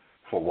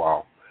for a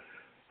while.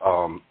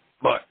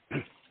 But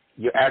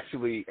you're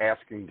actually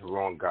asking the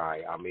wrong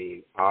guy. I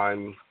mean,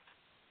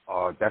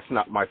 that's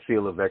not my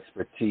field of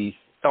expertise,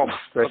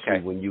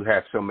 especially when you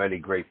have so many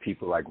great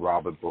people like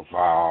Robert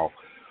Bauval,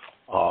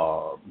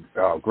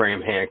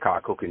 Graham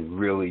Hancock, who can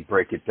really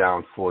break it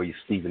down for you,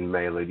 Stephen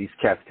Mailer. These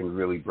cats can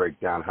really break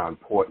down how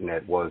important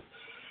that was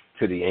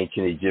to the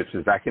ancient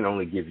Egyptians. I can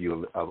only give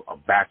you a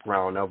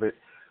background of it.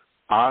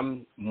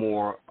 I'm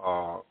more,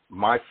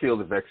 my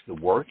field of extra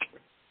work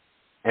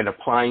and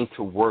applying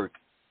to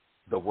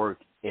the work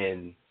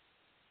in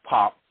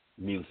pop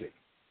music.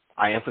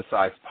 I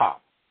emphasize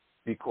pop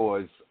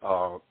because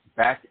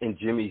back in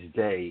Jimmy's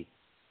day,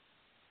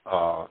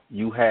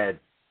 you had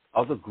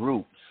other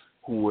groups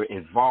who were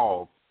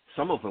involved,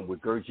 some of them were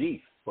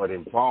Gurdjieff, but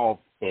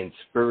involved in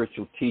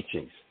spiritual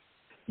teachings.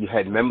 You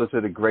had members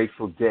of the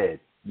Grateful Dead.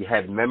 You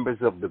had members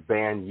of the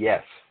band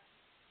Yes.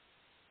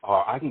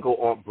 I can go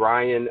on,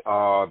 Brian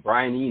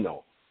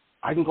Eno.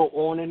 I can go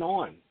on and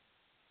on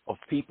of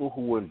people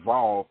who were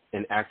involved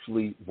in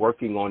actually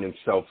working on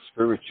themselves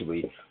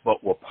spiritually,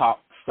 but were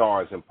pop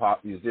stars and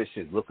pop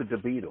musicians. Look at the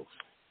Beatles.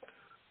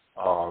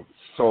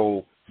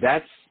 So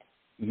that's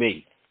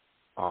me.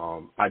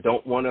 I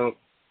don't want to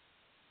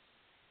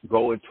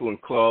go into a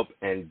club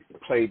and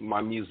play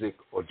my music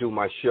or do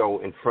my show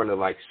in front of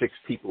like 6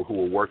 people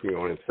who are working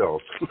on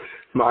themselves.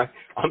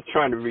 I'm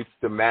trying to reach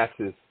the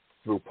masses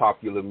through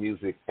popular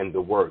music and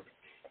the work.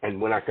 And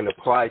when I can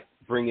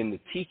bring in the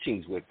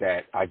teachings with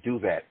that, I do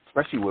that,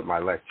 especially with my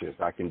lectures.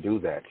 I can do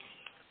that.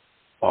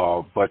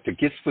 But to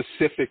get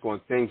specific on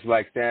things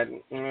like that,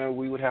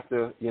 we would have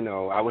to,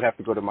 I would have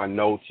to go to my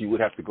notes. You would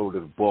have to go to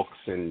the books,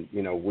 and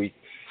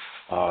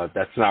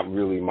that's not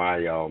really my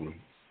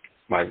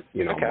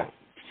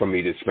for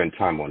me to spend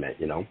time on that.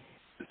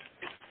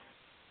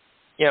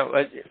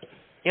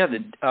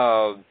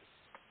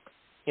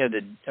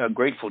 The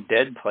Grateful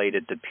Dead played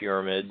at the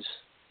Pyramids.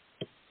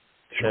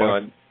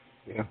 Sure.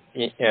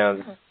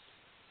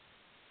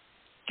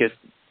 Guess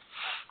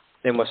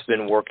they must have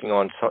been working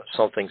on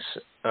something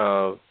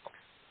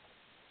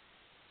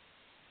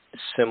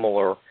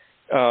similar.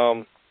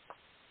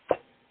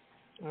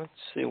 Let's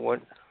see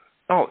what.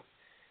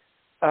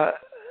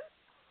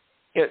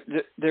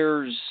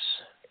 There's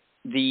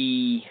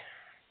the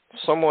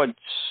somewhat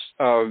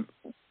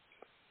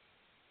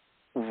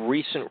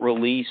recent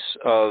release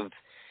of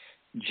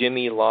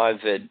Jimmy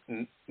live at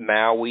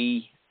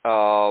Maui.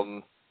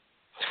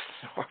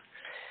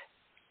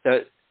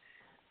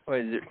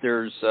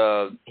 There's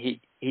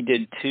he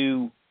did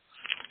two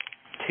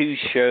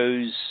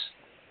shows.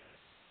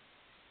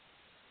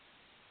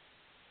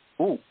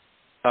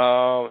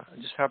 I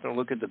just happened to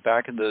look at the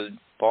back of the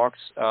box.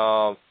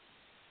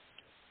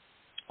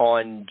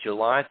 On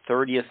July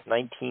 30th,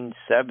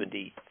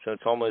 1970. So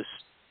it's almost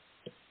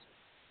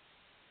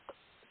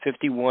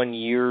 51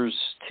 years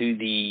to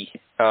the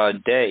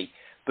day.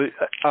 But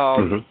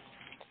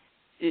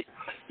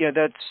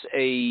that's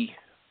a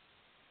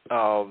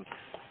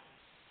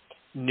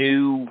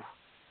new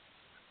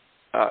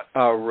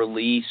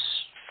release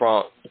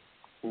from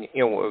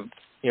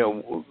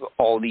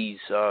all these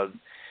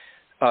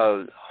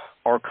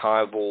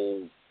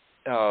archival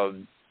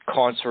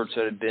concerts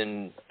that have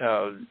been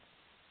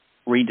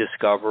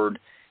rediscovered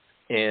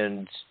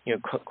and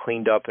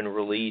cleaned up and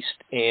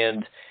released.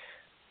 And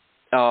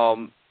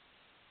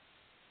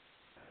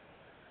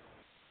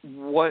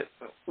what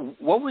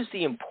was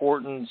the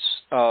importance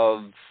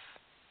of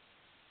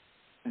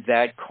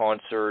that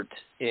concert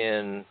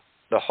in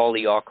the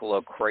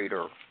Haleakala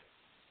crater?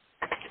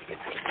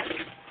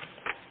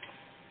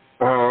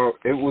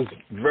 It was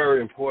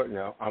very important.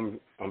 Now, I'm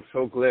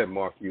so glad,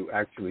 Mark, you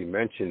actually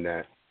mentioned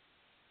that,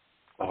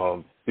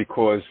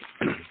 because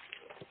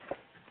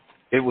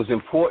it was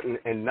important,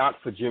 and not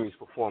for Jimmy's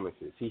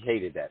performances. He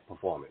hated that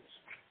performance.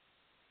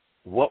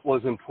 What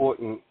was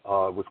important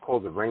was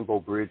called the Rainbow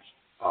Bridge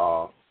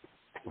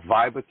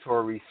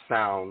Vibratory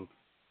Sound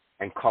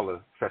and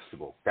Color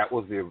Festival. That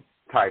was the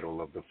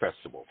title of the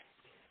festival.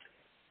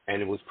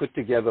 And it was put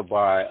together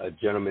by a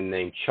gentleman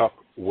named Chuck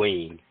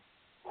Wayne,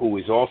 who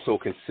is also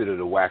considered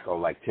a wacko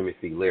like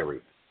Timothy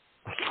Leary,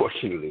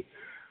 unfortunately.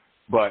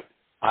 But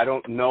I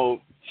don't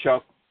know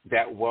Chuck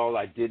that well.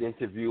 I did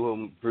interview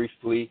him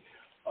briefly,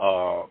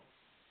 but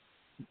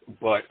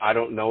I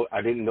didn't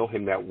know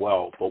him that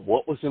well. But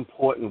what was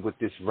important with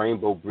this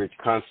Rainbow Bridge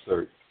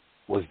concert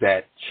was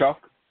that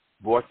Chuck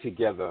brought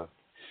together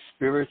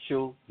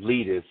spiritual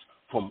leaders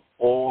from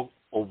all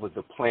over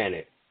the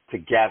planet to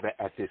gather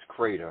at this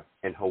crater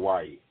in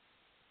Hawaii.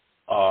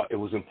 It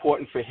was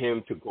important for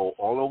him to go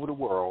all over the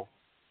world,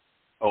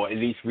 or at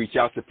least reach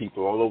out to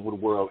people all over the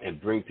world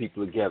and bring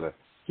people together.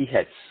 He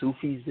had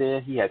Sufis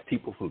there. He had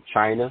people from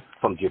China,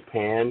 from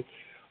Japan,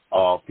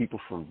 people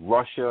from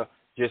Russia,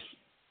 just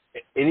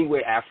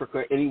anywhere,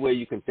 Africa, anywhere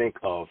you can think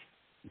of,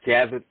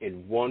 gathered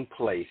in one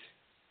place.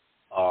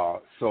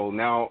 So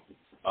now,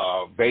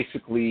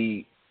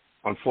 basically,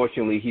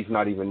 unfortunately, he's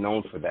not even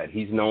known for that.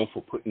 He's known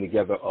for putting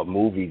together a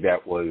movie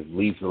that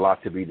leaves a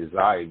lot to be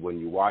desired when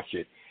you watch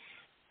it,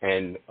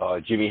 and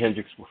Jimi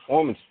Hendrix's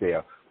performance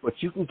there. But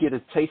you can get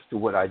a taste of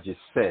what I just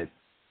said,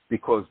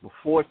 because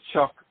before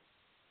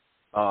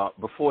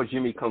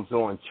Jimmy comes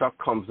on, Chuck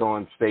comes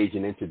on stage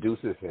and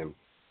introduces him.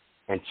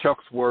 And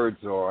Chuck's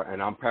words are,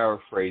 and I'm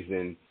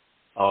paraphrasing,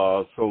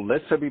 so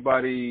let's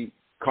everybody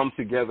come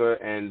together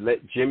and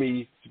let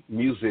Jimmy's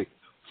music,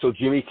 so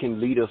Jimmy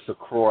can lead us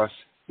across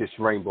this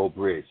Rainbow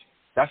Bridge.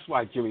 That's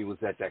why Jimmy was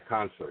at that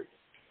concert.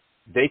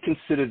 They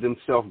considered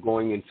themselves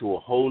going into a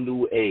whole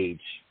new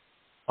age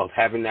of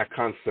having that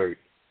concert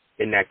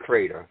in that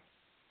crater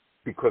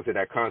because of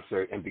that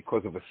concert and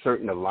because of a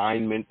certain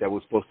alignment that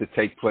was supposed to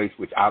take place,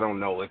 which I don't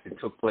know if it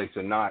took place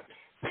or not.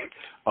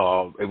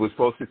 It was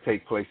supposed to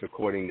take place,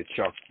 according to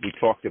Chuck. We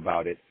talked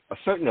about it, a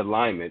certain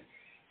alignment,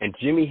 and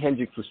Jimi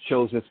Hendrix was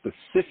chosen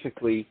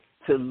specifically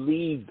to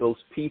lead those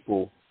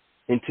people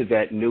into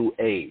that new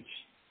age.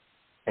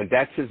 And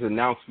that's his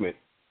announcement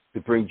to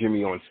bring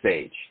Jimmy on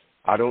stage.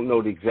 I don't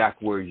know the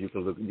exact words. You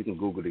can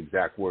Google the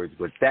exact words,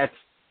 but that's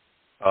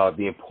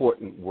the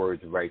important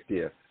words right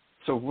there.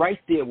 So right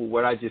there with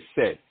what I just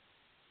said,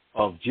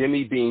 of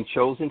Jimmy being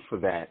chosen for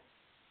that,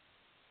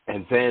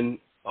 and then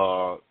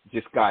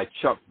this guy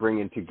Chuck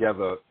bringing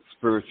together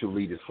spiritual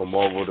leaders from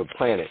all over the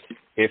planet.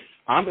 If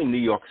I'm in New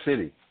York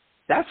City,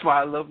 that's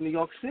why I love New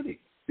York City,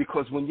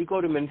 because when you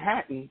go to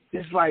Manhattan,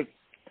 it's like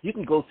you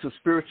can go to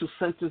spiritual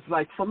centers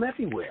like from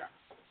everywhere.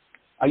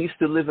 I used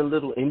to live in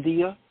Little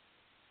India.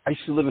 I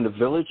used to live in the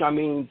Village. I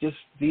mean, just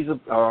these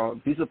are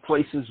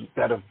places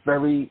that are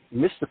very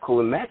mystical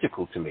and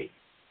magical to me.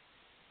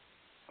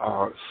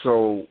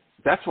 So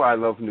that's why I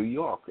love New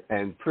York,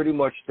 and pretty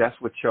much that's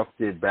what Chuck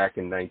did back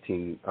in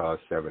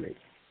 1970.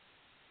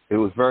 It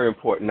was very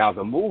important. Now,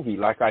 the movie,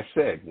 like I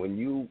said, when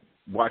you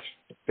watch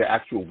the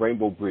actual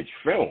Rainbow Bridge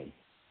film,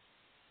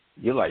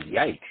 you're like,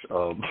 yikes.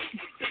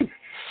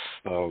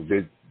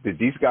 Did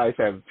these guys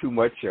have too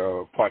much,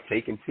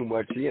 partaken too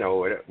much,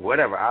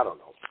 whatever, I don't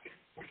know.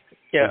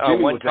 Yeah,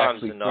 Jimmy one was time's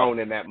actually enough. thrown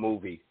in that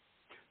movie.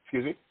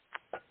 Excuse me?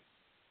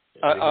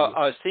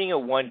 Seeing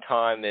it one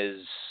time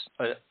is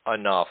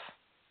enough.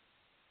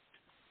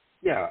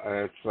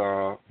 Yeah,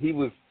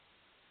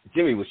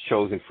 Jimmy was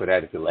chosen for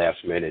that at the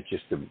last minute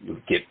just to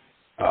get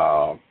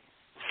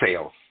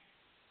sales.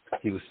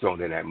 He was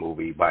thrown in that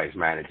movie by his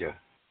manager,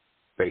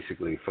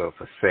 basically for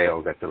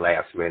sales at the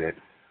last minute.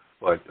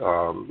 But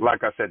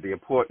like I said, the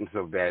importance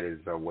of that is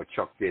what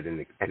Chuck did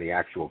in the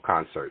actual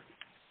concert,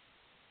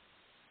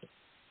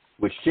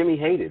 which Jimmy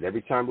hated.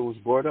 Every time it was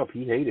brought up,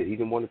 he hated. He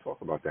didn't want to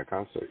talk about that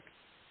concert.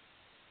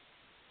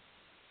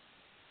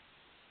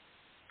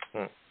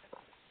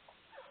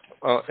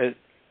 I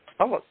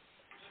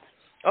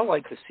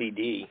like the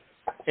CD,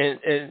 and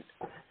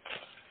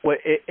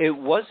it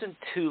wasn't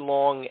too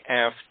long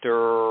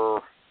after.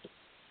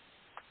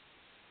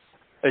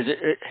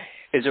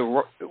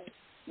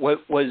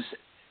 What was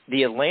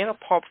the Atlanta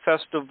Pop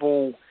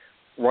Festival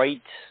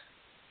right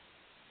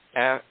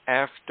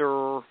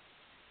after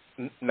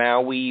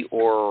Maui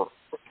or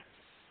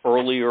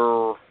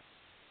earlier?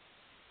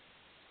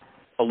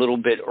 A little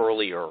bit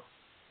earlier.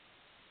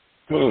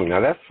 Now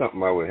that's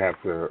something I would have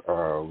to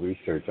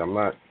research. I'm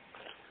not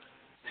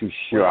too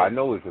sure. I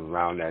know it's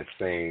around that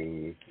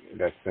same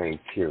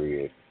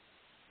period.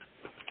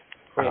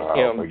 But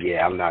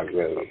yeah, I'm not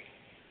really.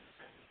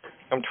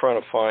 I'm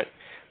trying to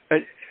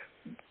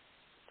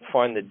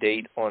find the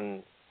date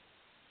on.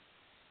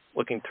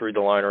 Looking through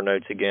the liner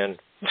notes again,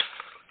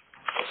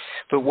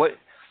 but what?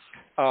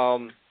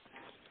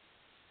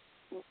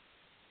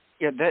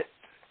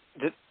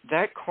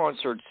 That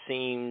concert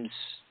seems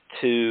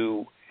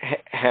to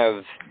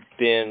have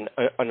been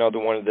another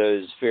one of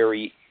those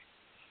very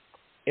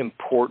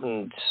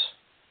important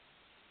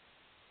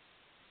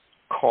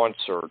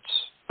concerts.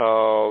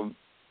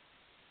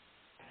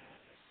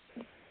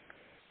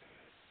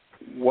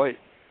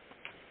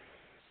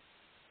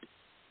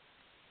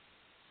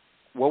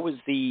 What was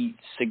the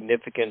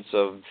significance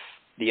of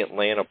the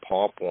Atlanta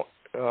Pop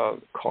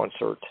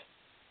concert?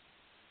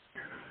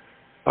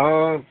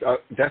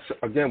 That's,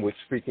 again, we're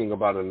speaking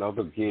about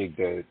another gig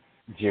that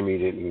Jimmy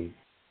didn't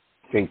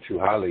think too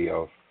highly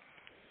of.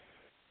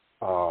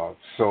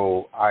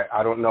 So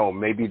I don't know.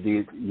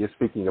 Maybe you're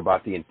speaking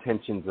about the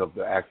intentions of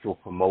the actual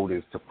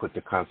promoters to put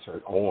the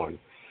concert on.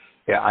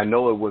 Yeah, I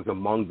know it was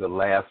among the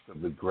last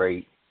of the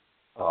great,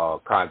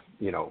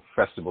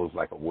 festivals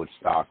like a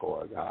Woodstock,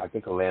 or I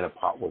think Atlanta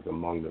Pop was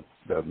among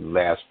the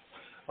last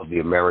of the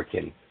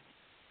American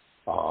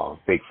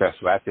big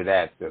festival. After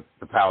that,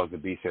 the powers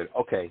that be said,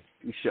 okay,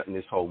 we're shutting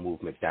this whole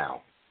movement down.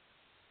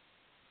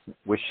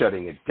 We're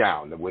shutting it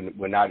down.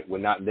 We're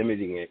not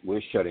limiting it.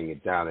 We're shutting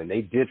it down. And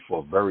they did for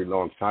a very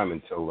long time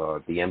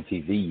until the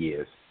MTV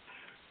years,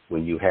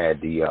 when you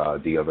had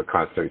the other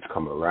concerts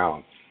come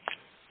around.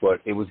 But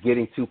it was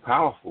getting too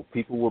powerful.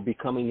 People were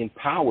becoming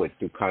empowered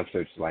through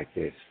concerts like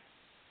this.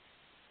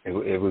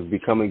 It was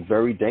becoming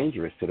very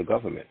dangerous to the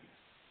government.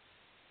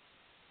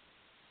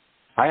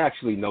 I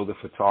actually know the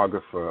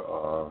photographer,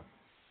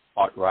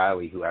 Art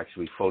Riley, who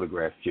actually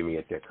photographed Jimmy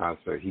at that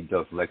concert. He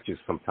does lectures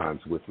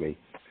sometimes with me.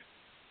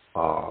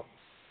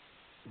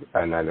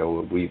 And I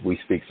know we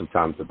speak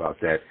sometimes about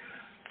that.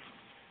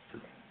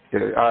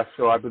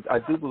 So I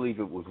do believe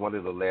it was one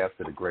of the last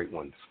of the great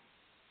ones.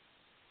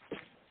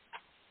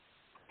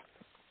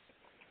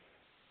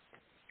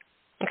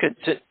 Okay,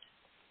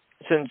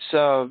 since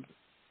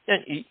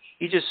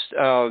you just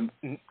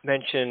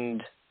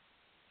mentioned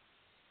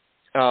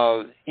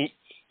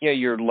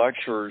your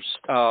lectures,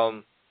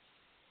 might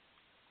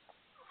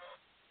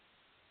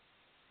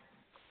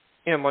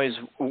as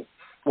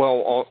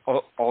well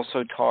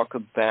also talk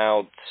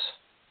about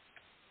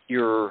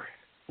your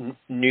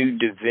new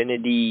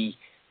Divinity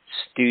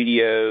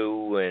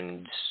studio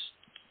and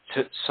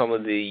some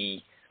of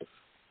the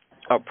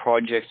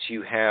projects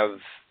you have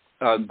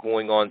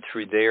going on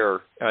through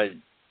there.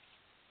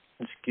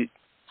 Let's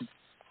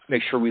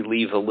make sure we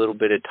leave a little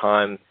bit of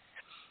time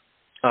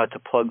to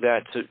plug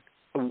that. So,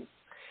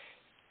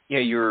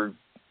 you're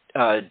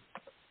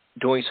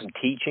doing some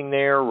teaching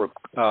there,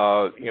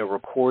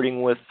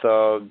 recording with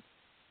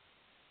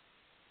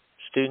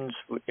students.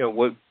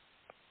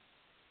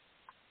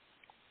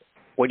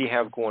 What do you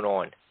have going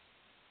on?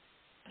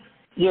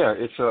 Yeah,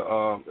 it's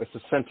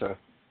a center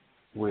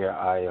where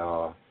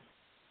I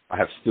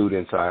have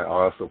students. I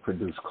also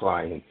produce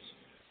clients,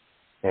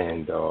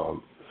 and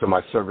so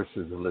my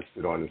services are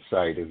listed on the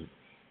site,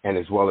 and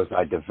as well as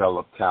I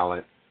develop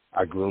talent,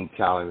 I groom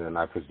talent, and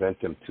I present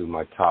them to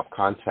my top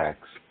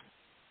contacts.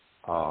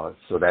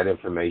 So that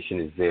information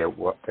is there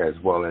as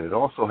well, and it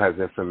also has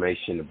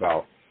information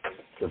about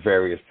the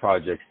various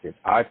projects that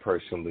I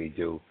personally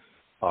do.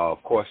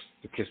 Of course,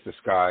 the Kiss the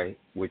Sky,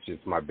 which is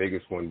my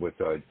biggest one, with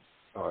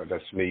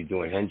that's me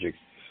doing Hendrix,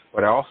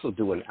 but I also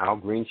do an Al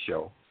Green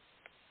show.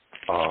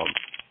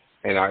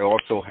 And I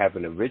also have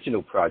an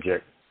original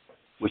project,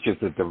 which is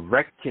a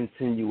direct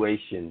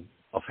continuation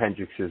of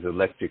Hendrix's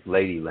Electric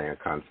Ladyland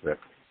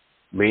concept,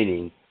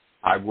 meaning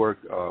I work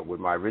with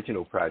my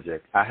original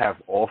project. I have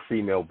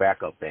all-female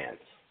backup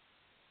bands.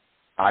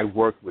 I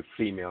work with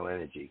female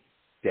energy,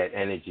 that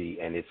energy,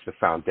 and it's the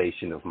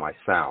foundation of my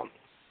sound.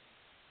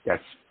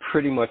 That's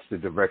pretty much the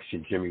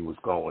direction Jimmy was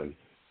going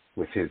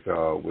with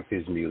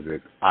his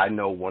music. I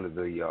know one of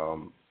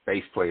the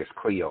bass players,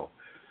 Cleo,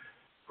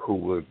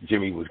 who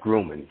Jimmy was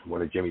grooming,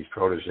 one of Jimmy's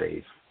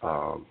proteges.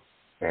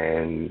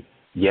 And,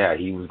 yeah,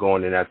 he was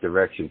going in that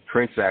direction.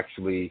 Prince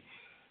actually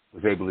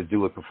was able to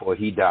do it before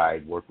he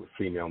died, work with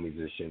female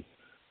musicians.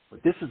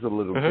 But this is a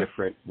little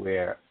different,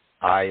 where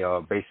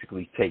I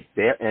basically take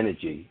their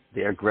energy,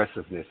 their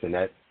aggressiveness, and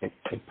that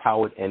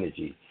empowered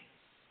energy,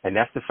 and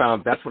that's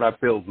what I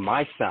build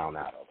my sound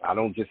out of. I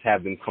don't just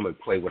have them come and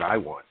play what I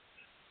want.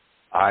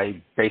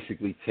 I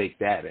basically take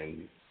that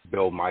and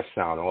build my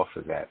sound off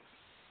of that.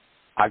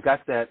 I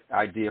got that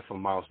idea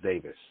from Miles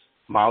Davis.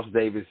 Miles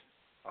Davis,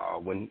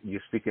 when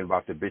you're speaking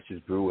about the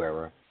Bitches Brew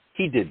era,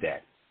 he did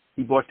that.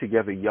 He brought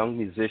together young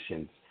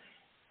musicians,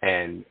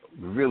 and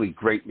really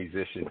great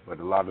musicians, but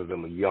a lot of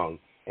them are young,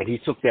 and he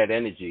took that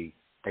energy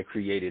and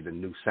created a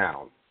new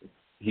sound.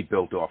 He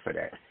built off of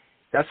that.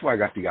 That's where I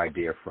got the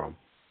idea from.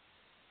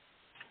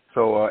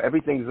 So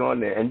everything's on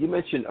there. And you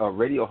mentioned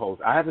radio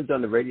hosts. I haven't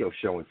done the radio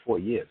show in 4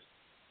 years.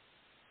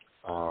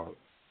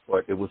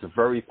 But it was a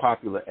very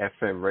popular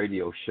FM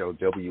radio show,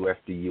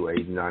 WFDU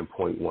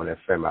 89.1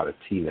 FM out of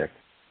Teaneck.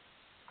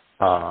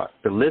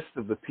 The list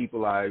of the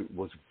people I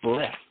was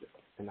blessed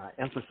and I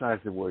emphasize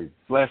the word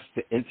blessed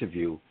to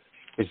interview,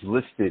 is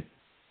listed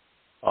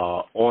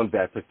on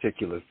that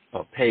particular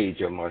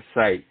page on my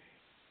site.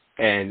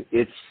 And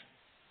it's,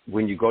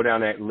 when you go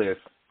down that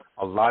list,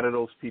 a lot of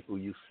those people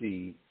you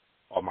see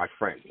are my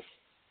friends.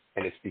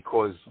 And it's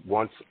because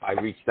once I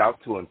reached out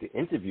to them to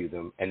interview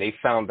them and they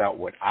found out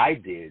what I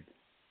did,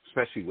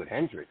 especially with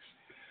Hendrix,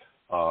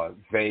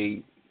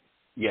 they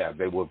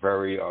were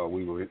very,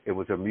 it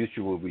was a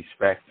mutual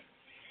respect.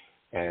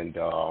 And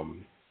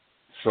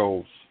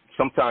so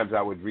sometimes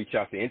I would reach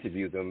out to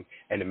interview them,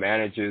 and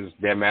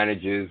their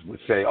managers would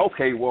say,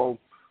 okay, well,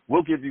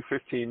 we'll give you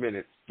 15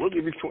 minutes. We'll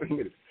give you 20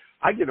 minutes.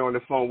 I get on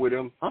the phone with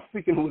them. I'm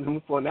speaking with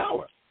them for an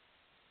hour.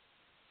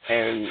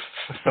 And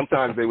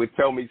sometimes they would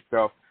tell me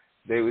stuff.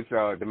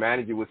 The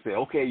manager would say,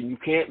 okay, you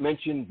can't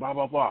mention blah,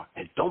 blah, blah.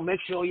 And don't make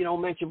sure you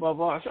don't mention blah,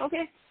 blah. I said,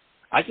 okay.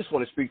 I just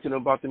want to speak to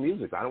them about the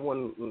music. I don't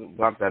want to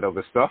about that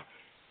other stuff.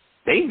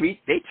 They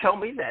tell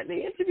me that in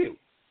the interview.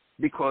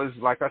 Because,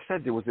 like I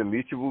said, there was a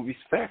mutual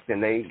respect,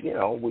 and they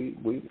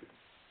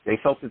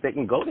felt that they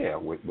can go there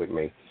with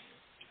me.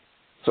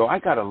 So I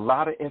got a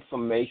lot of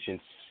information,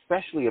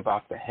 especially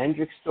about the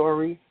Hendrix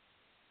story.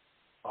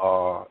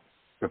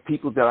 The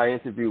people that I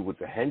interviewed with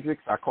the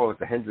Hendrix, I call it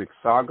the Hendrix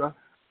saga.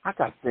 I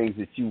got things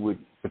that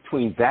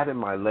between that and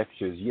my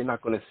lectures, you're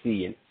not going to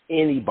see in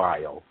any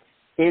bio,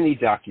 any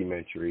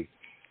documentary.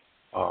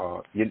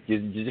 You're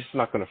just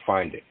not going to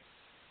find it.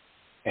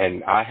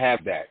 And I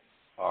have that.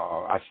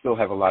 I still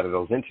have a lot of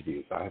those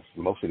interviews. I have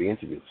most of the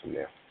interviews from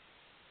there.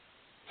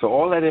 So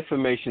all that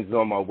information is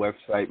on my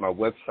website. My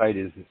website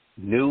is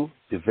New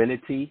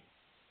Divinity,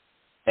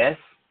 S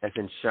as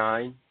in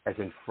shine, as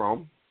in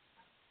from,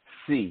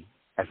 C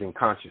as in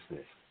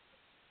consciousness.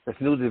 That's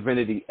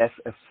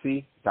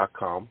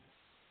newdivinitysfc.com.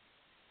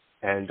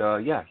 And,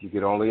 you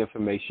get all the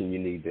information you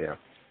need there.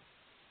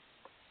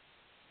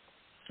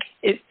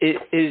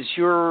 Is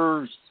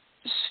your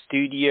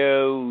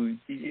studio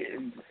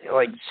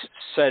like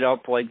set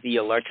up like the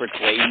Electric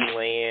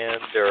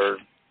Ladyland or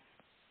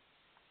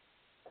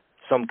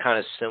some kind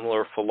of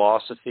similar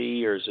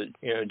philosophy, or is it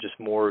just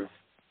more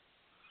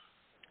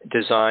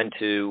designed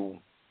to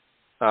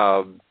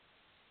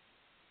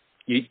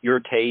your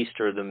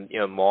taste, or the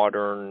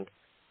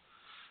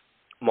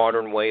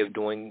modern way of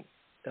doing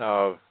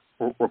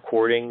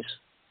recordings?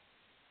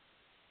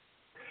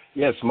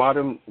 Yes,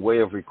 modern way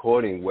of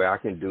recording where I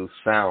can do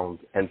sound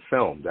and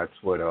film. That's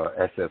what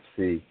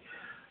SFC,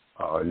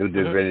 New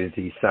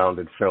Divinity Sound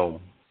and Film,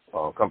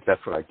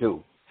 that's what I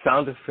do.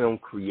 Sound and film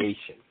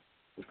creation,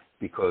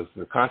 because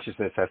the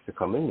consciousness has to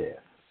come in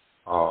there.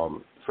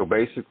 So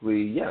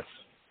basically, yes,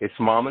 it's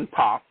mom and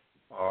pop.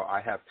 I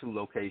have two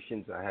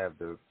locations. I have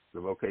the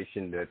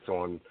location that's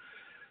on,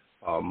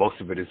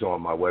 most of it is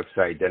on my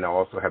website. Then I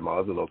also have my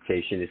other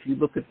location. If you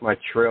look at my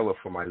trailer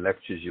for my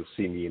lectures, you'll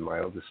see me in my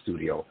other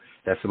studio.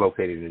 That's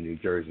located in New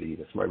Jersey.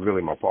 That's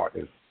really my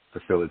partner's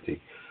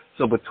facility.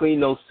 So between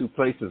those two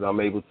places,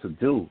 I'm able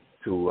to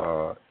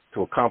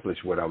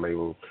accomplish what I'm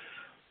able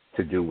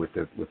to do with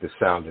the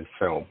sound and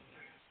film.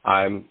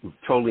 I'm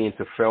totally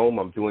into film.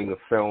 I'm doing a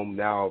film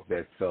now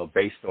that's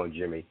based on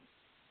Jimmy.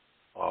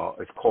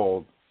 It's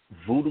called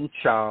Voodoo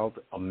Child,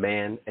 A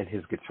Man and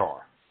His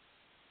Guitar.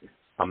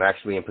 I'm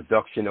actually in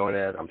production on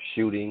that. I'm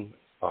shooting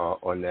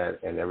on that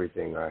and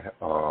everything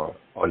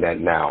on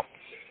that now.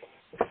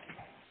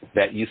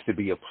 That used to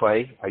be a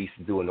play. I used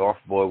to do an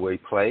off-Broadway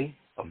play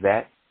of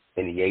that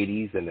in the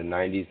 80s and the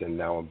 90s, and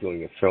now I'm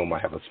doing a film. I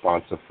have a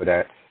sponsor for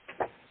that.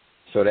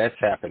 So that's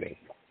happening.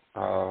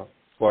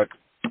 But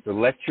the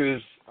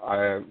lectures,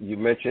 you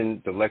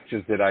mentioned the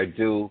lectures that I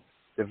do,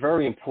 they're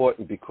very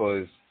important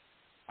because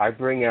I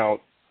bring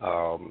out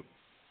a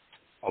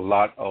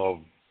lot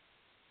of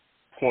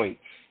points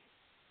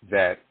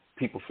that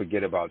people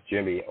forget about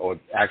Jimmy or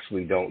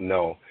actually don't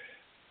know.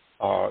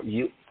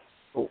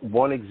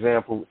 One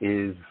example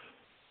is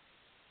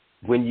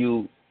when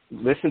you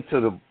listen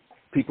to the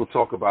people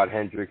talk about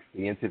Hendrix,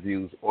 the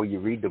interviews, or you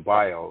read the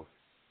bios,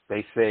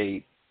 they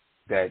say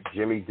that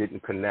Jimmy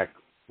didn't connect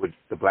with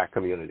the black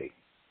community.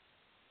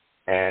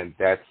 And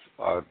that's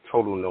a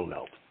total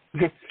no-no.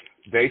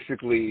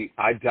 Basically,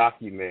 I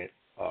document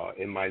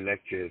in my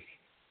lectures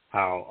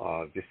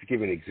how, just to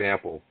give you an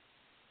example,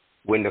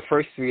 when the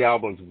first three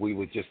albums we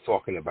were just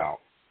talking about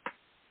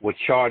were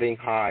charting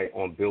high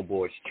on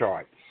Billboard's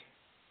charts,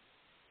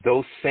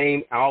 those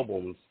same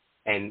albums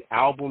and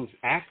albums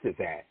after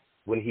that,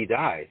 when he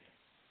died,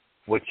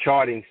 were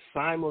charting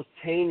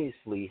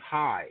simultaneously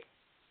high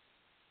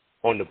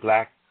on the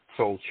black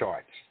soul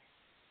charts.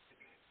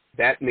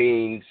 That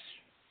means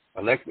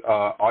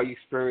Are You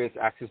Experienced,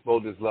 Access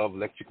Boulder's Love,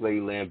 Electric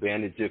Ladyland,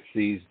 Band of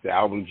Gypsies, the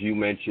albums you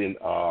mentioned,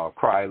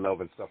 Cry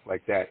Love and stuff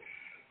like that.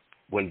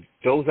 When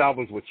those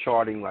albums were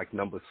charting like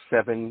number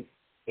 7,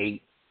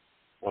 8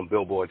 on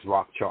Billboard's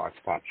rock charts,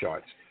 pop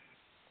charts,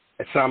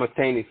 and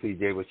simultaneously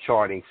they were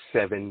charting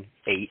 7,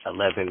 8,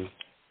 11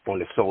 on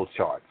the soul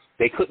charts.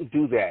 They couldn't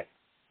do that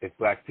if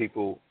black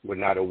people were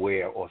not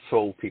aware or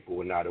soul people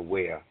were not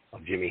aware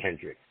of Jimi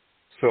Hendrix.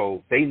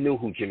 So they knew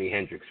who Jimi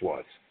Hendrix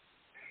was.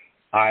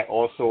 I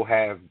also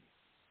have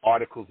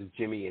articles of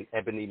Jimmy in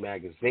Ebony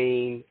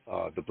magazine,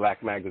 the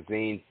black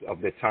magazines of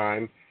the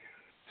time.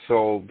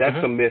 So that's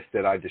a myth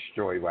that I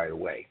destroy right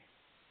away.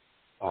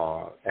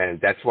 And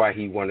that's why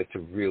he wanted to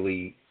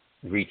really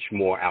reach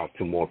more out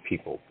to more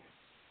people.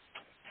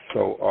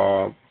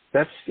 So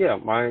that's,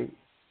 my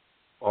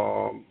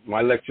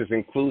lectures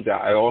include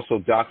that. I also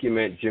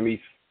document Jimmy's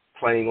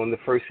playing on the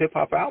first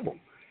hip-hop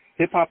album.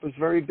 Hip-hop is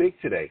very big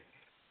today.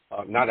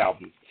 Not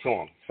album,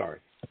 song, sorry.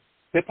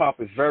 Hip-hop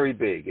is very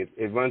big.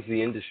 It runs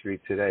the industry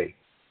today.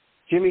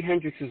 Jimi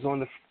Hendrix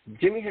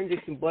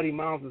and Buddy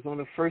Miles is on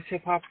the first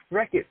hip-hop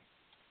record.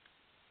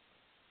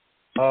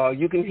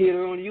 You can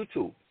hear it on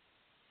YouTube,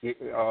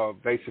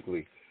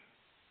 basically.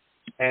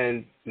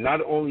 And not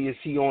only is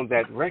he on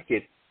that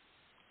record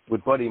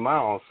with Buddy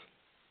Miles,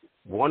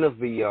 one of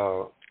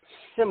the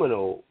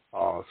seminal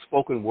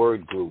spoken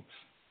word groups,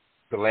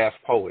 The Last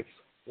Poets,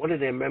 one of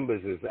their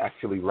members is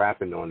actually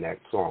rapping on that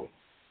song.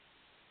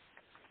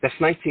 That's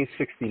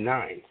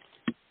 1969.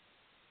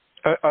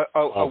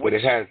 But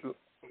it has...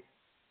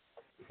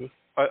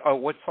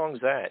 what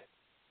song's that?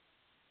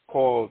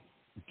 Called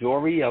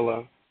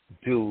Doriella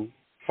Du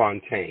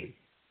Fontaine.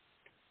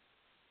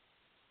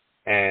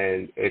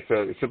 And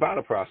it's about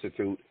a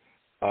prostitute.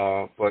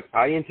 But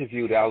I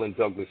interviewed Alan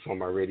Douglas on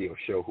my radio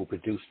show, who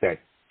produced that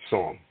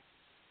song.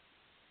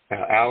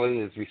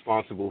 Alan is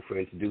responsible for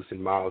introducing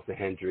Miles to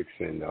Hendrix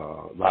and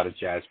a lot of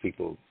jazz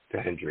people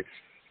to Hendrix.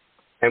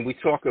 And we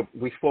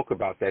spoke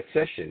about that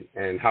session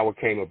and how it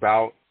came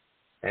about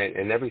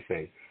and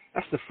everything.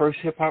 That's the first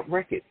hip-hop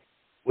record.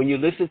 When you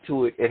listen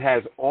to it, it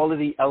has all of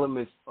the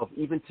elements of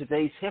even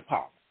today's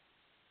hip-hop.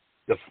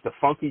 The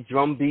funky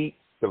drum beat,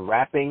 the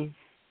rapping,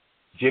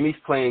 Jimmy's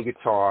playing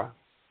guitar,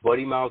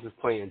 Buddy Miles is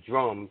playing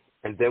drums,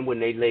 and then when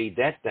they laid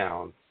that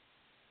down,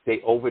 they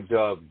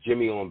overdubbed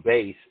Jimmy on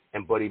bass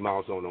and Buddy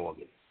Miles on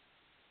organ.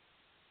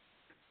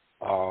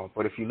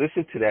 But if you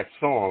listen to that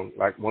song,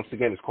 like once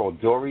again, it's called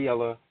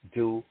Doriella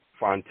Du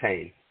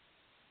Fontaine.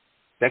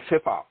 That's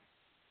hip-hop.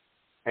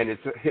 And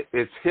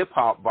it's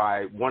hip-hop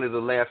by one of the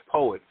last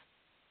poets,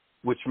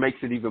 which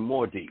makes it even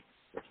more deep.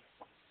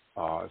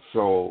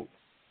 So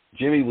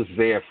Jimmy was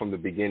there from the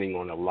beginning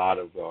on a lot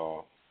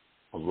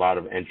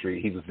of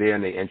entry. He was there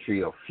in the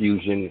entry of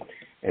fusion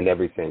and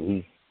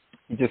everything.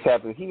 He just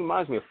happened. He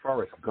reminds me of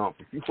Forrest Gump.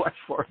 If you watch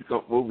Forrest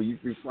Gump movie, you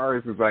see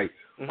Forrest was like,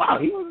 wow,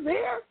 he was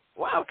there.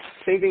 Wow.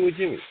 Same thing with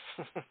Jimmy.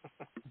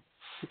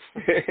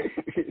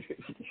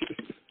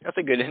 That's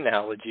a good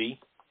analogy.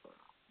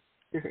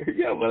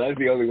 Yeah, well, that's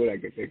the only one I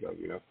can think of,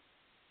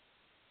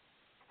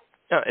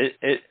 No,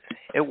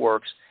 it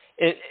works.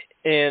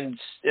 And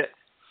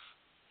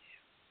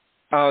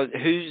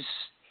who's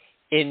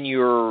in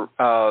your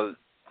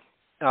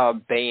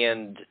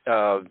band,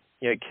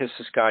 Kiss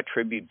the Sky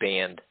tribute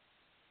band?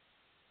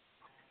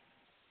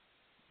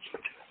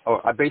 Oh,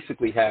 I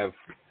basically have,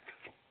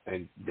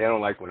 and they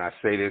don't like when I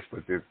say this,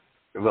 but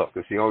look,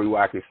 it's the only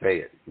way I can say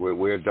it.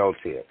 We're adults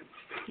here.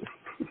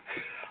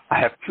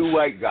 I have two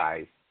white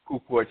guys who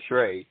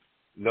portray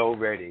Noel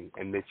Redding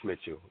and Mitch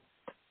Mitchell.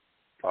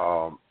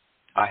 I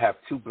have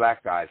two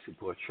black guys who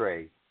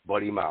portray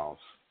Buddy Miles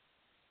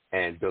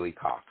and Billy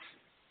Cox.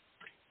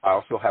 I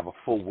also have a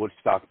full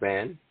Woodstock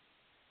band.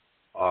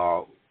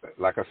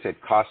 Like I said,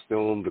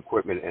 costumes,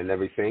 equipment, and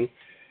everything.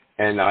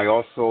 And I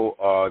also,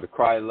 the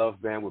Cry of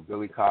Love band with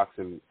Billy Cox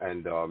and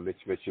Mitch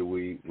Mitchell,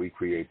 we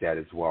create that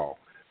as well.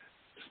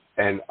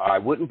 And I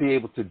wouldn't be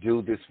able to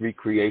do this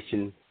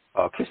recreation.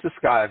 Kiss the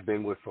Sky I've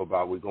been with for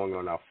we're going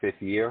on our 5th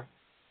year.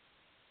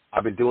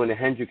 I've been doing the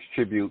Hendrix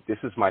tribute. This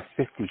is my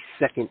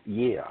 52nd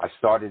year. I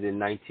started in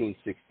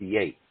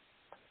 1968.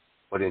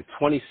 But in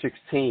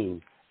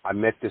 2016, I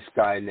met this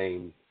guy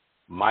named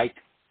Mike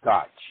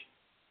Gotch,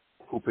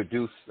 who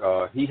produced,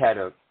 he had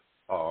a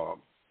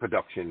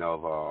production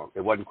of,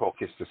 it wasn't called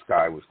Kiss the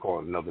Sky, it was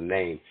called another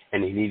name,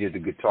 and he needed a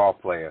guitar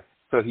player.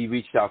 So he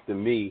reached out to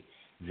me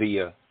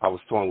via, I was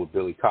touring with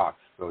Billy Cox,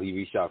 so he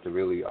reached out to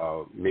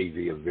me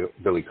via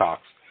Billy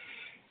Cox.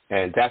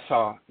 And that's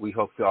how we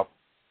hooked up.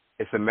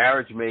 It's a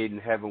marriage made in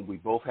heaven. We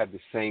both have the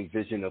same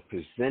vision of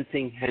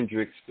presenting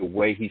Hendrix the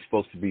way he's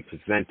supposed to be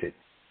presented.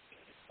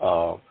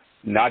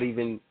 Not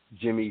even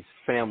Jimmy's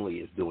family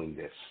is doing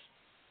this.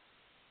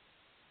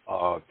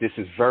 This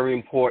is very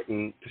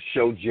important to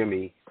show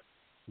Jimmy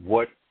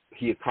what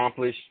he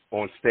accomplished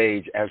on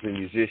stage as a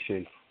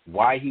musician,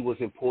 why he was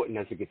important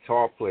as a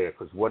guitar player,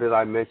 because what did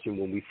I mention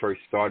when we first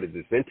started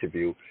this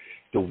interview?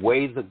 The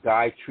way the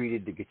guy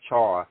treated the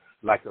guitar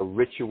like a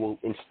ritual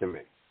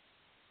instrument.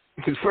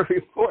 It's very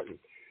important.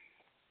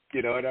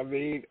 You know what I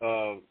mean?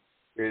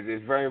 It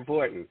is very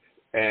important.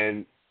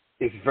 And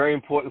it's very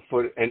important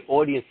for an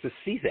audience to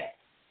see that,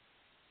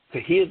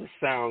 to hear the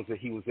sounds that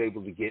he was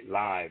able to get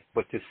live,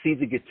 but to see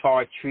the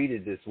guitar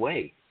treated this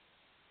way.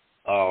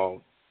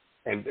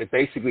 And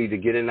basically to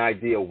get an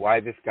idea why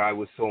this guy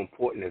was so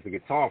important as a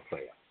guitar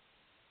player.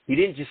 He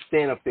didn't just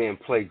stand up there and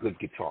play good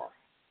guitar.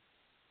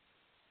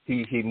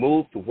 He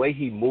moved, the way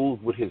he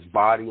moved with his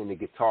body and the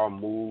guitar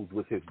moved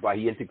with his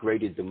body. He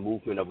integrated the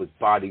movement of his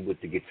body with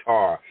the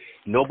guitar.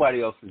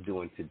 Nobody else is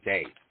doing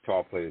today,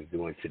 guitar players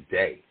doing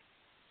today.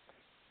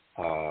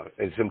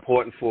 It's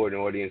important for an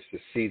audience to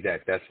see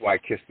that. That's why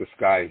Kiss the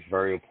Sky is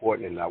very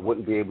important, and I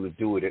wouldn't be able to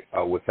do it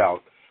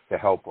without the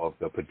help of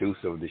the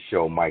producer of the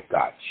show, Mike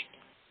Gotch.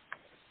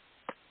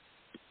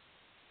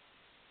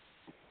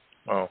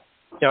 Oh,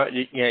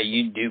 yeah,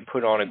 you do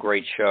put on a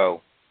great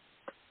show.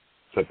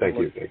 So thank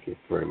you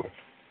very much.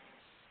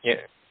 Yeah,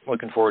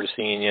 looking forward to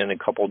seeing you in a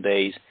couple of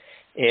days.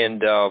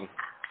 And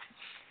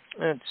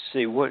let's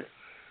see what.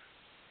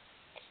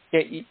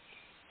 Yeah,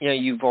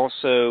 you've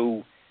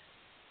also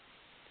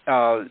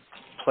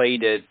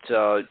played at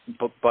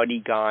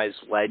Buddy Guy's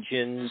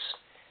Legends.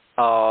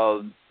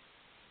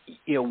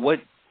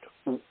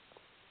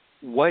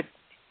 What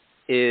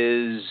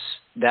is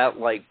that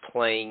like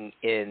playing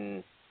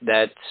in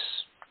that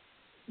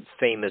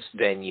famous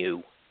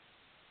venue?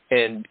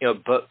 And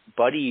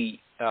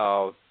Buddy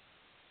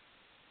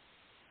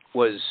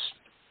was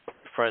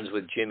friends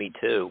with Jimmy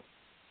too.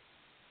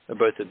 They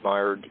both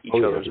admired each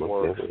other's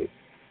work. Definitely.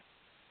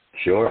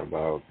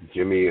 Sure.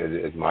 Jimmy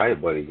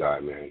admired Buddy Guy,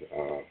 man.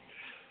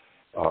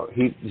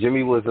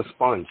 Jimmy was a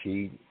sponge.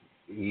 He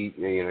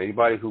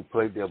anybody who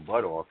played their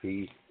butt off,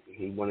 he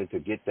wanted to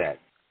get that.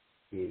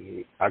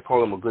 I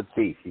call him a good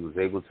thief. He was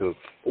able to.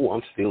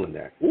 I'm stealing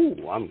that.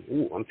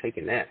 I'm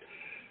taking that.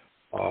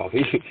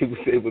 He was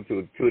able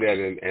to do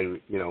that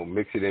and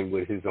mix it in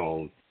with his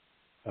own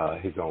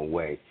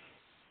way.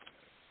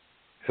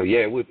 So yeah,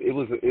 it was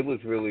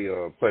really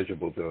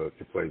pleasurable to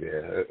play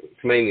there.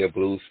 It's mainly a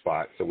blues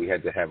spot, so we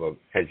had to have a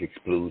Hendrix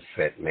blues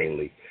set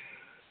mainly,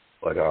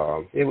 but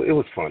it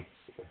was fun.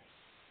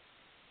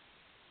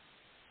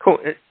 Cool.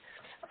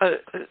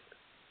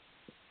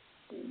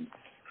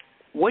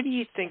 What do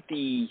you think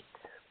the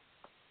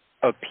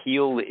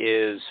appeal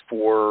is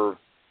for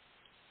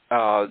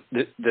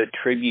the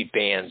tribute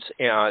bands?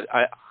 And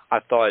I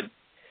thought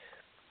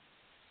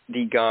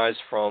the guys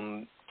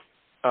from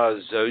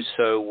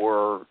Zoso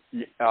were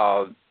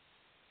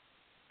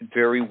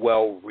very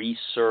well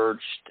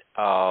researched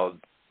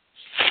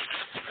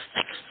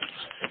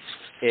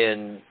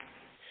in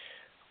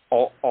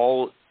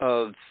all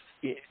of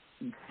the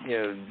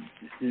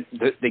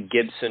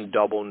Gibson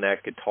double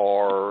neck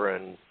guitar,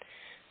 and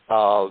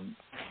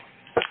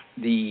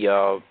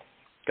the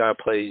guy who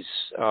plays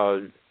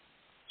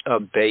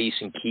bass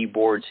and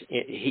keyboards.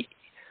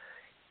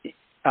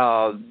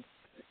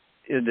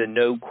 The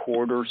No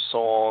Quarter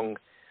song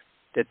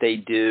that they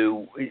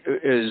do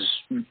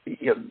is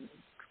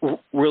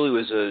really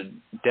was a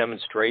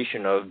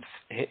demonstration of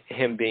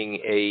him being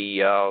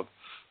a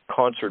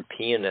concert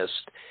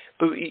pianist.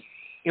 But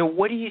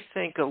what do you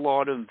think a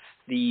lot of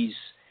these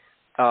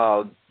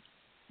the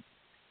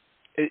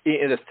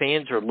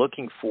fans are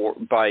looking for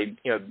by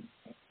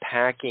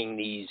packing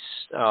these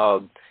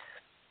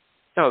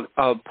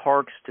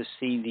parks to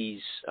see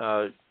these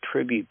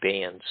tribute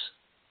bands?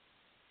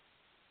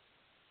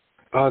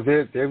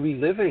 They're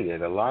reliving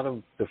it. A lot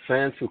of the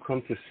fans who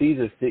come to see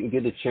this didn't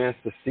get a chance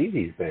to see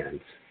these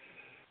bands.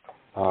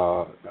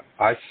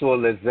 I saw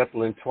Led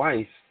Zeppelin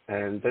twice,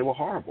 and they were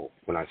horrible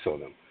when I saw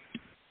them.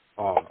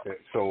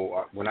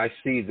 So when I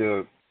see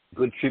the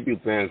good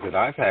tribute bands that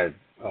I've had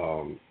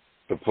the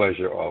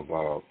pleasure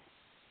of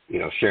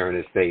sharing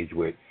the stage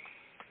with,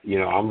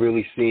 I'm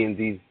really seeing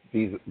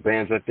these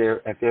bands at their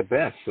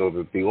best. So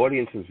the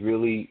audience is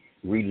really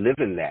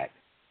reliving that,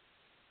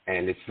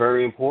 and it's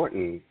very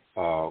important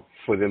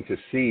for them to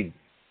see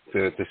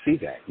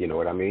that. You know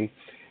what I mean?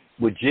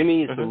 With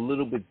Jimmy, it's a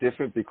little bit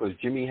different because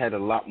Jimmy had a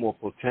lot more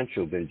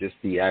potential than just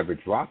the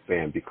average rock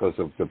band because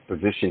of the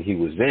position he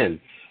was in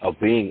of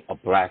being a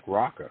black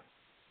rocker.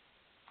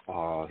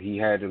 He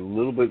had a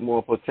little bit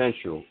more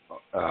potential,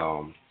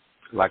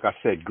 like I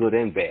said, good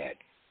and bad,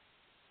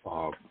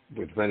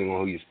 depending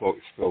on who you've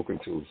spoken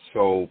to.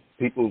 So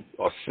people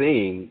are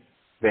seeing,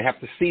 they have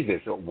to see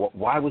this.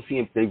 Why was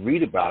he? They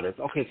read about it.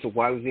 Okay, so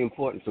why was he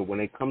important? So when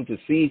they come to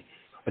see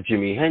a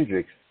Jimi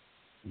Hendrix,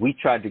 we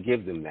tried to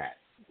give them that.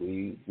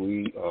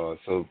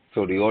 So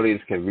the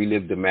audience can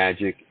relive the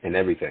magic and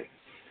everything.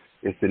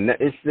 It's the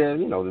next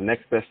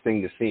best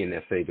thing to see in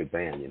their favorite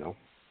band.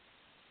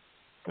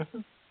 Mm-hmm.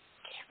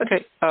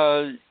 Okay,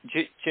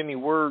 Jimmy,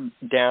 we're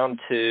down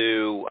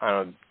to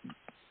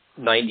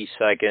 90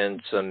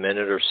 seconds, a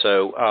minute or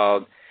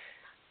so.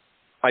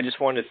 I just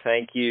wanted to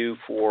thank you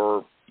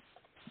for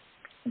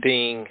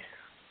being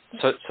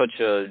such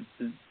a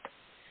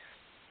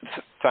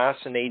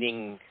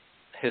fascinating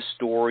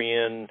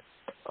historian.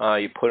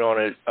 You put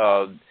on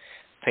a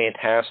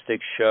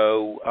fantastic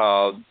show.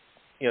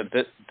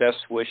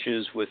 Best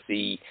wishes with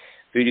the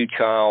Voodoo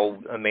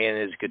Child, A Man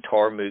and His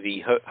Guitar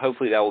movie.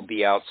 Hopefully that will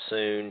be out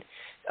soon.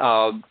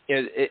 You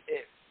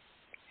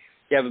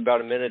have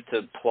about a minute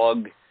to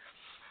plug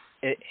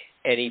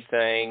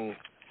anything,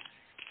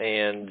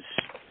 and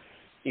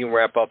you can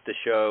wrap up the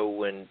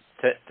show. And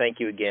thank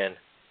you again.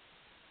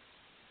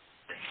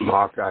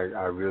 Mark, I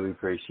really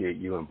appreciate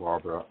you and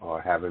Barbara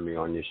having me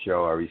on your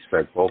show. I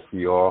respect both of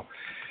y'all.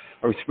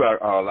 I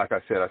respect, like I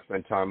said, I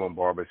spent time on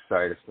Barbara's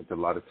site. I spent a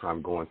lot of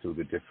time going through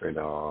the different,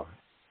 the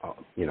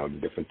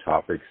different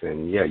topics.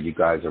 And, yeah, you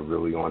guys are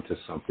really onto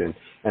something.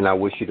 And I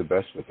wish you the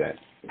best with that.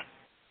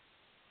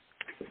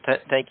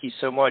 Thank you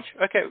so much.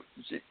 Okay,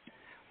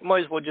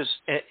 might as well just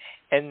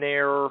end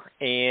there,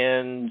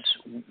 and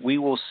we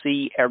will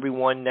see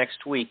everyone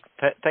next week.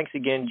 Thanks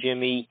again,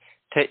 Jimmy.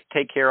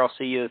 Take care. I'll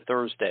see you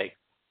Thursday.